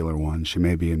particular one. She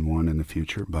may be in one in the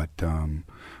future, but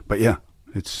yeah,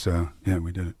 it's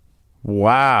we did it.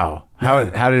 Wow. How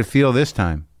did it feel this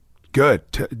time? Good,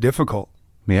 difficult.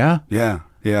 Yeah? Yeah.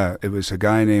 It was a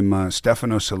guy named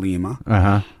Stefano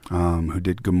Salima, who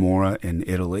did Gomorrah in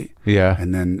Italy. Yeah.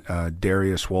 And then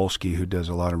Darius Wolski, who does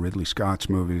a lot of Ridley Scott's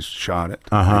movies, shot it.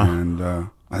 And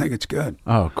I think it's good.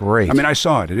 Oh, great. I mean, I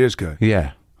saw it. It is good.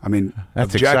 Yeah. I mean,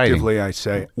 That's objectively, exciting. I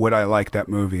say, would I like that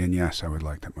movie? And yes, I would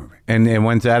like that movie. And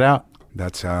when's that out?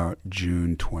 That's out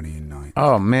June 29th.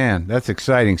 Oh, man, that's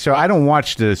exciting. So I don't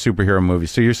watch the superhero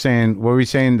movies. So you're saying, what were you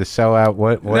saying, the sellout?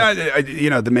 What?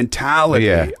 The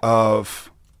mentality of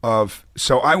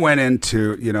so I went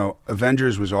into,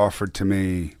 Avengers was offered to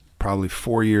me probably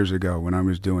 4 years ago when I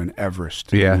was doing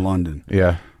Everest in London.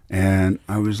 Yeah. And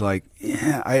I was like,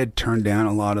 I had turned down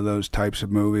a lot of those types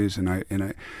of movies, and I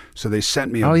so they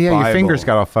sent me a Oh, yeah, Bible. your fingers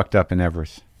got all fucked up in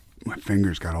Everest. My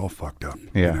fingers got all fucked up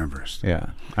in Everest.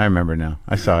 Yeah, I remember now.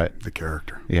 I saw it. The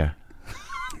character. Yeah.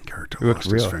 The character It looks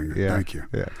lost his real. finger. Yeah. Thank you.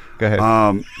 Yeah. Go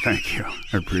ahead. Thank you.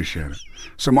 I appreciate it.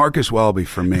 So Marcus Welby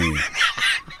for me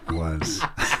was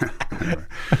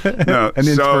An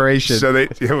inspiration. So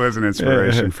it was an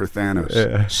inspiration for Thanos.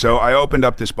 Yeah. So I opened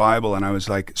up this Bible and I was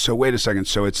like, so wait a second.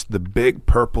 So it's the big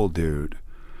purple dude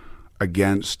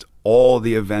against all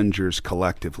the Avengers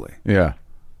collectively. Yeah.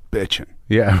 Bitching.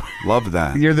 Yeah. Love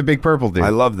that. You're the big purple dude. I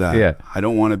love that. Yeah. I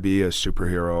don't want to be a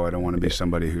superhero. I don't want to be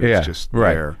somebody who's just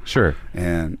right. there. Sure.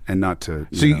 And not to.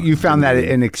 So you found that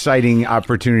an exciting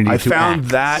opportunity I to found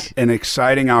act. that an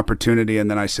exciting opportunity, and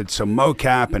then I said, so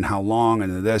mocap and how long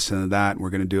and this and that, we're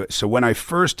going to do it. So when I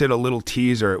first did a little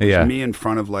teaser, it was me in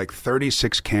front of like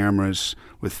 36 cameras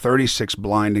with 36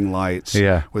 blinding lights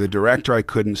with a director I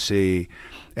couldn't see,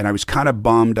 and I was kind of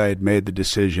bummed I had made the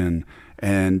decision,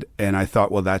 and I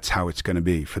thought, well, that's how it's going to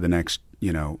be for the next,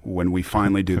 when we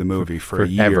finally do the movie for a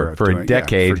year. For a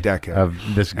decade of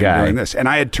this guy. Doing this. And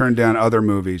I had turned down other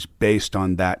movies based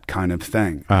on that kind of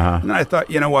thing. And I thought,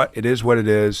 you know what? It is what it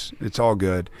is. It's all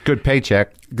good. Good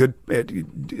paycheck. Good.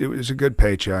 It was a good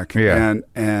paycheck. Yeah.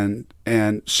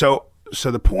 And so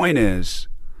the point is,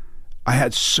 I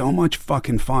had so much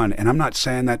fucking fun. And I'm not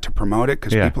saying that to promote it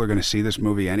because people are going to see this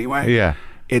movie anyway. Yeah.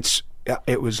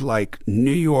 It was like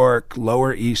New York,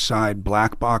 Lower East Side,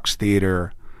 black box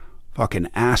theater, fucking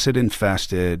acid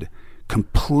infested,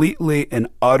 completely and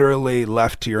utterly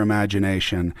left to your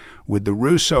imagination, with the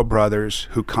Russo brothers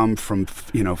who come from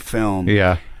film,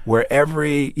 where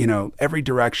every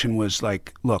direction was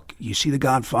like, look, you see The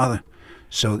Godfather.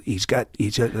 So he's got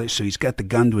the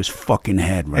gun to his fucking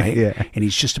head, right? Yeah. And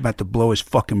he's just about to blow his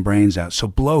fucking brains out. So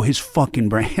blow his fucking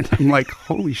brain. I'm like,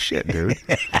 holy shit, dude.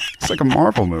 It's like a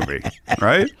Marvel movie,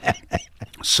 right?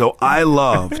 So I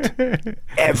loved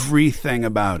everything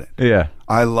about it. Yeah.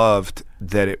 I loved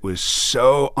that it was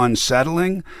so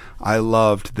unsettling. I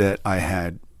loved that I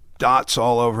had dots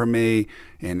all over me,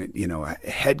 and a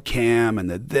head cam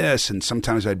and this, and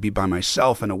sometimes I'd be by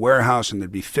myself in a warehouse and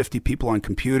there'd be 50 people on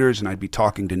computers and I'd be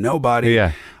talking to nobody.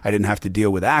 I didn't have to deal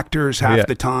with actors half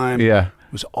the time. It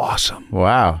was awesome.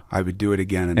 Wow. I would do it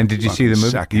again. And did you see the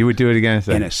movie? Second. You would do it again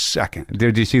in a second.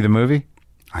 Did you see the movie?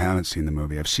 I haven't seen the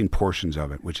movie. I've seen portions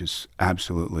of it, which is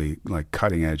absolutely like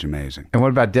cutting edge amazing. And what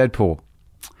about Deadpool?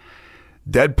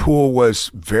 Deadpool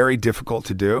was very difficult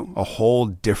to do. A whole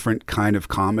different kind of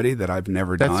comedy that I've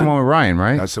never done. That's the one with Ryan,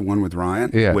 right? That's the one with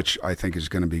Ryan, Yeah. which I think is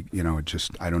going to be,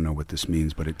 I don't know what this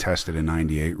means, but it tested in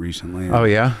 98 recently. Oh,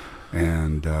 yeah?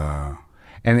 And are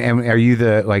you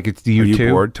it's you are you too?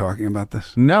 bored talking about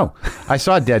this? No. I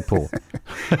saw Deadpool.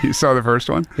 You saw the first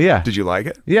one? Yeah. Did you like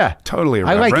it? Yeah. Totally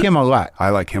I irreverent. like him a lot.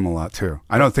 I like him a lot too.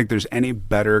 I don't think there's any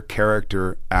better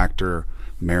character actor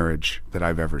marriage that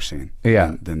I've ever seen.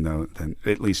 Than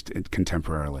at least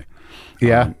contemporarily.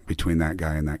 Between that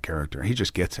guy and that character, he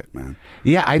just gets it, man.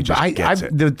 Yeah,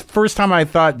 the first time I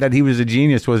thought that he was a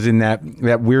genius was in that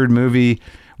weird movie.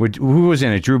 Who was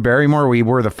in it? Drew Barrymore, where he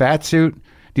wore the fat suit. Do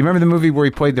you remember the movie where he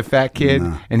played the fat kid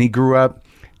and he grew up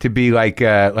to be like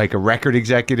a record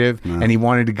executive and he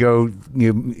wanted to go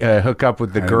hook up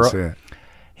with the girl? I didn't see it.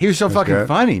 He was so fucking good.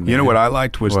 funny, man. You know what I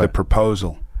liked was The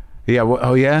Proposal. Yeah.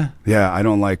 Oh, yeah? Yeah, I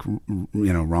don't like,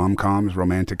 rom-coms,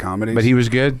 romantic comedies. But he was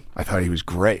good? I thought he was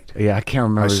great. Yeah, I can't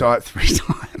remember. I saw it 3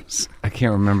 times. I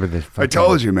can't remember the I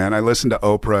told you, man. I listened to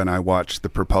Oprah and I watched The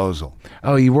Proposal.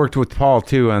 Oh, you worked with Paul,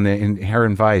 too, on the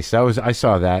Inherent Vice. I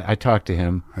saw that. I talked to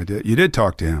him. I did. You did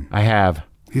talk to him. I have.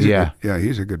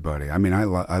 He's a good buddy. I mean, I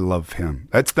love him.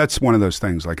 That's one of those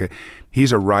things. Like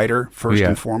he's a writer first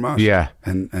and foremost. Yeah,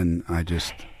 and I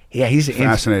just. Yeah, he's a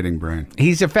fascinating brain.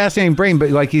 He's a fascinating brain, but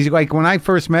like he's like when I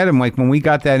first met him, like when we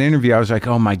got that interview, I was like,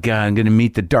 oh my God, I'm going to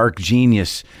meet the dark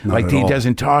genius. Like he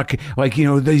doesn't talk, like, you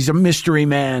know, he's a mystery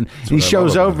man. And he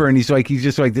shows over and he's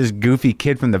just like this goofy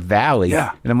kid from the valley.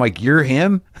 Yeah. And I'm like, you're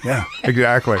him? Yeah,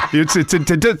 exactly.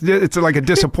 It's like a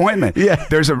disappointment. Yeah.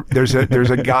 There's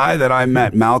a guy that I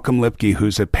met, Malcolm Lipke,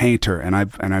 who's a painter, and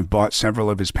I've bought several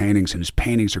of his paintings, and his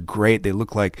paintings are great. They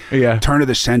look like turn of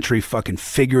the century fucking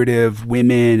figurative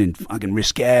women and fucking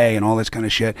risque and all this kind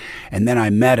of shit. And then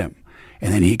I met him,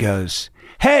 and then he goes,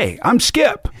 "Hey, I'm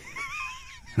Skip,"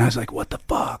 and I was like, "What the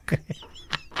fuck?"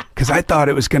 Because I thought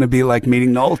it was going to be like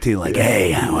meeting Nolte, like, "Hey,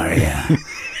 how are you?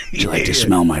 Would you like to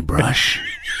smell my brush?"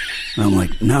 And I'm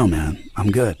like, "No, man,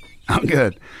 I'm good. I'm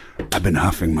good. I've been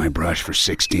huffing my brush for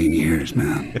 16 years,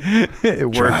 man. It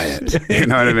works. Try it." You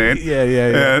know what I mean?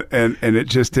 Yeah. And it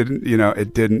just didn't,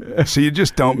 it didn't. So you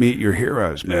just don't meet your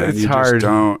heroes, man. It's you hard. Just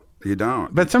don't. You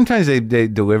don't. But sometimes they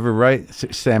deliver, right?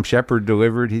 Sam Shepard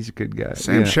delivered. He's a good guy.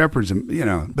 Sam Shepard's,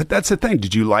 but that's the thing.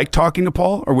 Did you like talking to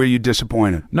Paul, or were you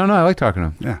disappointed? No, I like talking to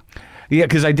him. Yeah. Yeah,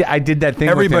 because I did that thing.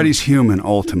 Everybody's human,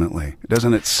 ultimately.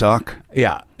 Doesn't it suck?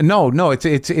 Yeah. No,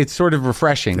 it's sort of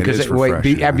refreshing. It is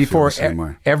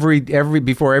refreshing.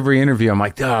 Before every interview, I'm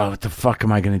like, oh, what the fuck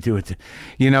am I going to do with it?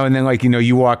 And then like,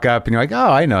 you walk up and you're like,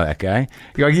 oh, I know that guy.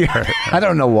 You're like, yeah, I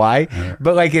don't know why,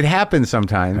 but like it happens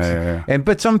sometimes. Yeah.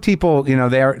 But some people,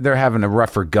 they're having a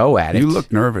rougher go at it. You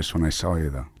looked nervous when I saw you,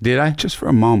 though. Did I? Just for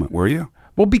a moment, were you?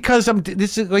 Well, because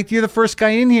this is like you're the first guy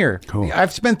in here. Cool.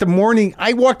 I've spent the morning.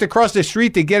 I walked across the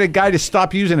street to get a guy to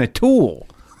stop using a tool.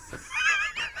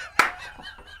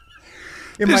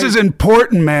 This is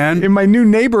important, man. In my new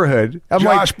neighborhood.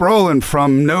 Josh Brolin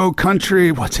from No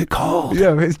Country. What's it called?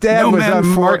 Yeah, his dad was on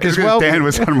Marcus Welby. His dad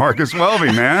was on Marcus Welby,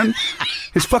 man.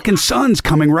 His fucking son's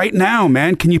coming right now,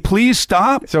 man. Can you please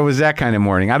stop? So it was that kind of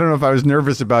morning. I don't know if I was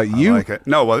nervous about you. I like it.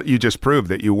 No, well, you just proved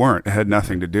that you weren't. It had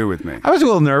nothing to do with me. I was a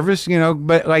little nervous,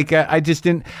 but like I just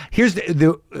didn't. Here's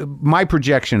my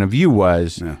projection of you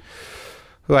was. Yeah.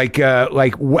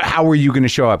 How were you going to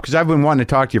show up? Because I've been wanting to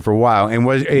talk to you for a while,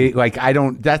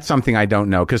 and that's something I don't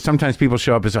know. Because sometimes people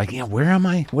show up as like, where am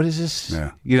I? What is this?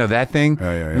 Yeah. That thing.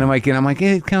 Yeah. And I'm like,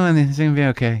 hey, come on, it's gonna be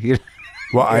okay.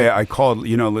 Well, I called,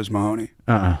 Liz Mahoney?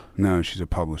 No, she's a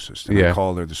publicist. And I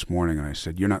called her this morning and I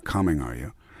said, "You're not coming, are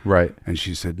you?" Right. And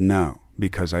she said, "No,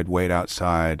 because I'd wait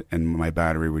outside and my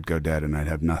battery would go dead and I'd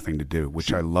have nothing to do,"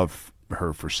 which I love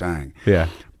her for saying. Yeah.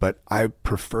 But I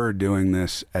prefer doing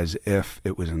this as if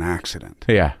it was an accident.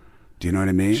 Yeah. Do you know what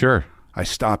I mean? Sure. I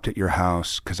stopped at your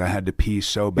house because I had to pee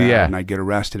so bad, and I'd get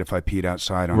arrested if I peed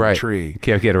outside on a tree. You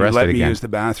can't get arrested again. again. Let me use the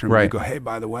bathroom. Right. And you go, "Hey,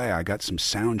 by the way, I got some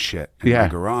sound shit in my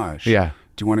garage. Yeah.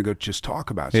 Do you want to go just talk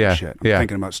about some shit? I'm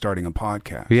thinking about starting a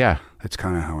podcast." Yeah. That's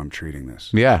kind of how I'm treating this.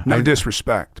 Yeah. No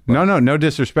disrespect. No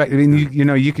disrespect. I mean,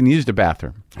 you can use the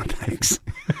bathroom. Thanks.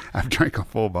 I've drank a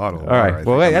full bottle. All right.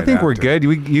 Well, I think we're good.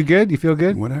 You good? You feel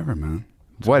good? Whatever, man.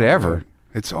 Whatever.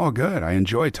 It's all good. I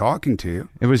enjoy talking to you.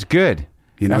 It was good.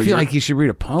 I feel like you should read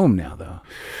a poem now, though.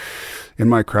 In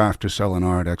my craft to sell an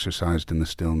art exercised in the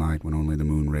still night when only the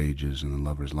moon rages and the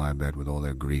lovers lie abed with all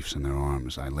their griefs in their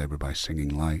arms, I labor by singing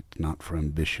light, not for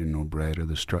ambition or bread or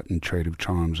the strut and trade of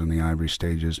charms in the ivory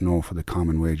stages, nor for the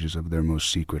common wages of their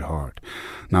most secret heart.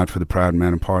 Not for the proud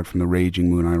man apart from the raging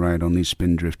moon I write on these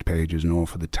spindrift pages, nor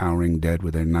for the towering dead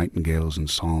with their nightingales and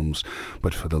psalms,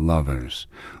 but for the lovers,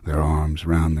 their arms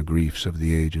round the griefs of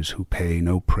the ages, who pay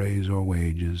no praise or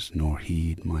wages, nor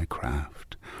heed my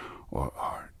craft or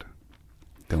art.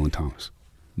 Dylan Thomas.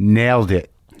 Nailed it.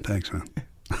 Thanks, man.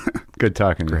 Good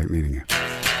talking to you. Great meeting you.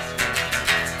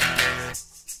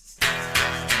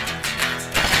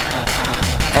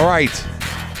 All right.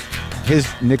 His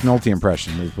Nick Nolte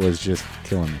impression was just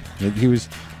killing me.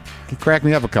 He cracked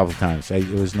me up a couple times. It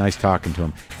was nice talking to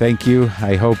him. Thank you.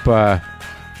 I hope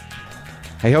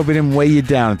it didn't weigh you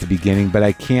down at the beginning, but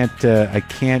I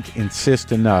can't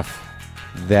insist enough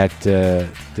that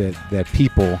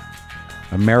people,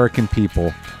 American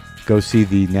people, go see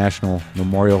the National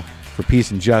Memorial for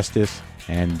Peace and Justice,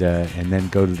 and then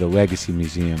go to the Legacy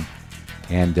Museum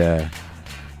and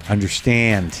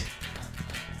understand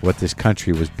what this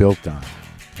country was built on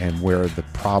and where the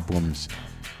problems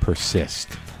persist.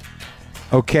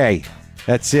 Okay,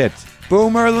 that's it.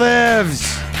 Boomer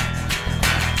lives!